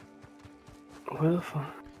 Where the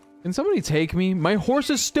fuck? Can somebody take me? My horse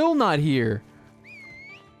is still not here.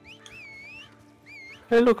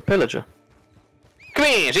 Hey, look, pillager. Come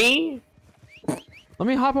here, see? Let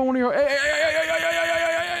me hop on one of your. Hey, hey, hey, hey, hey,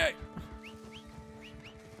 hey,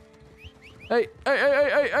 hey, hey, hey, hey,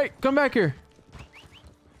 hey, hey, come back here.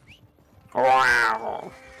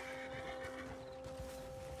 Wow.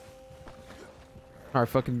 Alright,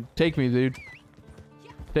 fucking take me, dude.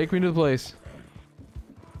 Take me to the place.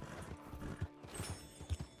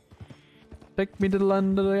 Take me to the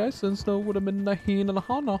land of the ice and snow would have been the heen and the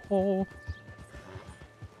hana ho.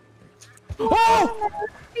 Oh!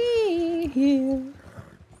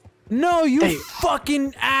 No, you Hey.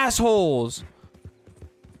 fucking assholes!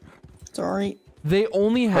 Sorry. They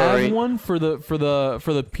only have Sorry. one for the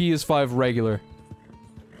PS5 regular,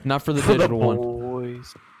 not for the digital one.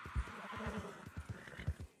 Boys.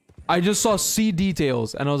 I just saw C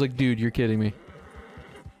details and I was like, dude, you're kidding me.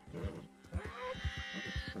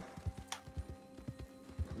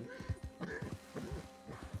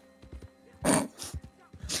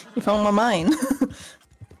 You found my mine.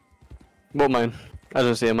 What mine? I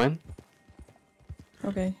don't see a mine.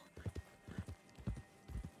 Okay.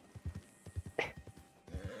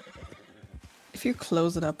 If you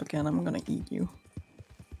close it up again, I'm gonna eat you.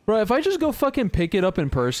 Bro, if I just go fucking pick it up in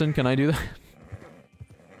person, can I do that?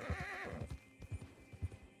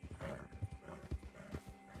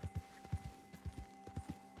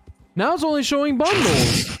 Now it's only showing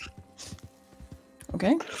bundles.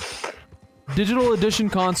 Okay. Digital edition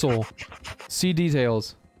console. See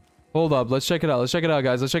details. Hold up, let's check it out. Let's check it out,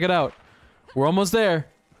 guys. Let's check it out. We're almost there.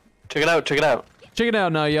 Check it out, check it out. Check it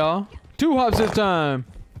out now, y'all. 2 hops this time.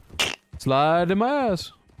 Slide in my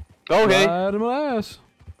ass. Okay. Slide in my ass.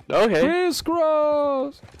 Okay.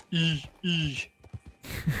 Crisscross. Eesh, eesh.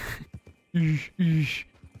 Eesh, eesh.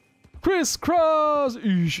 Crisscross.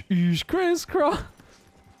 Eesh, eesh. Crisscross.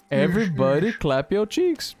 Everybody clap your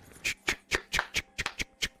cheeks.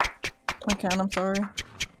 I can, I'm sorry.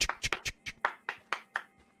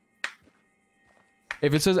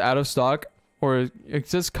 If it says out of stock, or it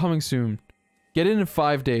says coming soon, get it in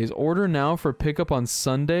 5 days. Order now for pickup on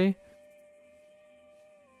Sunday.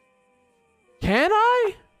 Can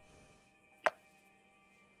I?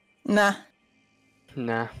 Nah.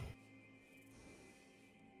 Nah.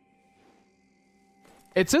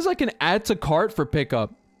 It says I can add to cart for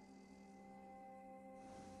pickup.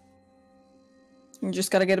 You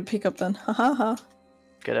just gotta get a pickup then. Ha ha ha.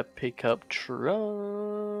 Get a pickup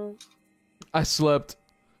truck. I slept.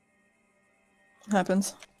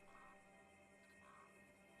 Happens.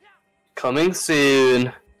 Coming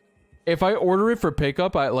soon. If I order it for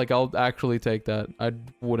pickup, I'll actually take that. I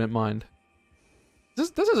wouldn't mind.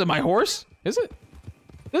 This isn't my horse, is it?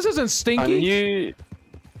 This isn't Stinky.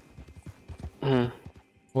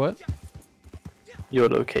 What? Your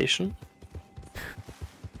location?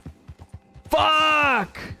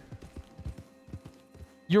 Fuck!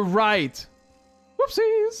 You're right.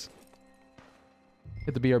 Whoopsies.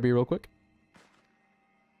 Hit the BRB real quick.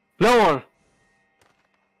 No one.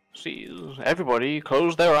 See, everybody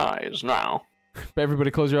close their eyes now.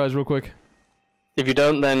 Everybody close your eyes real quick. If you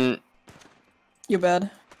don't, then You're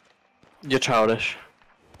bad. you're childish.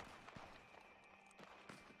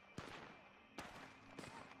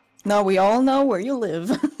 Now we all know where you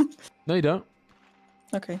live. No, you don't.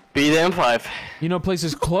 Okay. Be there in 5. You know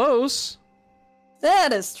places close,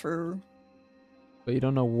 That is true. but you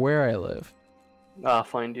don't know where I live. I'll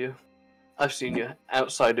find you. I've seen you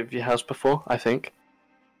outside of your house before, I think.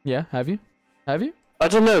 Yeah, have you? Have you? I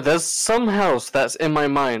don't know. There's some house that's in my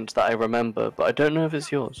mind that I remember, but I don't know if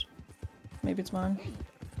it's yours. Maybe it's mine.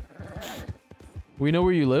 We know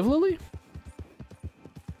where you live, Lily?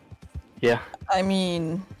 Yeah. I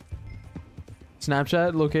mean,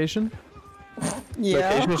 Snapchat location?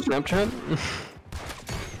 yeah. Location Snapchat?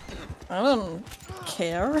 I don't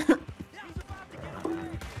care.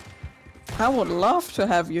 I would love to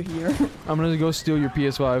have you here. I'm gonna go steal your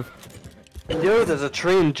PS5. Yo, there's a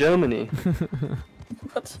tree in Germany.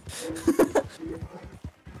 What?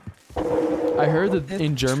 I heard that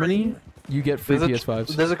in Germany, you get free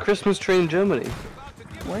PS5s. There's a Christmas tree in Germany.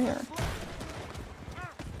 Where?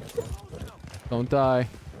 Don't die.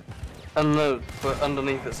 I don't know, but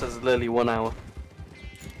underneath it says literally 1 hour.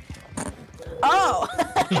 Oh!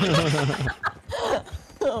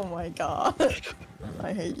 Oh my god.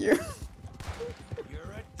 I hate you.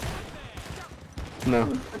 No.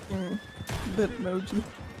 Fucking Bitmoji.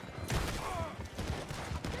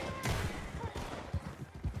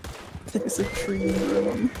 There's a tree in the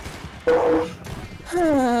room.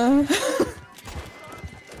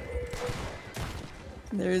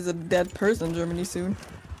 There is a dead person in Germany soon.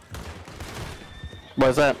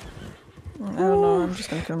 Why's that? I don't know, I'm just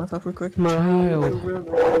gonna kill myself real quick. Child.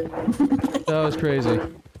 That was crazy.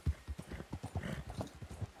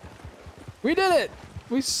 We did it!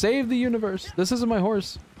 We saved the universe. This isn't my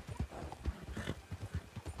horse.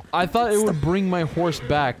 I thought it would bring my horse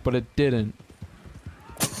back, but it didn't.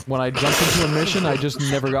 When I jumped into a mission, I just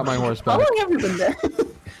never got my horse How back. long have you been there?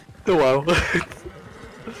 Oh wow.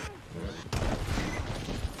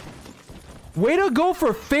 Way to go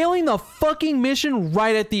for failing the fucking mission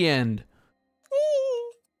right at the end.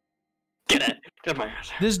 Get it. Get my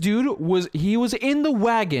ass. This dude was in the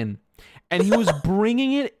wagon and he was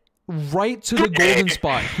bringing it right to the golden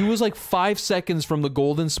spot. He was like 5 seconds from the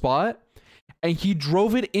golden spot and he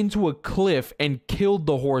drove it into a cliff and killed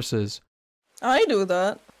the horses. I do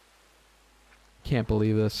that. Can't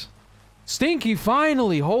believe this. Stinky,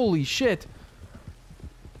 finally! Holy shit.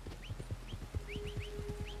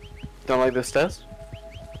 Don't like this test?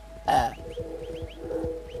 Yep.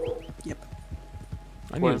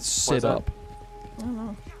 I need to sit up. I don't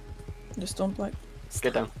know. Just don't like.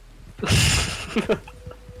 Get down.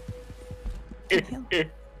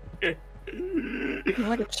 I'm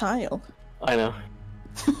like a child. I know.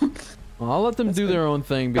 Well, I'll let them do their own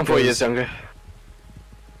thing I'm because 4 years younger.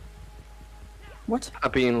 What?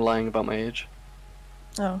 I've been lying about my age.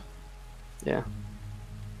 Oh. Yeah.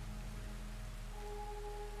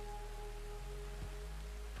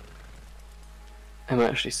 I'm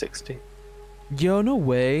actually 60. Yo, no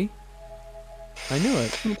way. I knew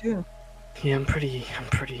it. Me too. Yeah, I'm pretty. I'm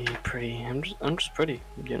just pretty,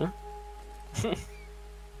 you know?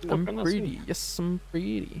 I'm can I pretty. say? Yes, I'm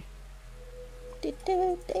pretty.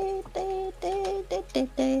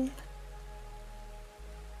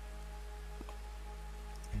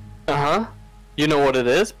 Uh-huh. You know what it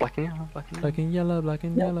is? Black and yellow, black and yellow. Black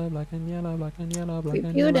and yellow, black and Yep. yellow, black and yellow, black and yellow, black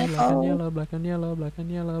and Beautiful. yellow, black and yellow, black and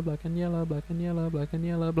yellow, black and yellow, black and yellow, black and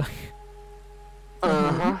yellow, black.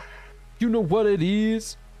 Uh-huh. You know what it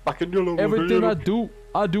is. Black and yellow. Everything I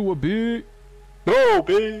do a big. No,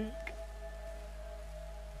 big.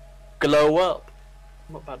 Glow up.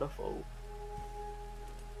 Not bad at all.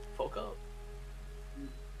 Fuck up.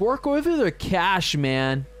 Work with the cash,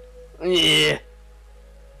 man. Yeah.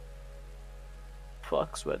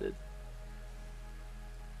 Fuck sweated.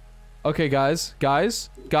 Okay, guys.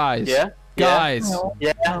 Yeah? Guys. No.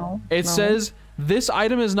 Yeah. No. It no. says this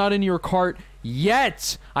item is not in your cart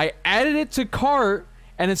yet. I added it to cart,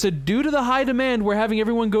 and it said due to the high demand, we're having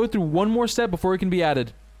everyone go through one more step before it can be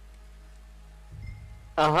added.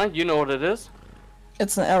 Uh-huh, you know what it is?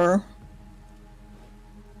 It's an error.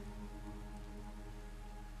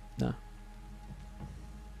 No.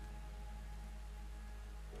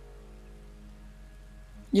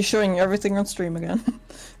 You're showing everything on stream again.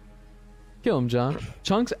 Kill him, John.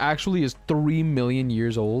 Chunks actually is 3 million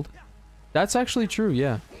years old. That's actually true,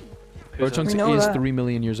 yeah. Or Chunks We know is that. 3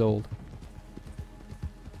 million years old.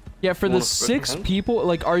 Yeah, for the Wanna 6 represent? people,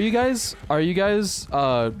 like, are you guys,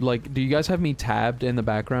 like, do you guys have me tabbed in the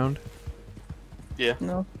background? Yeah.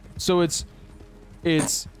 No. So it's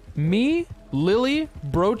me, Lily,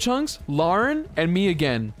 Bro Chunks, Lauren, and me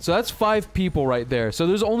again. So that's 5 people right there. So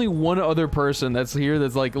there's only one other person that's here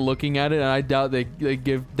that's like looking at it, and I doubt they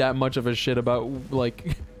give that much of a shit about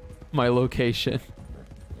like my location.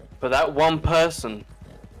 But that one person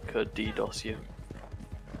could DDoS you.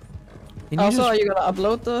 And you Also, just- are you gonna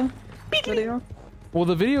upload the video? well,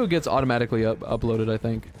 the video gets automatically uploaded, I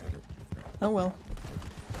think. Oh well.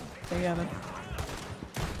 There you have it.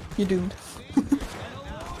 You're doomed.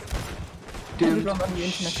 Dude, People on the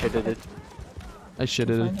internet shit at it. I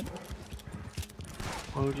shitted find it. it.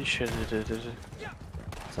 Holy shit at it.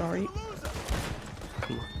 Sorry.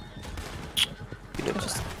 Come on. You I know,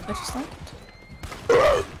 just like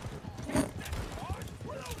it.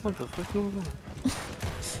 what the fuck? No.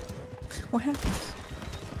 What happened?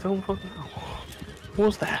 Don't fucking know. What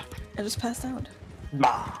was that? I just passed out.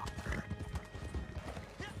 Bah.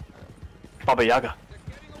 Baba Yaga.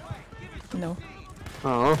 No.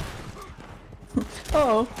 Oh.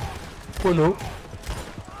 Oh. Well, no.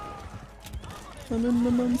 I'm in my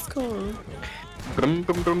mom's car. Brum,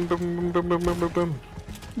 brum, brum, brum, brum, brum, brum, brum.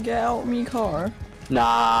 Get out me car.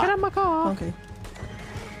 Nah. Get out my car. Okay.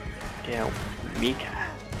 Yeah, Mika.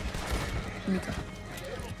 Mika.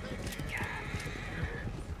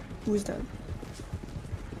 Who is that?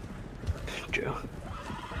 Joe.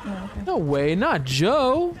 Oh, okay. No way, not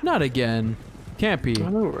Joe. Not again. Can't be. I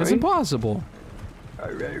know, It's right? impossible. I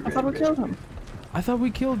thought we killed him. I thought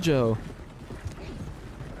we killed Joe.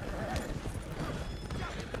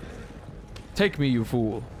 Take me, you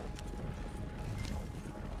fool.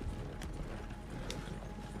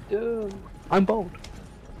 Dude, I'm bald.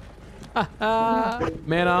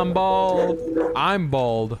 Man, I'm bald. I'm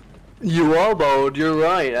bald. You are bald, you're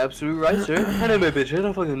right. Absolutely right, sir. Anime bitch, I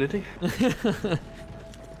don't fucking nitty.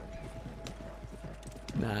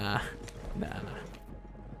 Nah.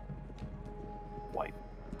 Wipe.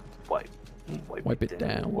 Wipe it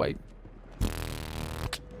down. Wipe.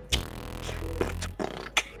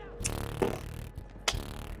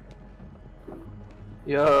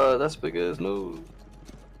 Yeah, that's big as nose.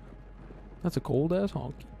 That's a cold ass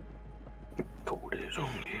honky. Cold as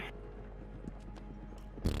honky.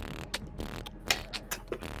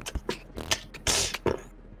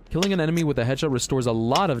 Killing an enemy with a headshot restores a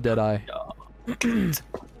lot of deadeye. And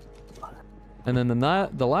then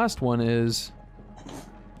the last one is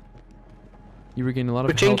you regain a lot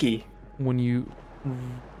of health Pachinki. when you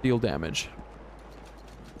deal damage.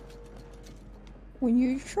 When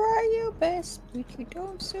you try your best, but you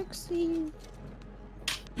don't succeed.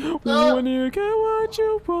 When you get what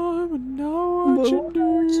you want, but know what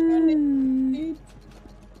you need.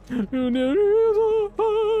 And there is a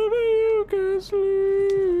heart you can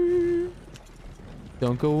sleep.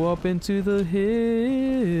 Don't go up into the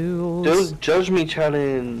hills. Don't judge me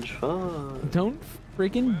challenge. Fuck. Don't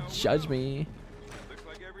freaking judge me.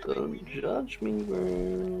 Don't judge me,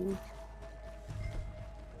 bro.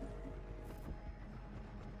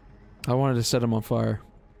 I wanted to set him on fire.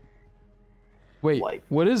 Wait, Wipe.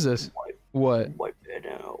 what is this? Wipe. What? Wipe that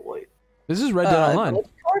out. Wipe. This is Red Dead Online.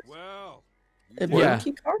 Well,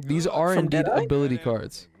 Ability card? These are From indeed Deadeye? ability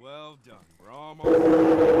cards. well done. We're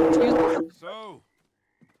almost. So,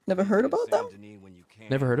 Never heard about them?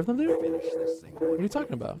 Never heard of them, dude? What are you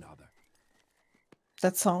talking about?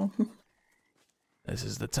 That song. This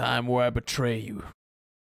is the time where I betray you.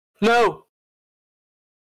 No!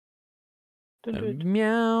 Don't do it.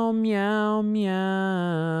 Meow, meow, meow,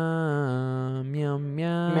 meow,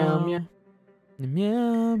 meow, Meow, meow.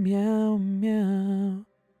 meow, meow, meow.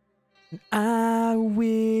 I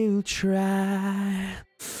will try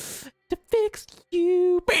to fix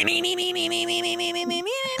you.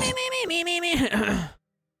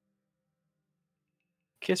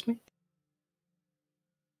 Kiss me?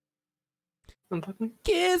 Unfuck me?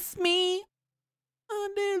 Kiss me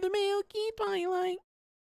under the milky twilight.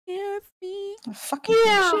 Kiss me. Oh, fucking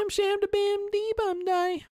Shim sham da bim dee bum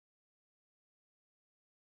die.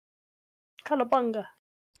 Calabunga.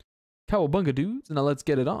 Cowabunga dudes, now let's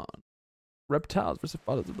get it on. Reptiles versus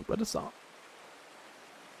fathers of the Renaissance.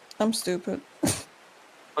 I'm stupid.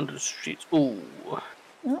 Under the streets. Ooh.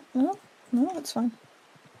 No, it's fine.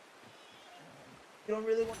 You don't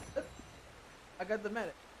really want it? I got the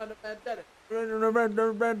medic. The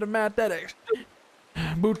mathematics.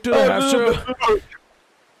 Boot to the half show.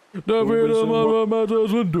 The freedom of my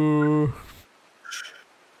window.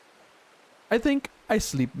 I think I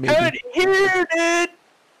sleep maybe. Here, dude!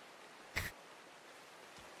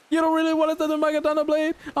 You don't really want to set the mic on the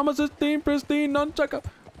blade. I'm a pristine nunchucker.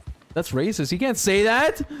 That's racist. You can't say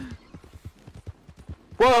that.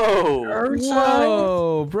 Whoa!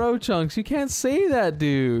 Whoa, bro chunks. You can't say that,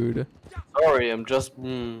 dude. Sorry, I'm just.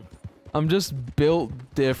 I'm just built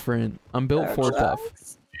different. I'm built for tough.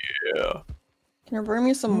 Yeah. Can you bring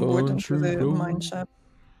me some wood Don't into you the know? mine shaft?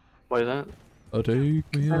 Why is that? Oh, take me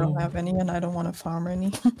I don't on. have any and I don't want to farm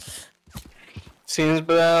any. Seems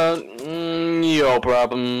about your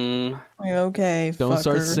problem. Okay, Don't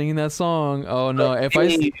start fucker. singing that song. Oh no! If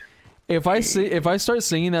I start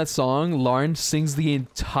singing that song, Lauren sings the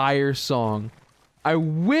entire song. I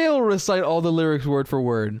will recite all the lyrics word for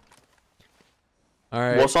word. All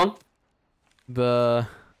right. What song? the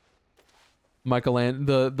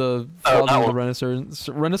the Oh, father of the one. Renaissance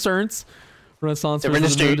The versus the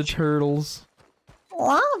Renaissance. Ninja Turtles.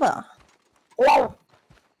 Lava.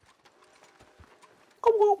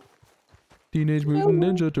 Teenage Mutant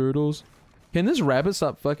Ninja Turtles. Can this rabbit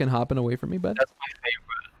stop fucking hopping away from me, bud? That's my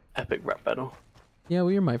favorite epic rap battle. Yeah,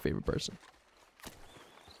 well, you're my favorite person.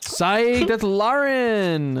 Psych, that's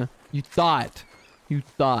Lauren! You thought.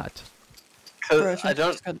 Because I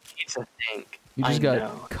don't need to think. You just I got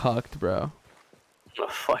know. cucked, bro. I'm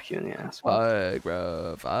gonna fuck you in the ass. Fuck,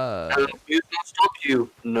 bro. Fuck. And who's gonna stop you?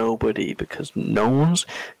 Nobody, because no one's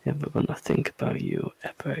ever gonna think about you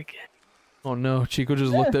ever again. Oh no, Chico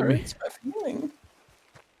just looked at me. Hurts my feeling.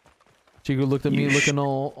 Chico looked at me You looking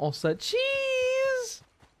all set. Cheese!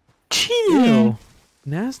 Cheese! Ew.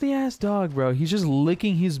 Nasty ass dog, bro. He's just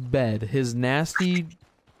licking his bed. His nasty,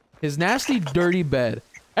 dirty bed.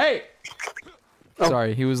 Hey! Oh.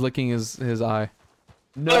 Sorry, he was licking his eye.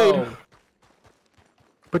 No!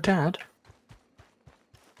 But Dad,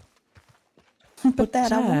 But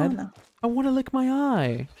that I Dad, wanna. I want to lick my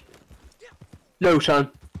eye. no, son.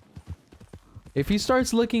 If he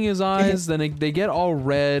starts licking his eyes, then they get all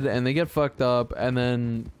red and they get fucked up, and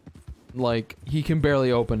then, like, he can barely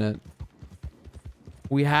open it.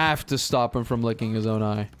 We have to stop him from licking his own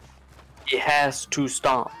eye. He has to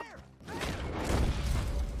stop.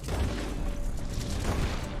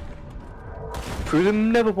 Through the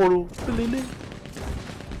nether portal.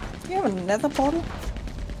 You have a nether portal?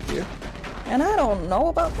 Yeah. And I don't know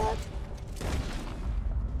about that?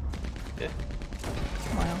 Yeah.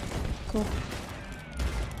 Wow. Cool.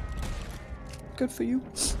 Good for you.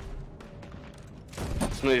 It's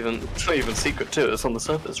not even secret too. It's on the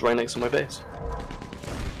surface, right next to my base.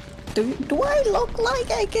 Do I look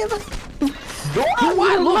like I give a... Do I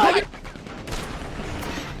look like...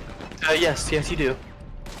 Yes, you do.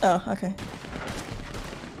 Oh, okay.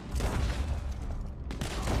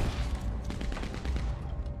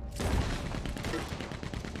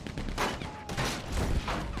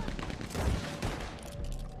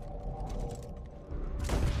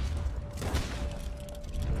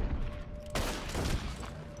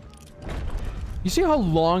 You see how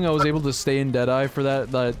long I was able to stay in Deadeye for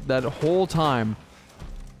that whole time?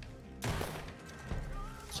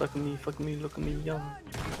 Suck me, fuck me, look at me, young.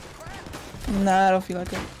 Nah, I don't feel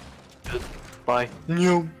like it. Bye.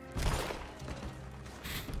 No.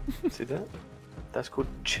 See that? That's called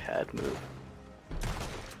Chad move.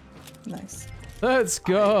 Nice. Let's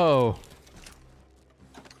go.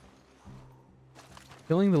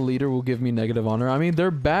 Killing the leader will give me negative honor. I mean,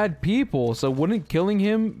 they're bad people, so wouldn't killing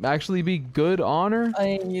him actually be good honor?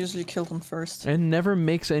 I usually kill them first. It never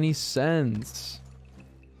makes any sense.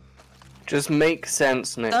 Just make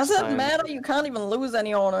sense next Does it time. matter? You can't even lose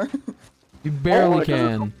any honor. You barely Oh, it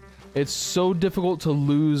doesn't- can. It's so difficult to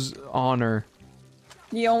lose honor.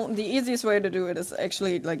 The easiest way to do it is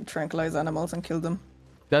actually like tranquilize animals and kill them.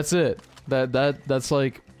 That's it. That's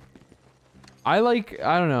like I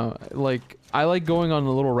don't know, like I like going on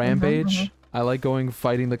a little rampage. I like going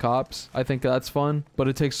fighting the cops. I think that's fun, but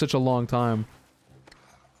it takes such a long time.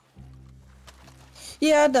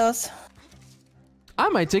 Yeah, it does. I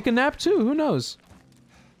might take a nap too, who knows?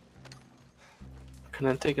 Can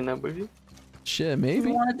I take a nap with you? Shit, You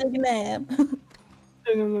maybe. want to take a nap?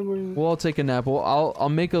 Take a nap with you. We'll all take a nap. I'll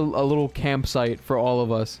make a little campsite for all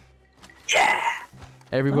of us. Yeah.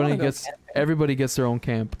 Everybody wanna go everybody gets their own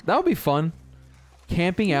camp. That would be fun.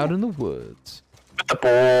 Camping out in the woods. With the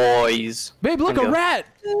boys. Babe, look, There a we go. rat!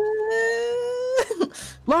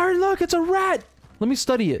 Lauren, look, it's a rat! Let me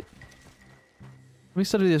study it. Let me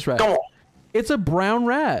study this rat. Come on. It's a brown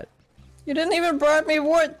rat. You didn't even bring me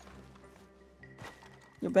wood.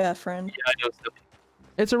 You bad friend. Yeah, I know.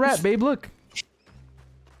 It's a rat, babe, look.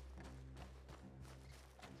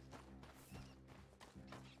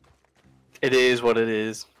 It is what it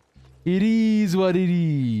is. It is what it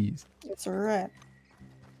is. It's a rat.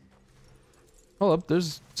 Hold up,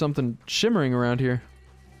 there's something shimmering around here.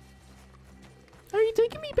 Are you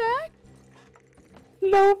taking me back?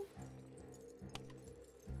 No.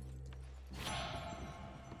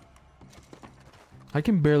 I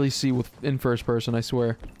can barely see in first person, I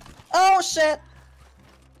swear. Oh shit!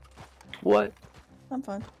 What? I'm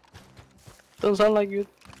fine. Doesn't sound like you.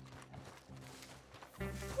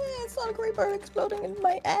 It's not a creeper exploding in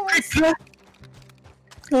my ass.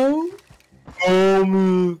 Oh.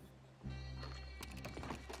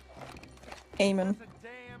 Amen.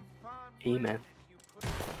 Amen.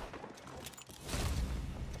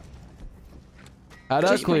 That's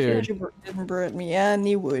Just cleared. You didn't bring me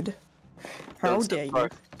any wood. How Don't dare step you?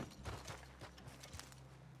 back.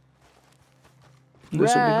 This will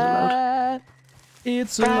be allowed. Rat.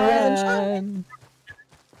 It's a ride.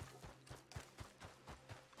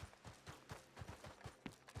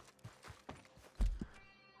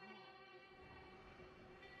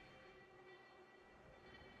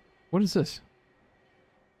 What is this?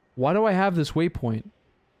 Why do I have this waypoint?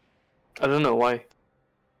 I don't know why.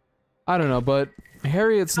 I don't know, but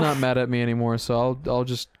Harriet's not mad at me anymore, so I'll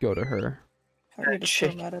just go to her. Harriet is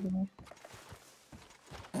so mad at me.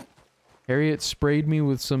 Harriet sprayed me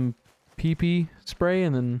with some pee-pee spray,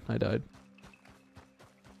 and then I died.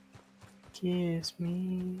 Kiss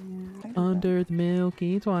me under the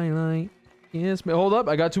milky twilight. Kiss me. Hold up,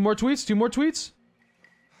 I got 2 more tweets. 2 more tweets.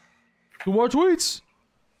 2 more tweets.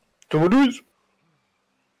 2 more tweets.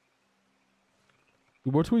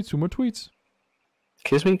 2 more tweets. 2 more tweets.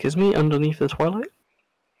 Kiss me underneath the twilight.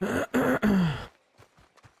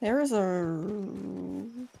 There is a.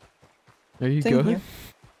 There you thing go. Here.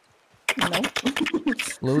 No.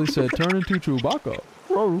 Lily said, "Turn into Chewbacca."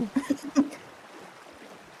 Whoa.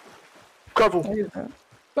 Careful.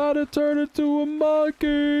 About to turn into a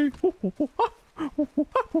monkey.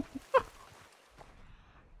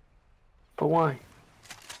 But why?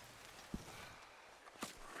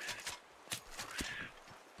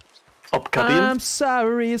 I'm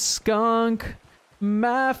sorry, skunk,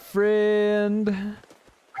 my friend.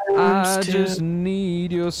 I just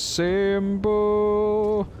need your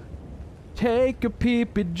symbol. Take a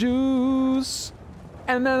pee-pee juice,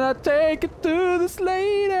 and then I take it to this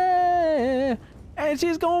lady, and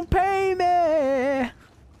she's gonna pay me.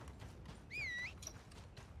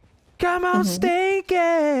 Come on,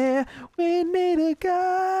 Stinky, we need a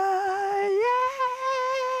guy.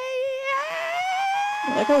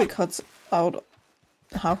 I like how he cuts out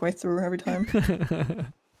halfway through every time.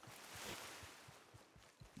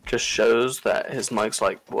 Just shows that his mic's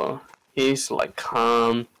like, well, he's like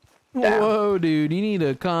calm down. Whoa, dude, you need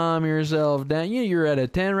to calm yourself down. You're at a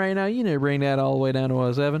 10 right now. You need to bring that all the way down to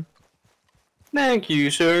a 7. Thank you,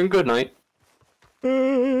 sir, and good night.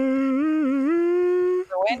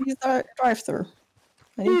 Wendy's drive-through.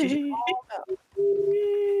 I need you to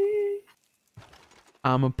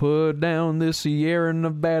I'ma put down this Sierra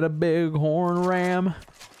Nevada Bighorn Ram.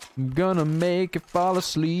 I'm gonna make it fall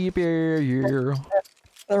asleep, yeah, yeah.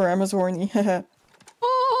 The ram is horny.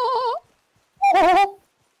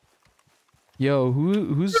 Yo,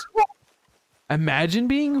 who's... Imagine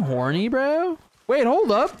being horny, bro? Wait,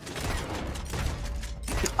 hold up.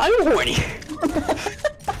 I'm horny.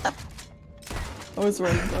 I was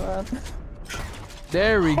waiting for that.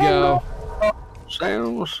 There we go.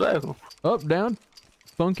 So. Up, down,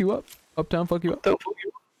 funk you up. Uptown, funk you up.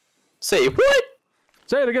 Say what?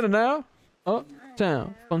 Say it again now.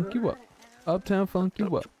 Uptown, funk you up. Uptown, funk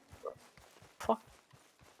you up. Fuck.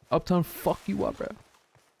 Uptown, fuck you up, bro.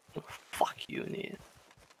 Fuck you, Ian.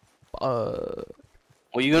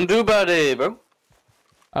 What What you gonna do about it, bro?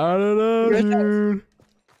 I don't know, dude.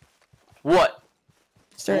 What?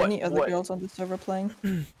 Is there any other girls on the server playing?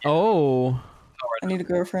 Oh. I need a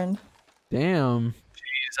girlfriend. Damn.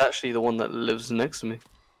 She's actually the one that lives next to me.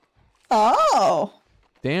 Oh!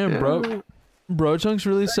 Damn, Yeah. bro. Bro Chunks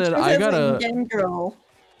really said, She I says got a a... game girl.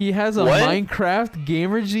 He has a What? Minecraft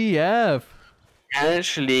Gamer GF.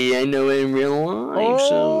 Actually, I know in real life,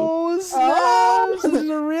 so... Oh, snap! This is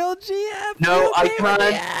a real GF. No, real I gamer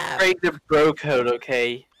can't GF. break the bro code,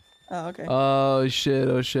 okay? Oh, okay. Oh shit,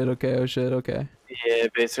 oh shit, okay, oh shit, okay. Yeah,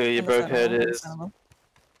 basically your bro code is...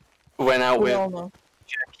 Went out We with all know.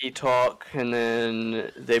 Jackie Talk, and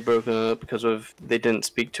then they broke up because of... They didn't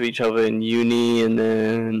speak to each other in uni, and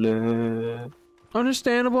then...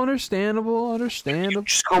 Understandable, understandable, understandable.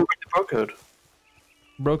 Just can't break the bro code.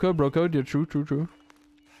 Bro code, yeah, true.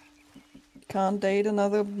 Can't date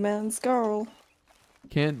another man's girl.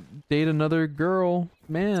 Can't date another girl,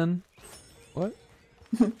 man. What?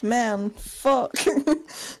 Man, fuck.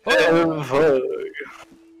 Oh, fuck.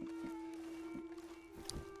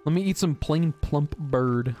 Let me eat some plain plump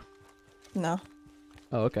bird. No.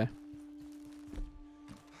 Oh, okay.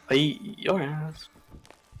 I eat your ass.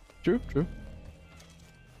 True.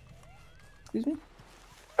 Excuse me?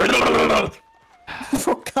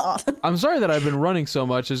 Oh god. I'm sorry that I've been running so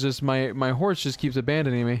much. It's just my horse just keeps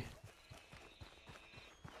abandoning me.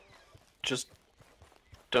 Just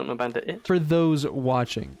don't abandon it. For those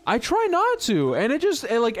watching, I try not to, and it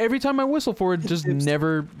like every time I whistle for it, just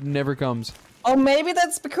never comes. Oh, maybe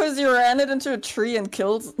that's because you ran it into a tree and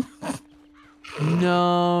killed.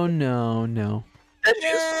 No.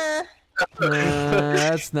 Yeah.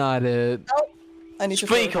 That's not it. Nope. I need to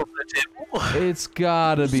Speak of the devil. It's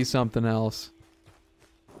gotta be something else.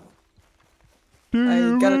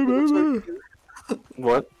 I gotta do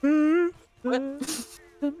What? What?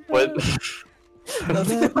 What?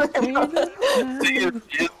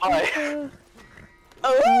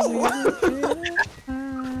 Oh!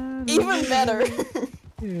 Even better.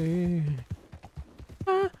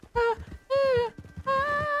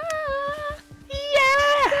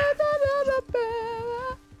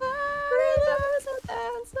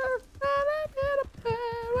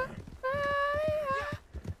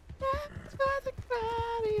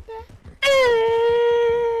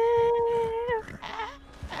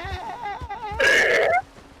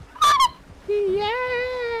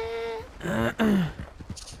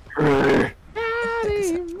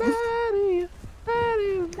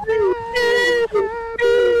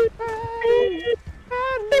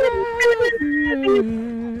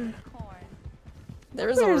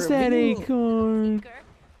 There's that acorn.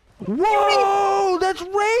 Whoa, that's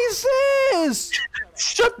racist!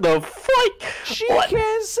 Shut the fuck! She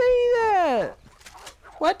can't say that!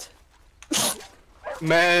 What?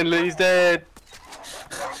 Man, he's dead.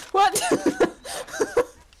 What?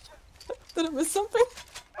 Did I miss something?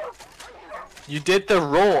 You did the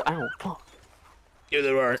roll. Ow, fuck. You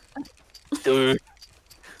did the roll. Dude.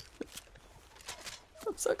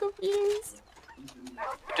 I'm so confused. You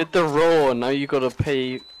did the roll, and now you gotta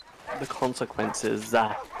pay the consequences.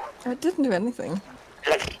 I didn't do anything.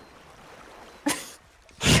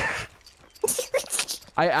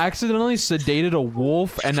 I accidentally sedated a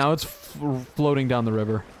wolf, and now it's floating down the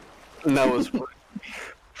river. That was.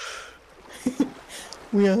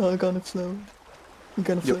 We are gonna float. We're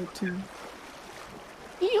gonna float too.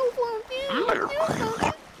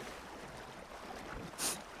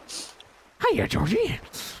 Hiya, Georgie.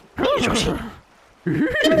 Hey, Georgie.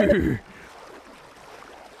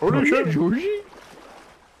 Holy shit, Georgie.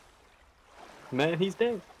 Man, he's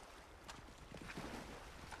dead.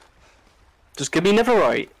 Just give me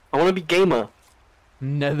Netherite. I want to be gamer.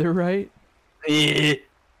 Netherite? Yeah.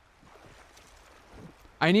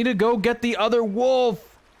 I need to go get the other wolf.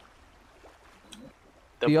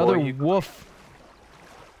 The other wolf.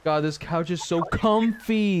 God, this couch is so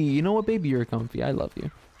comfy. You know what, baby? You're comfy. I love you.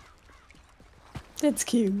 It's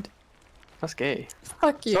cute. That's gay.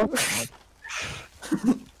 Fuck you.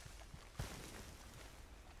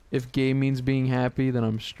 If gay means being happy, then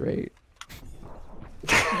I'm straight.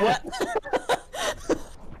 What?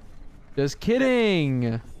 Just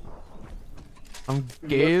kidding. I'm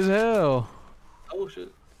gay as hell. Oh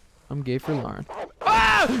shit. I'm gay for Lauren.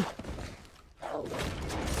 Ah!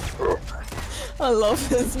 I love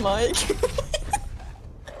his mic.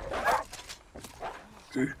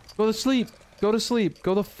 Go to sleep. Go to sleep.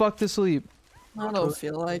 Go the fuck to sleep. I don't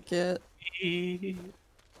feel like it.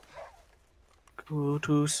 Go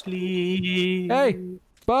to sleep. Hey,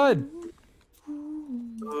 bud.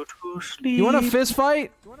 Go to sleep. You want a fist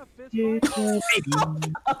fight?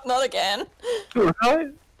 Not again. Alright.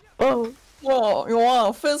 Oh. Whoa, you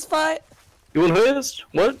want a fist fight? You want fist?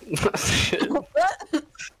 What? Shit. What?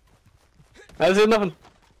 I said nothing.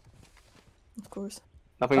 Of course.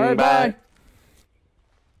 Nothing All right, bad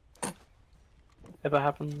bye. ever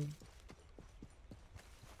happened.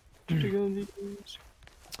 Yo,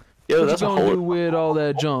 What that's you a gonna do whole. with all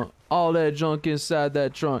that junk? All that junk inside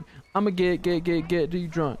that trunk. I'ma get you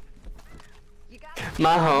drunk.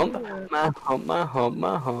 My hump, my hump, my hump,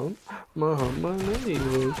 my hump, my hump, my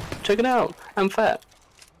leg. Check it out. I'm fat.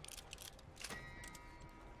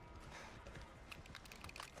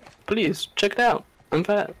 Please check it out. I'm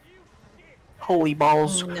fat. Holy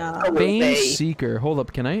balls. No. Bane Seeker. Hold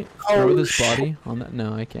up, can I throw Oh, this shit. body on that?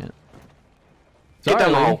 No, I can't. Get Sorry,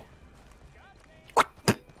 down the lady. hole.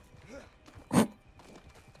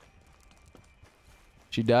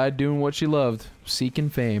 She died doing what she loved, seeking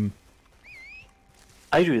fame.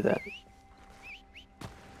 I do that.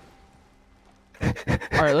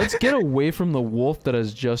 Alright, let's get away from the wolf that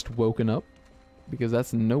has just woken up. Because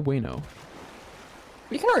that's no way no.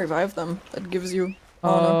 You can revive them. That gives you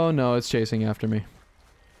honor. Oh no, it's chasing after me.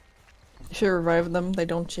 You should revive them. They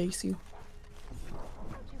don't chase you.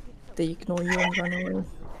 They ignore you and run away.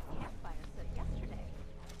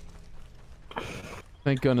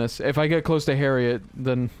 Thank goodness. If I get close to Harriet,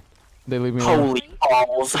 then they leave me alone. Holy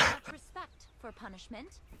balls. Respect for punishment,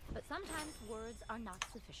 but sometimes words are not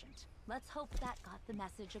sufficient. Let's hope that got the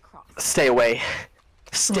message across. Stay away.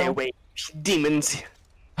 Stay No. away. Demons.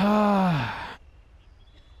 I'm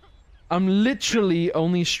literally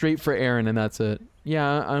only straight for Aaron and that's it.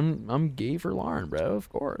 Yeah, I'm gay for Lauren, bro, of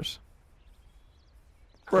course.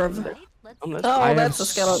 Bruv. I'm not- Oh, I that's have a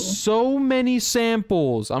skeleton. so many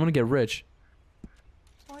samples. I'm gonna get rich.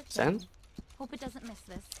 Sense? Hope it doesn't miss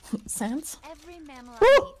this. Sans? Every mammal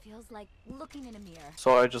I meet feels like looking in a mirror.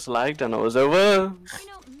 So I just lagged and it was over. You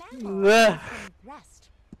know, mammals Yeah. rest.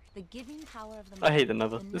 The giving power of the I hate the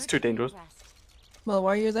mind, nether. the It's too nurturing dangerous. rest. Well,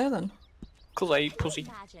 why are you there then? Cause I eat pussy.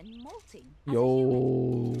 Imagine molting as a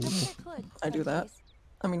Yo. human. Not that I could, I do some that. days.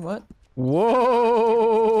 I mean, what?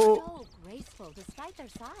 Whoa! So graceful despite their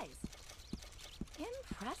size.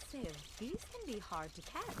 Impressive. These can be hard to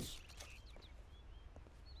catch.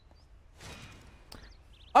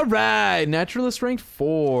 All right, naturalist rank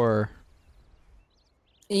 4.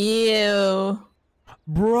 Ew.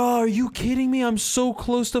 Bruh, are you kidding me? I'm so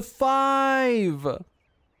close to 5.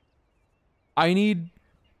 I need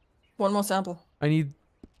One more sample.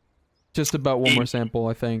 just about one more sample,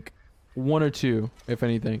 I think. 1 or 2, if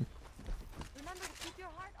anything. Remember to keep your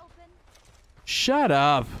heart open. Shut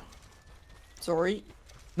up. Sorry.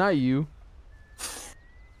 Not you.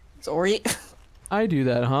 Sorry. I do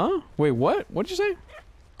that, huh? Wait, what? What'd you say?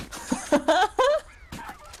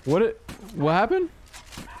 What happened?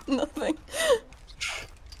 Nothing.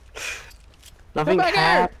 Nothing. Come back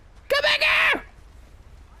here! Come back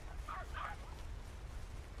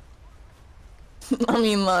here! I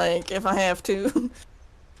mean, like, if I have to.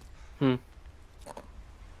 Hmm.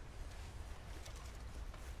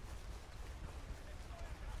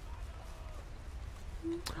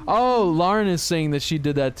 Oh, Lauren is saying that she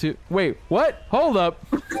did that too. Wait, what? Hold up.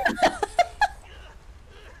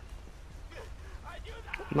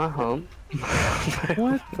 My home.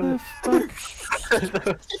 What the fuck?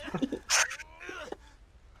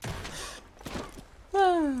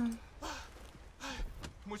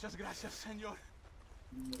 Muchas gracias, señor.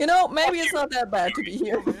 You know, maybe it's not that bad to be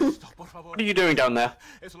here. What are you doing down there?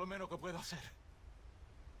 Es lo menos que puedo hacer.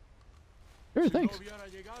 Sure, thanks.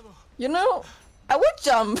 You know, I would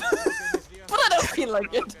jump, but I don't feel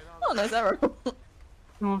like it. Oh, nice arrow.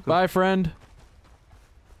 Bye, friend.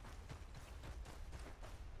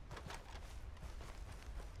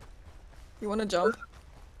 You wanna jump?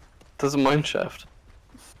 There's a mine shaft,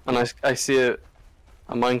 and I see a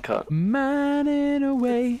minecart. Mining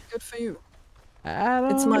away. Good for you. I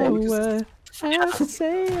don't It's know mine. what I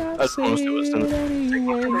say. I That's say almost it was done. it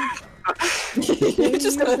anyway. You're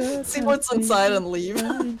just gonna see what's inside and leave.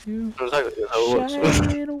 Exactly, that's how it works.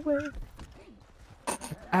 Shining away.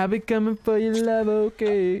 I be coming for your love,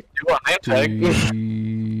 okay? You got a name tag.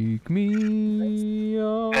 Take me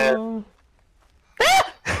on.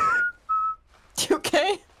 You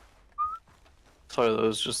okay? Sorry, that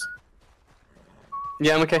was just.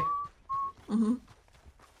 Yeah, I'm okay.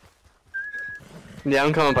 Yeah,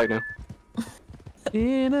 I'm coming back now.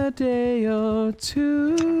 In a day or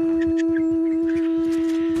two.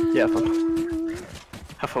 Yeah, have fun.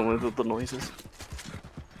 Have fun with the noises.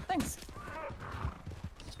 Thanks.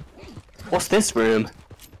 What's this room?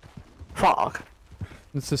 Fuck.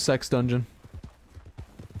 It's the sex dungeon.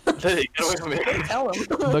 Lily, get away from me. Tell him.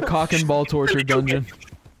 The cock and ball torture dungeon.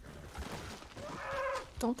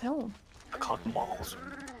 Don't tell him. The cock and balls.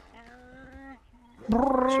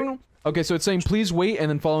 Okay, so it's saying please wait and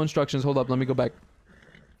then follow instructions. Hold up, let me go back.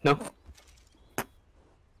 No.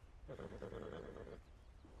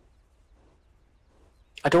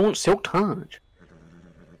 I don't want silk touch.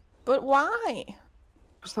 But why?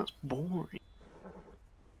 Because that's boring.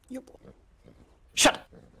 You. Shut up!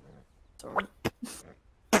 Sorry.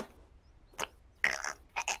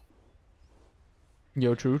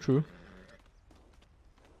 Yo, true.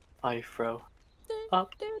 I throw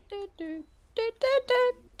up.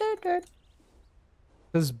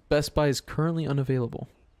 Says Best Buy is currently unavailable.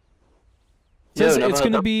 Yeah, Says no, it's no,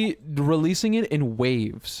 gonna no. be releasing it in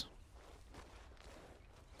waves.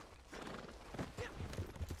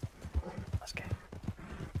 Let's go.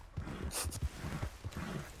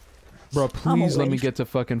 Bro, please let me wave. get to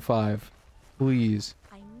fucking 5. Please.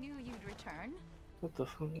 I knew you'd return. What the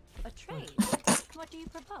fuck? A trade. What do you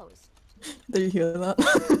propose? Do you hear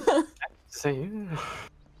that? Say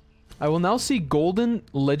I will now see golden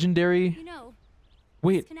legendary. You know,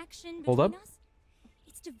 Wait, this connection hold between up. us,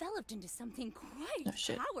 it's developed into something quite Oh,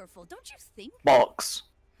 shit. powerful, don't you think? box.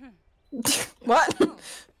 What? No.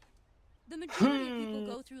 The majority of people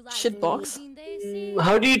go through life Shit box. thinking they see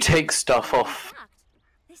How do you take stuff off? fact.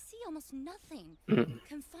 They see almost nothing, Mm.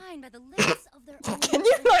 confined by the limits of their own. Can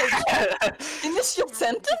you like finish your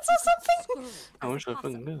sentence or something? I wish I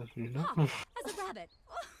fucking did, you know? As a rabbit.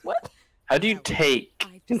 What? How do you take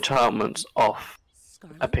enchantments off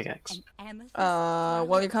a pickaxe?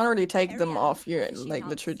 Well, you can't really take them off. You like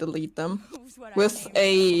literally delete them with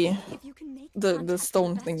a the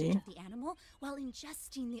stone thingy. While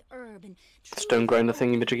ingesting the herb and Stone grinder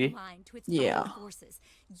thingy majiggy? Yeah.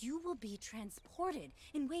 you will be transported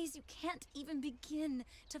in ways you can't even begin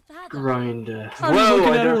to fathom. Grinder. I'm just Whoa,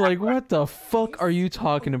 looking I at her don't- like, what the fuck are you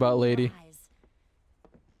talking about, lady?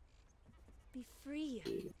 Be free.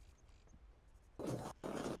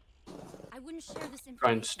 wouldn't share this information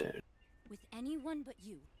Grindstone. with anyone but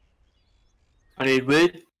you. I need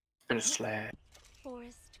wood and a slab.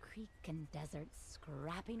 Forest, creek, and desert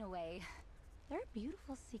scrapping away. There are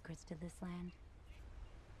beautiful secrets to this land.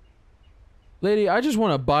 Lady, I just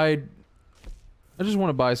want to buy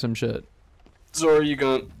some shit. Zora, you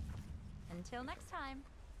going? Until next time.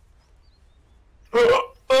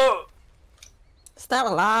 Is that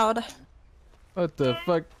allowed? What the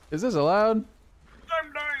fuck? Is this allowed?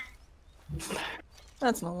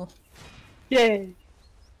 That's normal. Yay!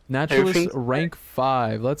 Naturalist Everything's rank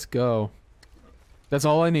 5. Let's go. That's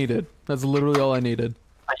all I needed. That's literally all I needed.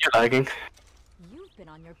 Are you lagging? You've been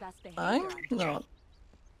on your best behavior. I'm not.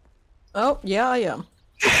 Oh, yeah, I am.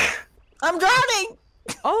 I'm drowning!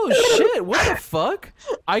 Oh shit, what the fuck?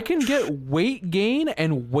 I can get weight gain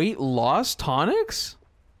and weight loss tonics?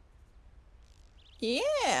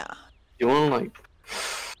 Yeah. You wanna like?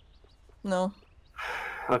 No,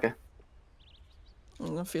 Okay. I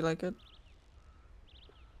don't feel like it.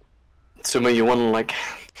 So you wanna like?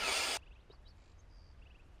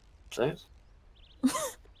 Sex?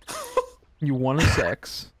 You want a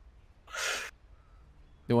sex?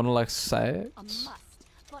 You want to like A sex? must,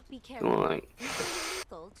 but be You careful. wanna like?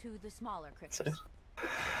 To the smaller critters. Sex?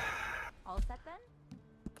 All set then?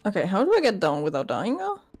 Okay, how do I get down without dying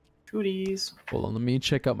now? Cooties. Hold on, let me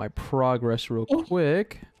check out my progress real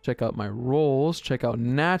quick. Check out my rolls. Check out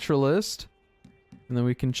naturalist. And then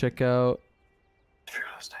we can check out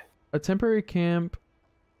a temporary camp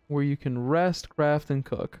where you can rest, craft, and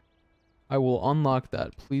cook. I will unlock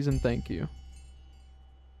that, please and thank you.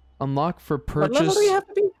 Unlock for What level purchase do you have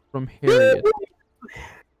to be? from Harriet.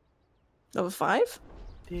 Level 5?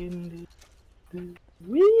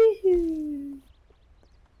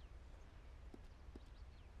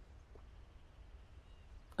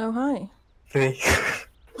 Oh, hi. Hey.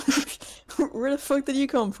 Where the fuck did you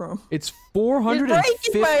come from? It's You're breaking my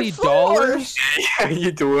 $450. floors! Yeah,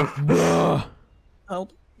 you do. Bruh.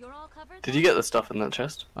 Help. You're all covered? Did you get the stuff in that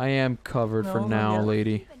chest? I am covered for No, not now, yet.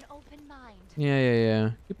 lady. Keep an open mind.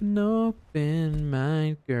 Yeah. Keep an open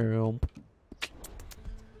mind, girl.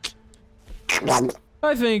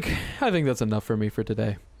 I think that's enough for me for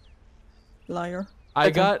today. Liar. I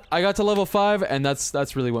got to level 5, and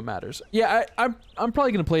that's really what matters. Yeah, I'm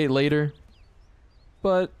probably gonna play it later,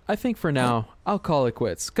 but I think for now I'll call it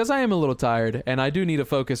quits because I am a little tired and I do need to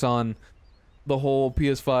focus on the whole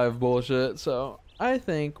PS5 bullshit. So I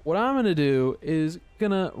think what I'm gonna do is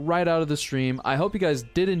gonna write out of the stream. I hope you guys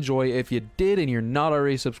did enjoy. If you did and you're not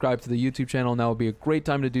already subscribed to the YouTube channel, now would be a great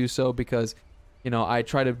time to do so because, you know, I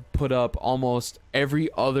try to put up almost every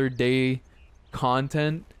other day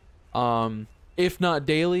content, if not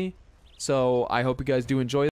daily. So I hope you guys do enjoy